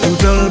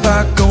 Tout le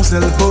bac en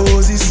seule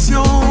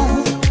position.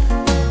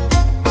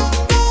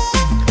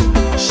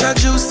 Chaque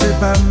jour c'est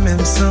pas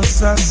même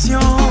sensation.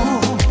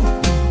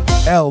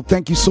 L,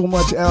 thank you so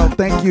much, L.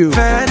 Thank you.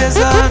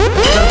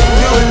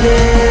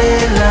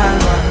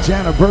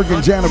 Jana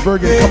Bergen,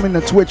 coming to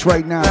Twitch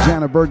right now.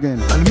 Jana Bergen.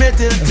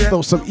 Let's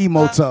throw some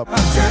emotes up.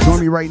 Join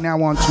me right now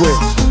on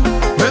Twitch.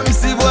 Même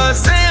si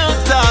voisin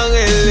entend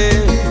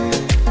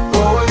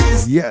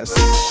police. Yes.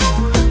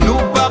 Nous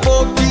pas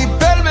beau qui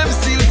belle même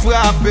s'il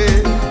frappe.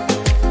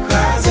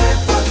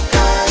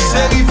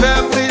 Chérie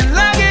fait briller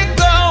la gueule,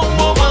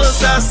 moment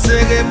ça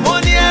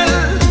cérémoniel.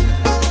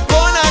 On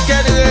a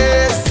qu'à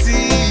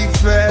récit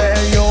fait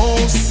yon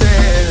sel.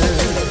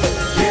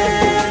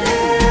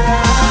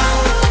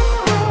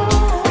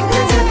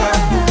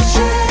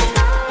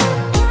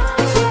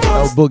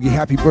 Oh, Boogie,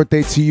 happy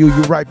birthday to you.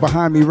 You're right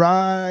behind me,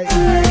 right?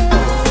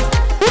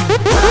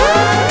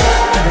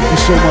 Thank you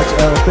so much,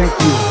 L. Thank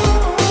you.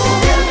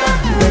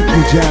 Thank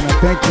you, Jana.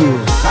 Thank you.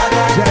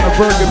 Jana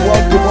Bergen,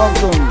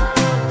 welcome.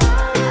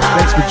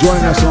 Thanks for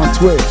joining us on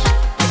Twitch.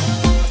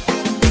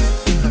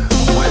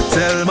 Moi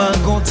tellement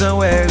content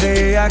ouais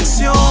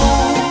réaction.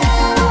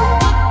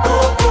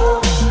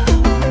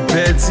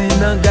 Petit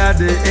n'en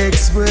garde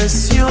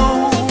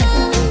expression.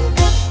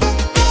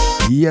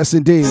 Yes,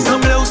 indeed.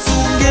 Semble au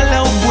souvenir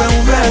là où boit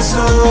un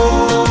verso.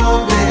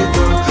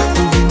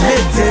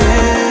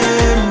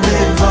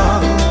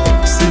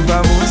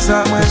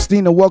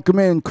 Christina, welcome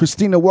in.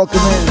 Christina, welcome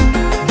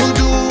in.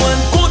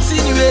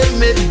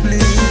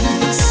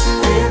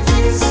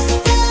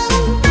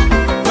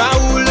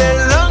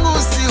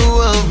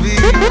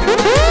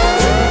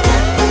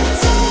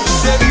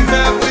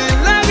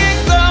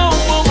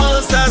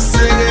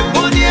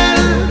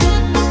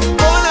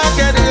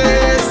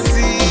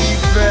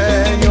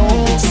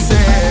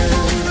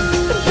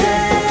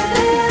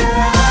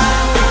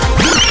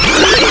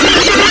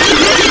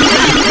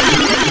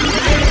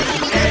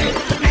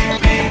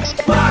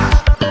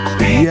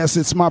 Yes,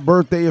 it's my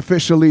birthday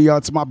officially, y'all.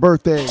 It's my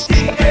birthday.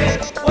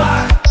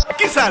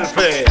 Qui ça le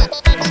fait?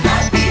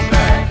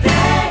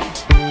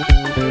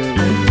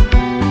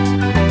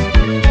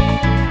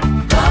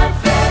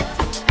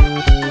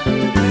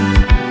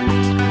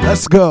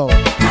 Let's go.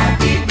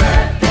 Happy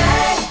birthday.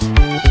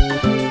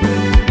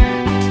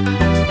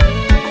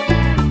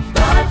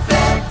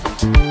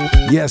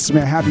 Yes,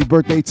 man. Happy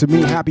birthday to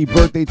me. Happy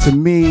birthday to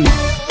me.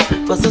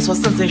 Yes,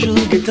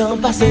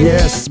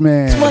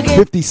 man.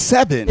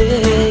 57.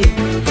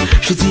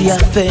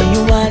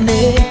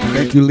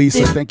 Thank you,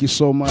 Lisa. Thank you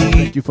so much.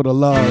 Thank you for the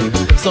love.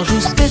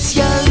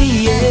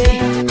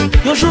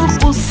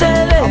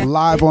 I'm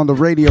live on the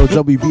radio,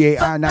 WBAI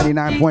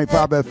 99.5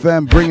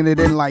 FM, bringing it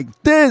in like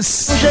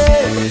this.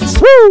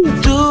 Woo!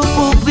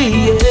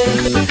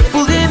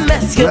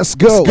 Let's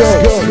go.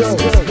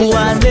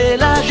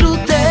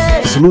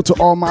 Salute to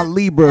all my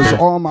Libras,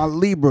 all my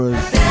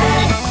Libras.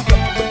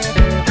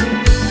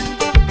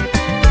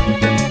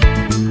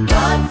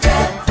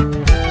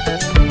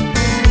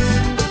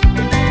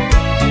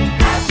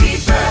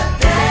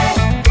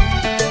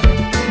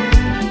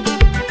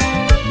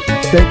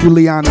 Thank you,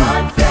 Liana.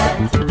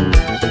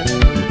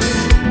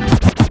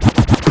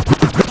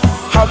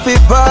 Happy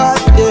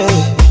birthday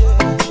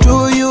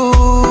to you.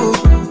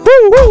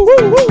 Woo, woo,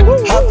 woo, woo,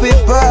 woo. Happy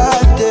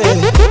birthday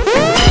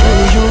to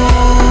you.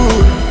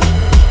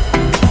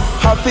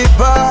 Happy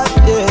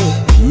birthday.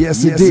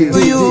 Yes, indeed. To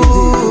you.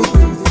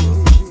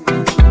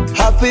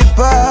 Happy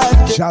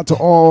birthday. Shout out to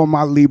all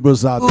my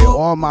Libras out there.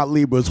 All my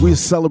Libras. We're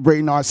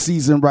celebrating our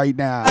season right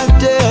now.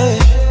 Birthday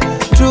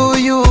to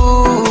you.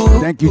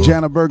 Thank you,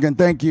 Jana Bergen.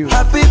 Thank you.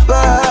 Happy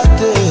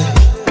birthday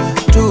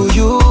to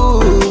you.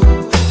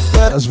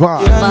 That's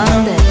vibe.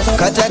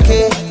 Kata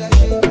cake,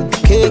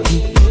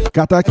 cake.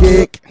 Kata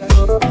cake.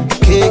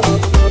 Cake.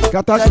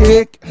 Kata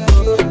cake.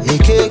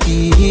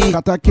 Cake.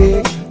 Kata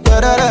cake.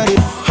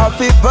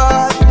 Happy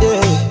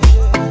birthday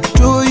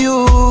to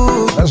you.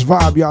 Let's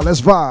vibe, y'all. Let's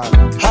vibe.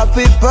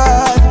 Happy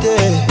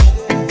birthday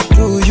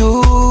to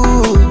you.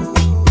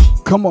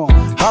 Come on.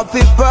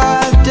 Happy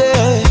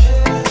birthday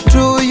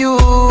to you.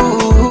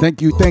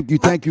 Thank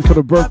you for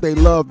the birthday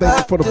love. Thank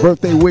you for the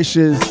birthday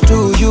wishes.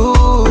 To you.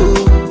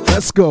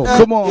 Let's go.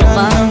 Come on.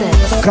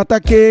 Kata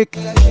cake.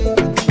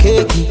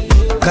 Cake.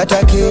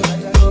 Kata cake.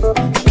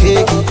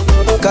 Cake.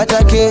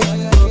 Kata cake.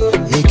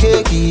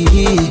 Cake.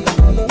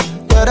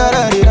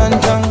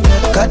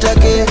 Kata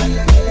cake.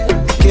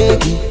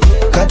 Cake.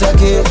 Kata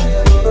cake.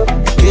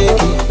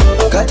 Cake.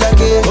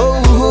 Katake,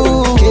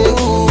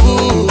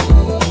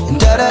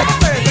 Dada.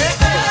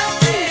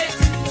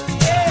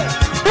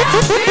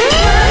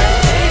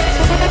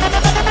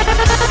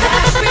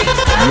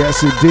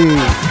 Yes, indeed.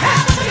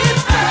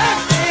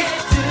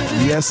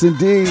 Yes,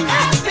 indeed.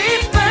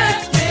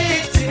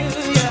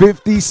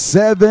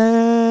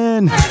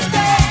 57. 57.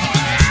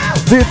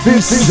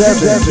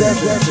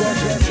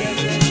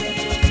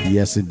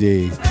 Yes,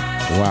 indeed.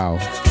 Wow.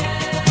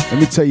 Let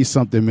me tell you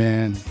something,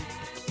 man.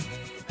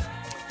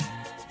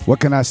 What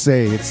can I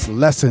say? It's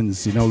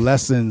lessons,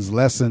 lessons.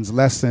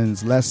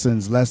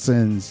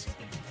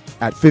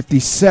 At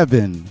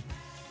 57,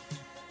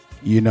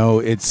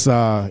 it's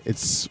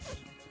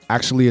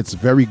actually, it's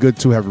very good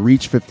to have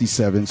reached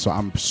 57. So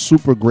I'm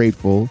super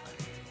grateful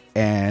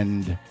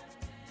and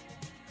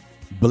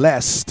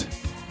blessed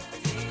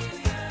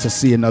to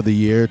see another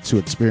year, to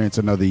experience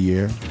another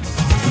year.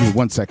 Give me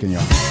 1 second,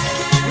 y'all.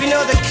 We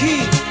know the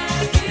key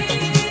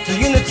to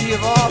unity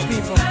of all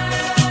people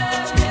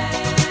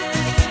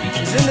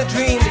is in the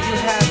dream that you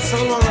had so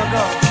long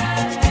ago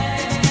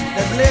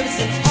that lives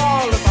in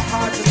all of the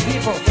hearts of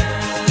people.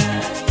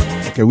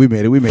 Okay, we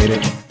made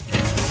it.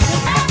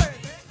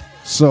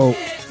 So,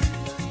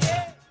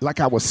 like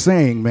I was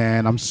saying,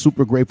 man, I'm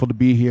super grateful to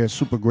be here,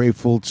 super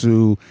grateful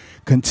to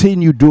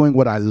continue doing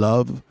what I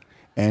love,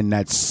 and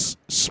that's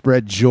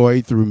spread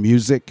joy through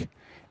music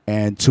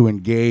and to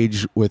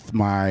engage with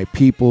my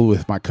people,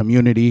 with my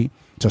community,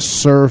 to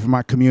serve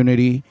my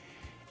community.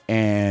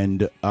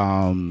 And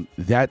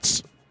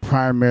that's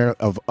primary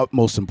of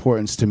utmost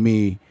importance to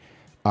me,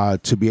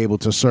 to be able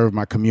to serve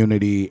my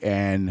community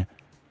and,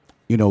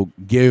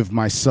 give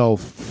myself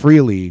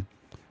freely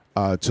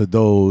to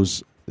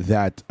those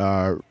that,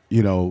 that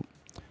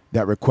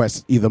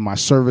request either my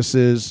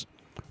services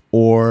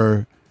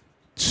or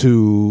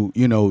to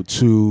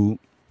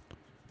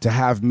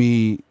have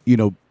me,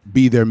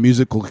 be their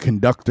musical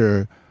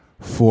conductor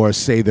for,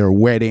 say, their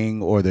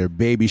wedding or their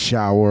baby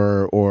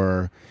shower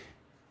or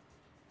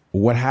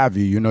what have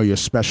you, your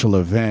special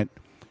event.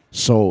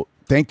 So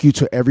thank you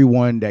to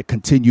everyone that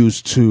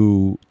continues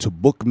to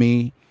book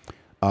me,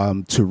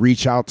 to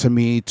reach out to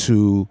me,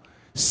 to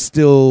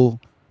still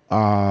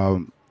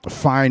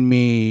find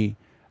me,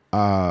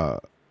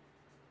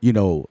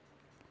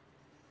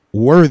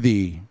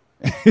 worthy.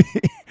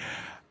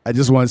 I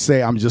just want to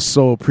say I'm just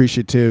so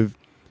appreciative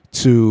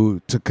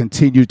to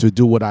continue to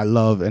do what I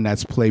love, and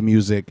that's play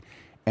music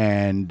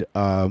and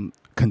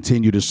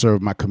continue to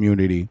serve my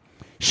community.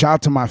 Shout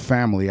out to my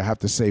family. I have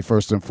to say,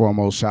 first and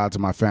foremost, shout out to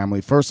my family.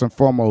 First and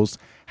foremost,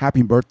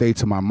 happy birthday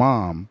to my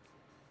mom.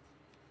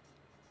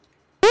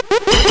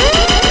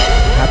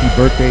 Happy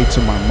birthday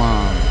to my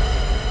mom.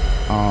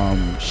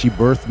 She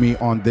birthed me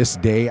on this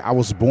day. I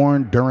was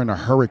born during a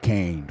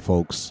hurricane,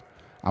 folks.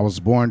 I was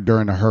born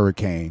during a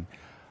hurricane.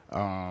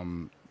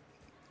 And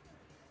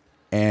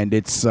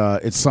it's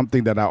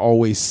something that I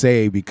always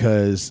say,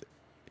 because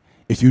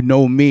if you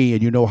know me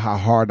and you know how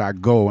hard I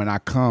go and I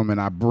come and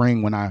I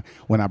bring, when I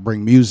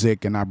bring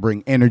music and I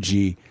bring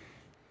energy,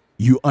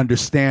 you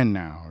understand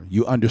now.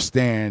 You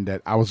understand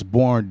that I was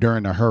born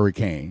during a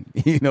hurricane.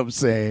 You know what I'm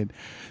saying?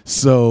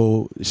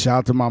 So shout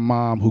out to my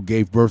mom who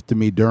gave birth to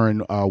me during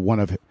one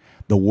of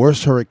the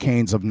worst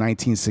hurricanes of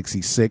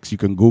 1966. You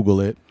can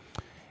Google it.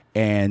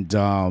 And,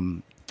 I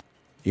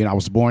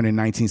was born in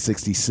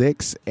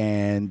 1966,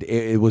 and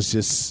it was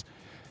just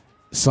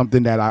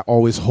something that I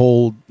always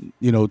hold,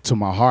 to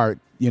my heart,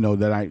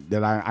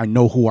 that I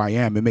know who I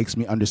am. It makes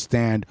me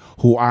understand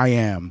who I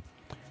am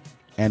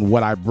and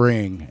what I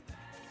bring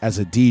as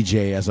a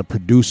DJ, as a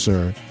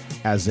producer,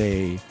 as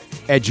a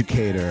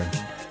educator,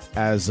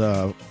 as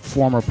a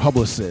former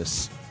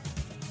publicist,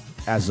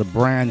 as a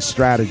brand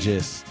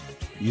strategist.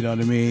 You know what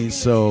I mean?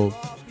 So,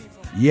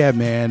 yeah,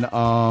 man.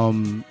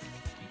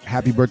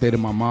 Happy birthday to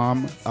my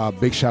mom.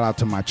 Big shout out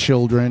to my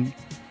children.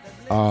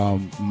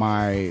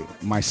 My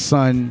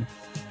son,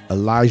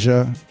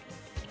 Elijah.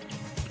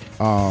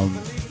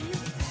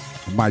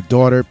 My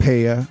daughter,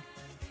 Paya.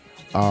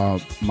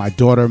 My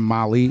daughter,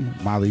 Molly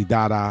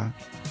Dada.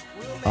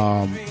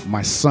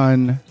 My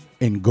son,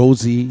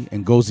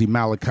 Ngozi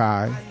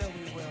Malachi.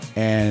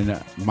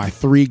 And my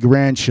 3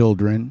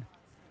 grandchildren.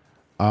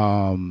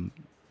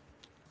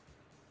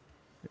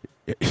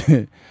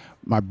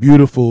 My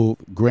beautiful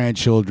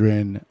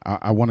grandchildren.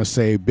 I want to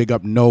say big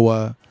up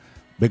Noah,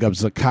 big up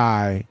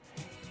Zakai,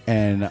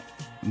 and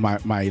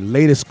my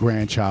latest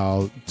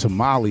grandchild,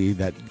 Tamale,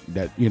 that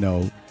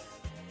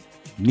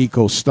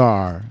Nico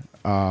Star,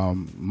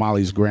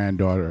 Molly's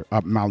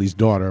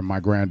daughter, my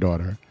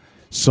granddaughter.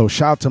 So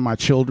shout out to my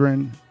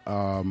children,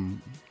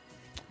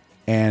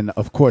 and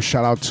of course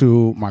shout out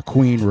to my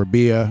queen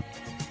Rabia,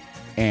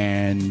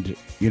 and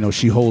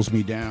she holds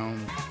me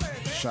down.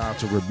 Shout out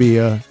to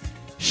Rabia.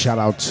 Shout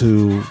out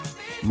to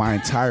my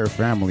entire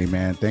family,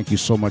 man. Thank you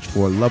so much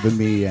for loving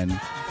me and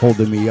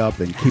holding me up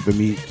and keeping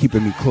me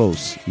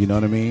close. You know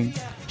what I mean?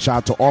 Shout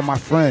out to all my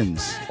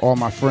friends, all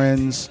my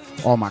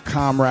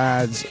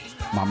comrades,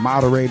 my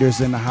moderators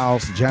in the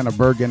house. Jana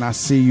Bergen, I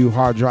see you.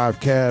 Hard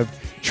Drive Kev,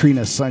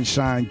 Trina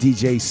Sunshine,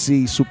 DJ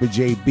C, Super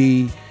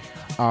JB,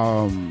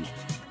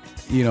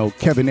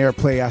 Kevin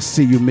Airplay, I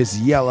see you, Miss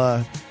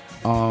Yella.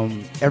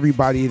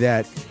 Everybody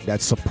that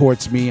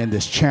supports me in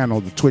this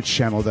channel, the Twitch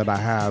channel that I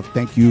have.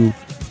 Thank you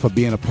for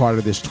being a part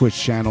of this Twitch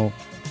channel,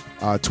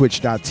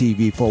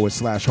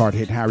 twitch.tv/Hard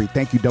Hit Harry.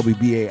 Thank you,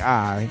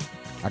 WBAI.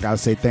 I gotta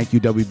say thank you,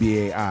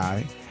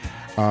 WBAI.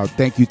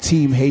 Thank you,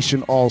 Team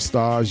Haitian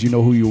All-Stars. You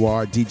know who you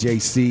are. DJ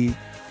C,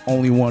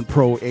 Only One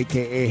Pro,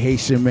 aka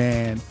Haitian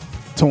Man,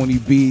 Tony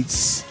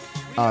Beats,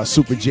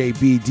 Super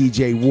JB,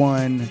 DJ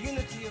One,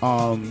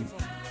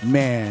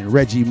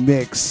 Reggie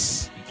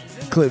Mix,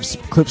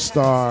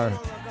 Clipstar,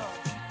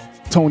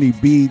 Tony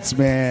Beats,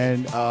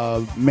 man,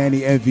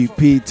 Manny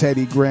MVP,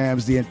 Teddy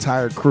Grams, the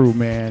entire crew,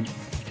 man.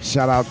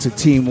 Shout out to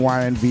Team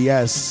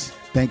YNVS.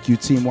 Thank you,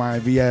 Team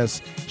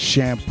YNVS.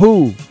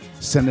 Shampoo,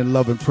 sending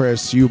love and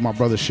prayers to you, my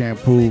brother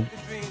Shampoo.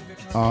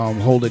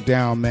 Hold it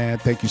down, man.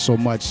 Thank you so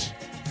much.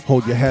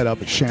 Hold your head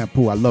up at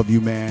Shampoo. I love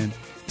you, man.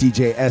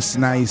 DJ S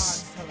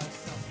Nice.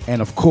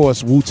 And of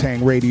course,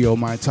 Wu-Tang Radio,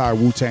 my entire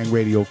Wu-Tang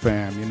Radio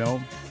fam,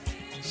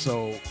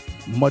 So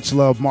much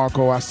love,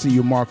 Marco. I see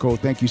you, Marco.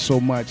 Thank you so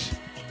much.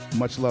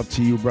 Much love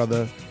to you,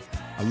 brother.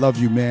 I love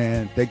you,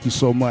 man. Thank you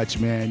so much,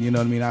 man. You know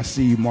what I mean? I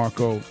see you,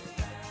 Marco.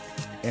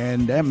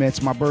 And man,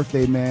 it's my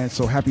birthday, man.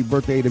 So happy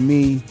birthday to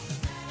me.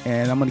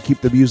 And I'm going to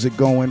keep the music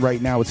going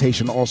right now. It's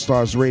Haitian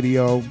All-Stars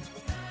Radio,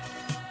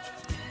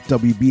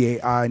 WBAI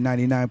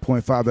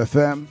 99.5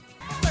 FM.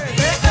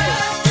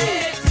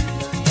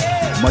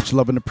 Much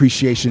love and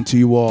appreciation to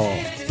you all.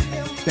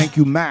 Thank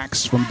you,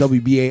 Max, from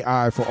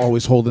WBAI, for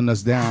always holding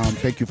us down.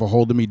 Thank you for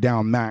holding me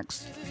down,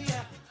 Max.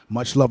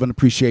 Much love and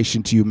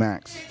appreciation to you,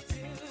 Max.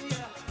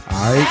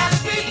 All right,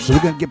 so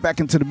we're going to get back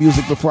into the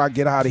music before I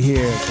get out of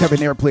here. Kevin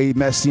Airplay,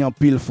 merci en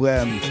pile,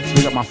 frère.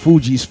 Big up my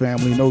Fugees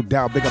family, no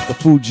doubt. Big up the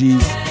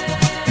Fugees.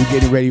 We're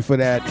getting ready for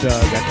that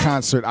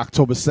concert,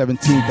 October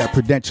 17th at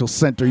Prudential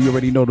Center. You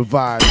already know the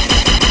vibe.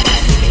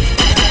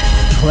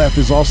 Clef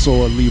is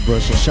also a Libra,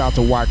 so shout out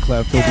to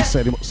Wyclef. He'll be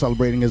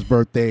celebrating his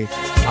birthday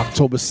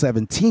October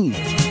 17th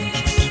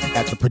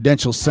at the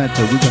Prudential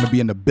Center. We're going to be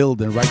in the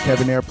building, right,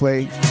 Kevin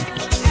Airplay?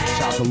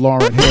 Shout out to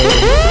Lauren Hill,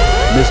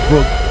 Miss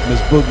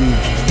Boogie,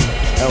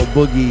 L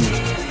Boogie.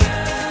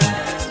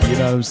 You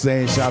know what I'm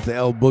saying? Shout out to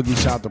L Boogie,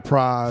 shout out to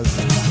Praz.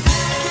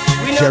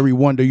 Jerry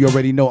Wonder, you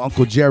already know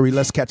Uncle Jerry.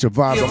 Let's catch a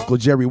vibe, Uncle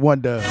Jerry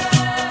Wonder.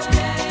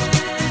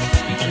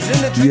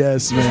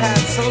 Yes, man.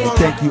 And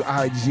thank you,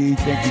 IG.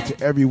 Thank you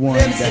to everyone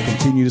that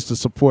continues to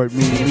support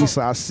me.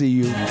 Lisa, I see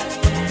you.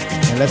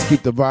 And let's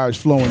keep the vibes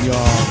flowing, y'all.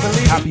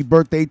 Happy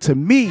birthday to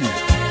me.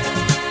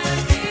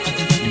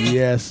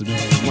 Yes,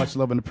 man. Much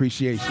love and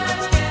appreciation.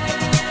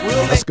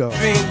 Let's go.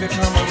 Dream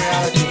become a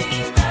reality.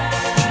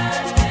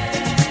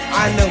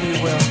 I know we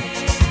will.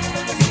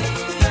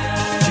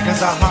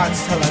 Because our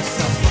hearts tell us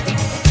so.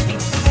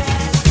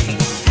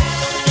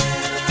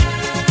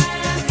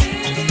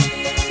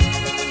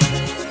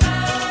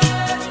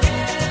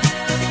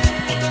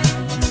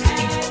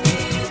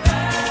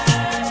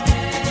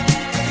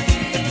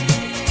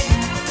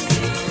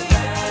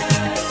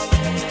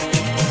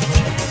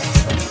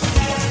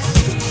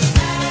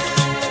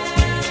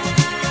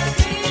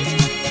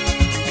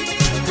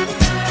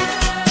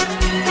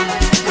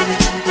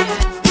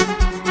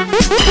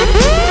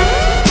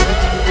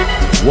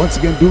 Once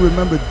again, do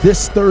remember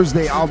this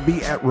Thursday I'll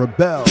be at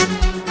Rebel.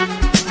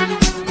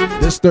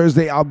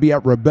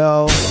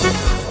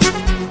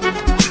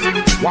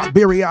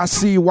 Waberia, I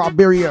see you,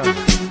 Waberia.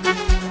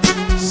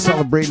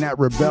 Celebrating at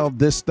Rebel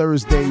this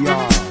Thursday,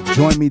 y'all.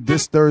 Join me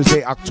this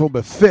Thursday,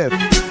 October 5th.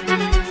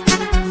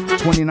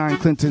 29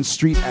 Clinton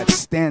Street at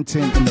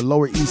Stanton in the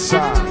Lower East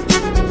Side.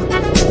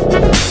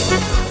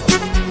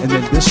 And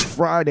then this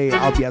Friday,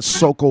 I'll be at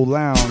Soko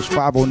Lounge,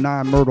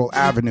 509 Myrtle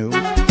Avenue,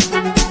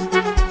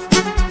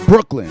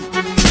 Brooklyn.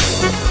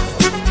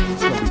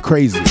 It's gonna be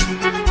crazy.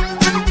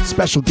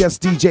 Special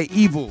guest DJ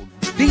Evil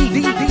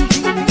D.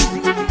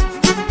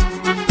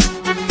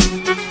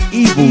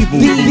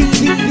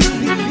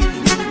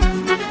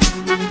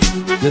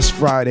 This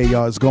Friday,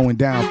 y'all, is going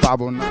down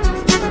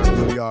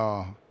 509,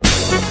 y'all.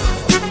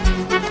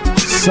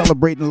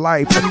 Celebrating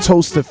life, a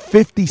toast to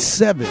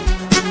 57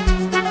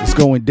 is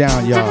going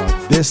down, y'all.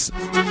 This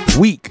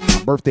week,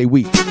 birthday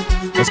week.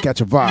 Let's catch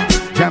a vibe.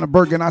 Jana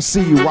Bergen, I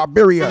see you.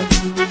 Waberia.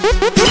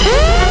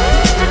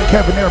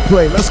 Kevin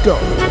Airplay, let's go.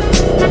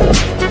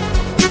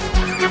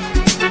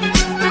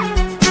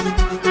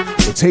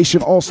 It's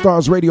Haitian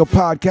All-Stars Radio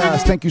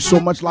Podcast. Thank you so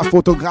much, La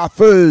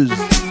Photographeuse.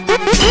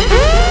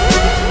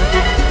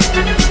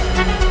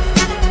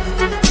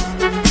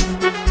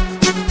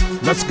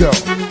 Let's go.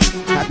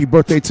 Happy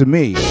birthday to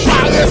me.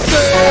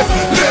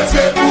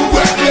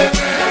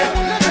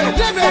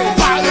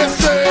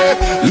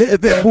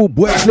 Levez pour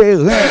boire les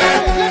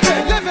reins.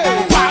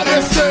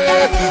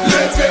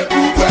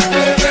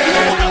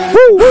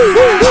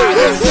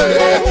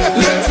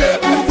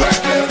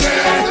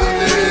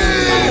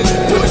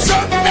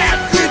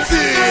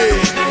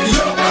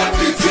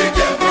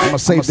 I'm gonna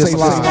save this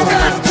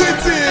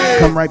live.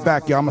 Come right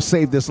back, y'all. I'm gonna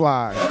save this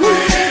live.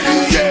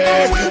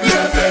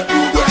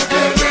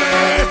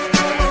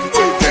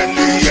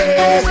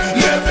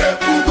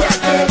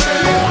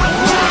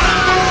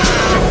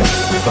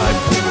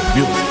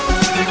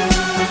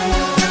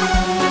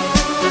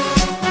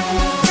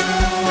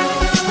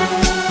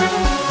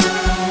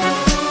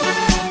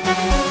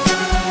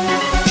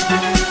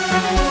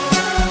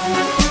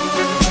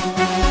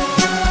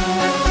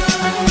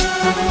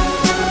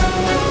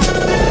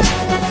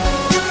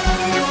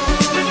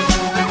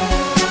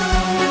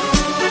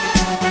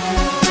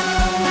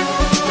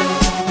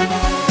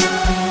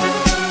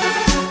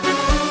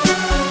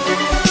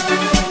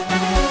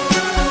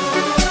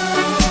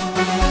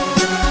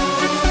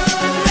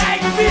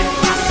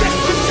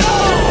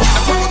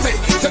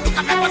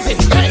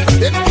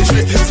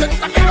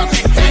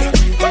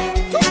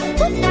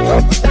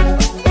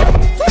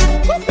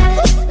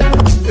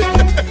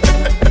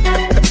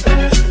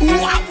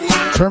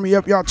 me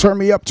up, y'all. Turn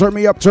me up, turn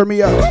me up, turn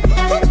me up.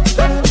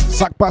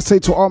 Sac passe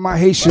to all my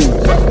Haitians.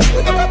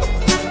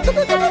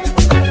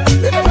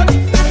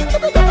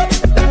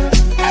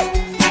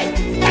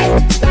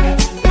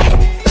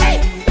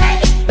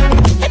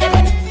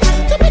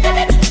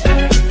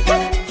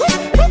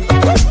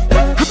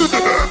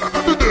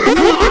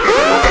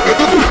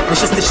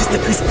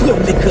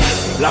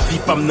 La vie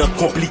pas m'nan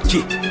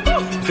compliqué.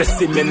 Fait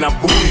semaine à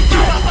boucliquer.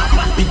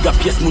 Big up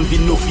pièce moun vin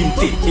nou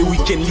filmte. Et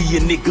week-end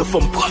liye nègre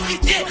faut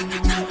m'profiter.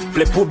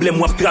 Ple problème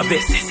ou ap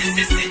traverse.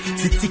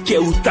 Si ticket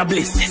ou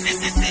tablé.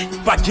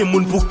 Pas de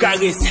moun pour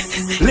carrer.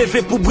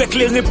 Lever pour break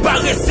les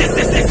réparer.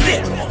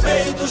 Mon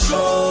pays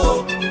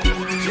toujours.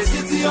 J'ai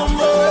cité en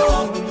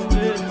mots.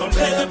 Dans le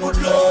train pour de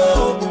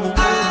l'eau.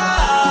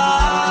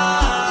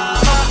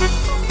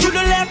 To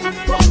the left.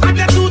 I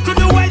got to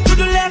the right, to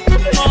the left.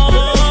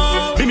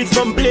 Limite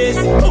from place.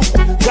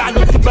 Car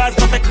notre base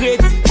qu'on fait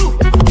crédit.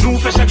 Nous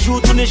fait chaque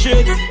jour tourner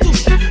jeudi.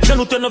 J'ai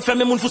nous tenons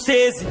fermé moun fou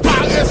saisi.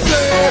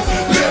 Paresseux,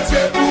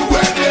 levez pour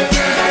voir les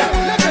mains.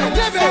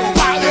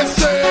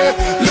 Paresseux,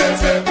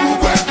 levez pour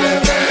voir les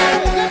mains.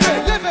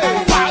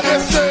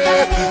 Paresseux,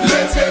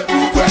 levez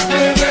pour voir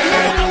les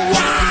mains.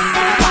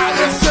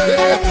 Paresseux,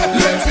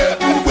 levez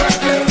pour voir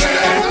les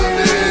mains.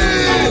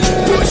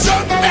 Pour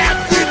jamais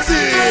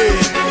critiquer,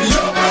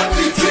 yo pas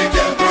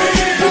critiquer oui.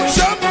 Pour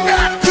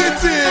jamais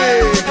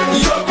critiquer,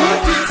 yo pas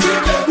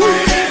critiquer oui.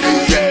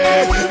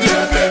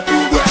 Levez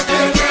pour voir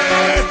les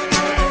mains.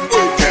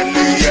 Week-end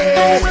lié,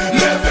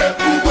 levez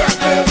pour voir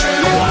les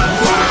mains.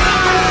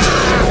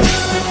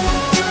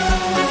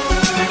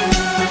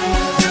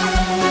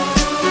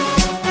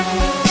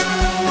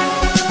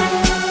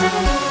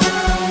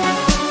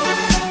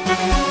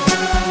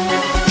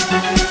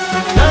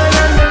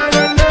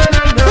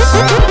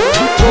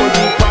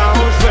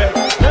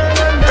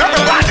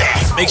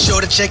 Make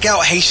sure to check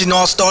out Haitian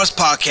All-Stars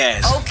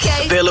podcast.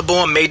 Okay. Available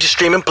on major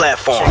streaming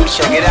platforms.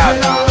 Check it out.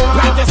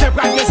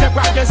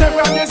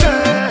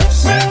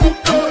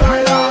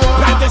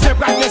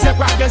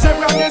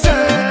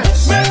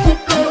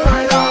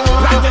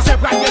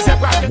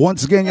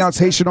 Once again, y'all, it's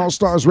Haitian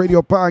All-Stars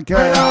Radio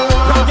Podcast.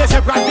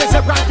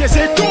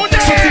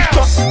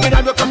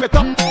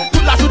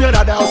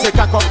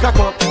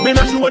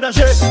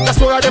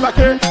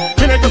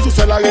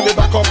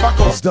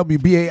 It's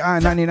WBAI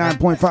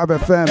 99.5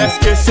 FM.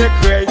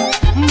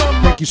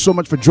 Thank you so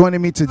much for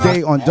joining me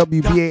today on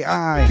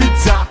WBAI.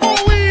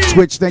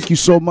 Twitch, thank you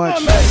so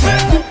much.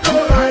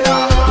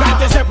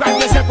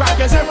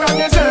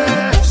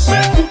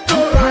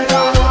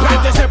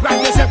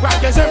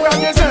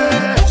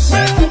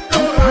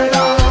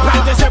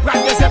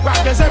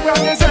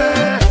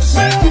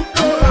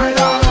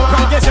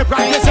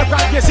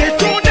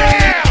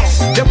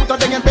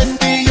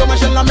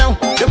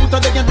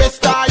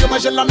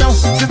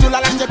 Si tu la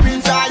lâches de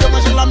pizza, yo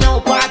mange la main au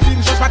parti,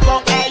 ne change pas de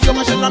corps, yo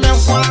mange la main au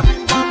coin.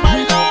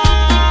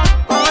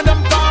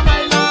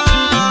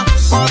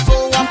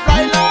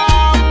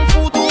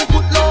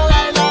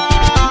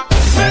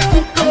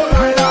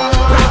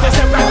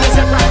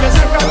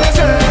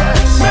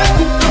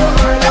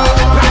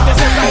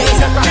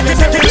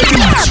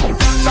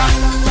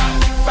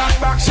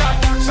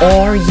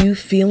 Are you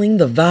feeling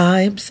the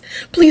vibes?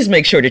 Please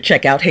make sure to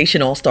check out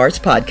Haitian All-Stars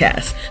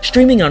podcast,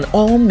 streaming on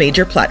all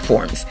major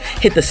platforms.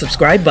 Hit the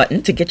subscribe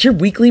button to get your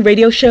weekly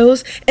radio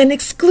shows and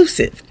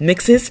exclusive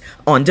mixes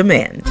on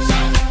demand.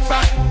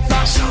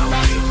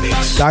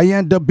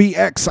 Diane the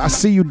BX, I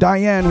see you,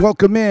 Diane.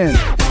 Welcome in.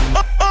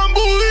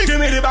 Give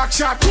me the back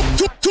shot.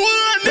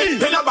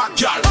 Then a back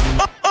girl.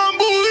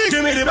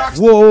 Give me the back.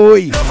 Whoa.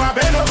 Give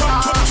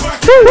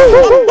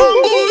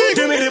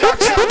me the back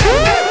shot.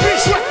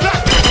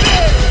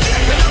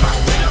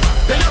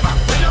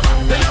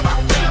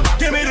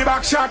 Give me the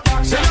back shot.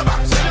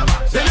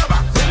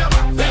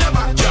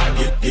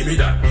 Give me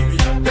that.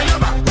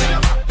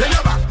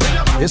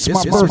 It's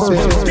my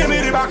birthday. Give me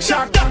the back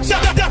shot.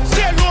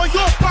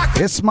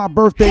 It's my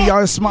birthday,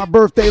 y'all. It's my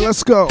birthday.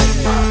 Let's go.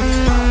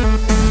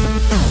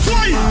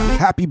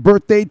 Happy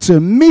birthday to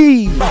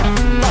me.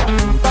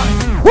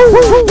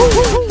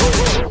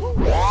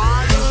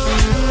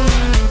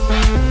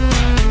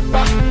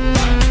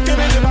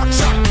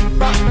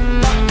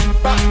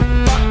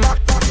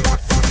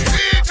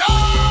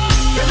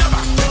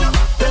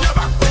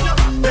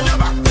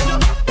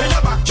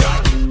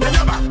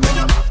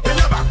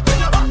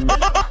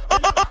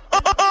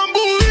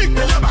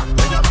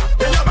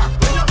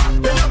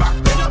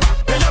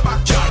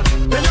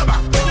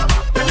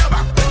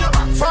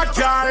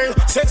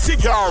 Sexy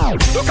girl,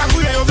 look at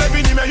you, you're baby,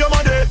 you may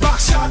demander.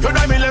 Backshot, you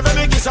know me, leve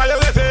me, kiss, I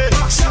rêve.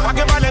 Backshot, pas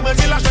que parler, mais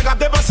il a chaque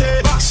dépensé.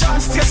 Backshot,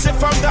 stressé,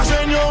 femme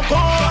d'argent, yon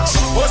corps.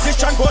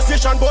 Position,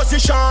 position,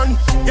 position.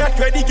 Get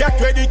ready,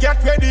 get ready,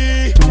 get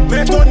ready.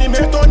 Metoni,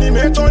 metoni,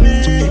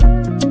 metoni.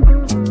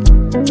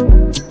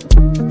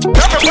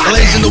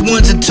 Blazing the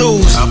ones and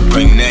twos. I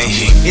bring that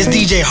heat. It's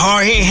DJ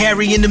Hard-Hit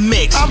Harry in the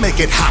mix. I make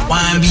it hot.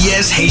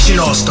 YNBS Haitian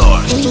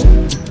All-Stars.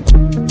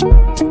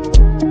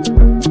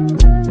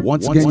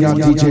 Once again, y'all,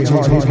 DJ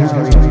Hard-Hit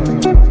Harry.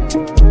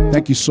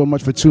 Thank you so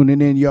much for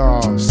tuning in,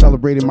 y'all.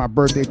 Celebrating my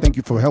birthday. Thank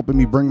you for helping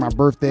me bring my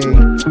birthday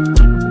on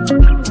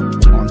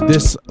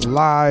this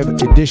live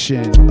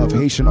edition of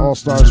Haitian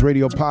All-Stars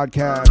Radio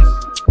Podcast.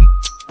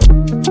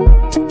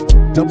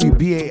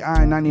 WBAI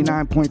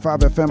 99.5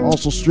 FM,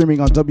 also streaming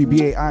on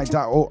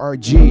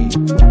WBAI.org,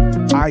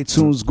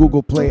 iTunes,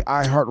 Google Play,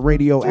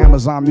 iHeartRadio,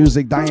 Amazon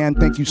Music. Diane,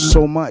 thank you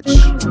so much.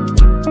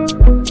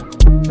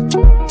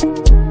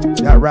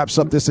 That wraps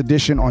up this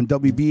edition on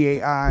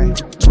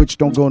WBAI. Twitch,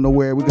 don't go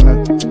nowhere. We're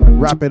going to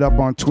wrap it up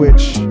on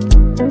Twitch.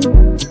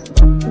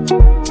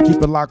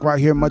 Keep it locked right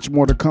here. Much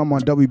more to come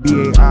on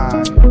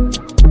WBAI.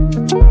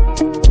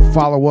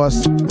 Follow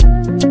us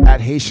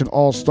at Haitian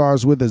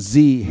All-Stars with a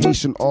Z.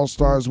 Haitian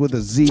All-Stars with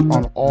a Z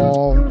on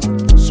all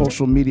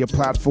social media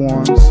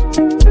platforms.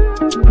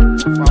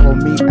 Follow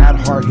me at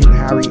Hard Hit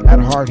Harry,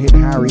 at Hard Hit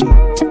Harry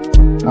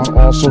on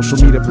all social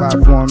media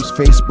platforms.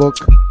 Facebook,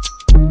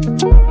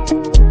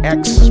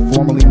 X,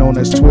 formerly known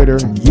as Twitter,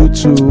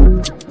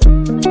 YouTube,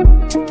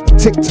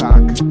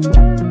 TikTok,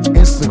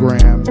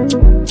 Instagram.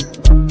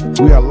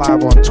 We are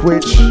live on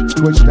Twitch,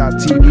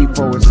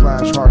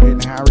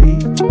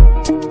 twitch.tv/HardHitHarry.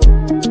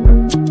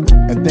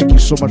 And thank you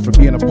so much for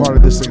being a part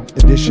of this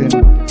edition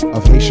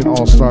of Haitian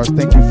All-Stars.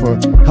 Thank you for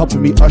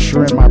helping me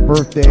usher in my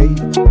birthday.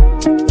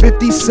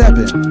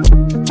 57.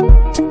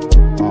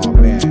 Oh,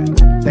 man.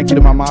 Thank you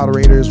to my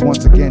moderators.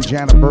 Once again,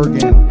 Jana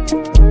Bergen,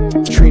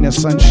 Trina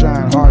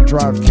Sunshine, Hard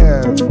Drive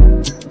Kev,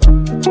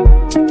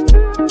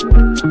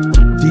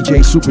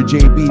 DJ Super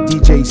JB,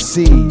 DJ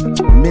C,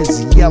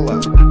 Ms.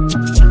 Yella.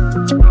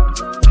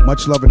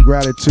 Much love and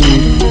gratitude to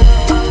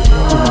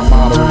my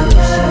moderators.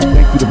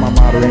 Thank you to my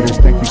moderators.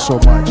 Thank you so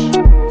much.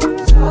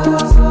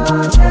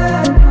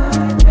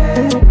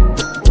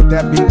 With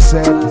that being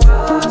said,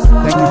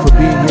 thank you for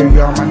being here,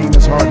 y'all. My name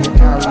is Hard Hit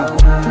Harry.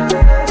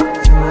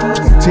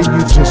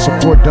 Continue to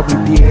support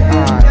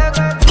WBAI.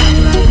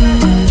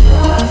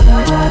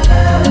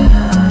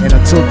 And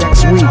until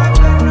next week,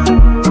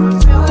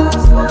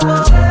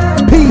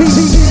 peace.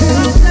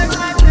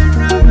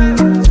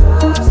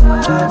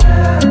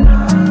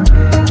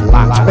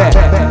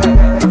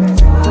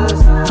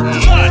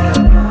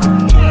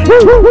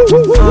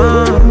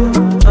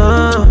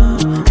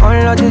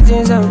 All of the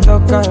things I'm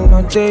talking,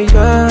 not the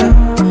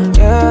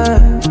yeah.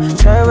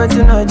 Try what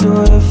you not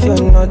do if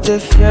you're not the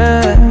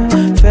fair.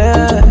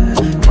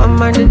 My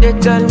mind they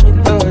tell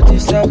me to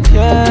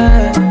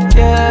disappear,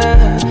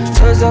 yeah.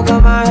 So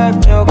come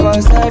and help me,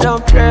 cause I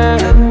don't pray,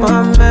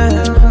 my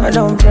man. I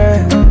don't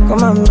pray,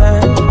 come on, man.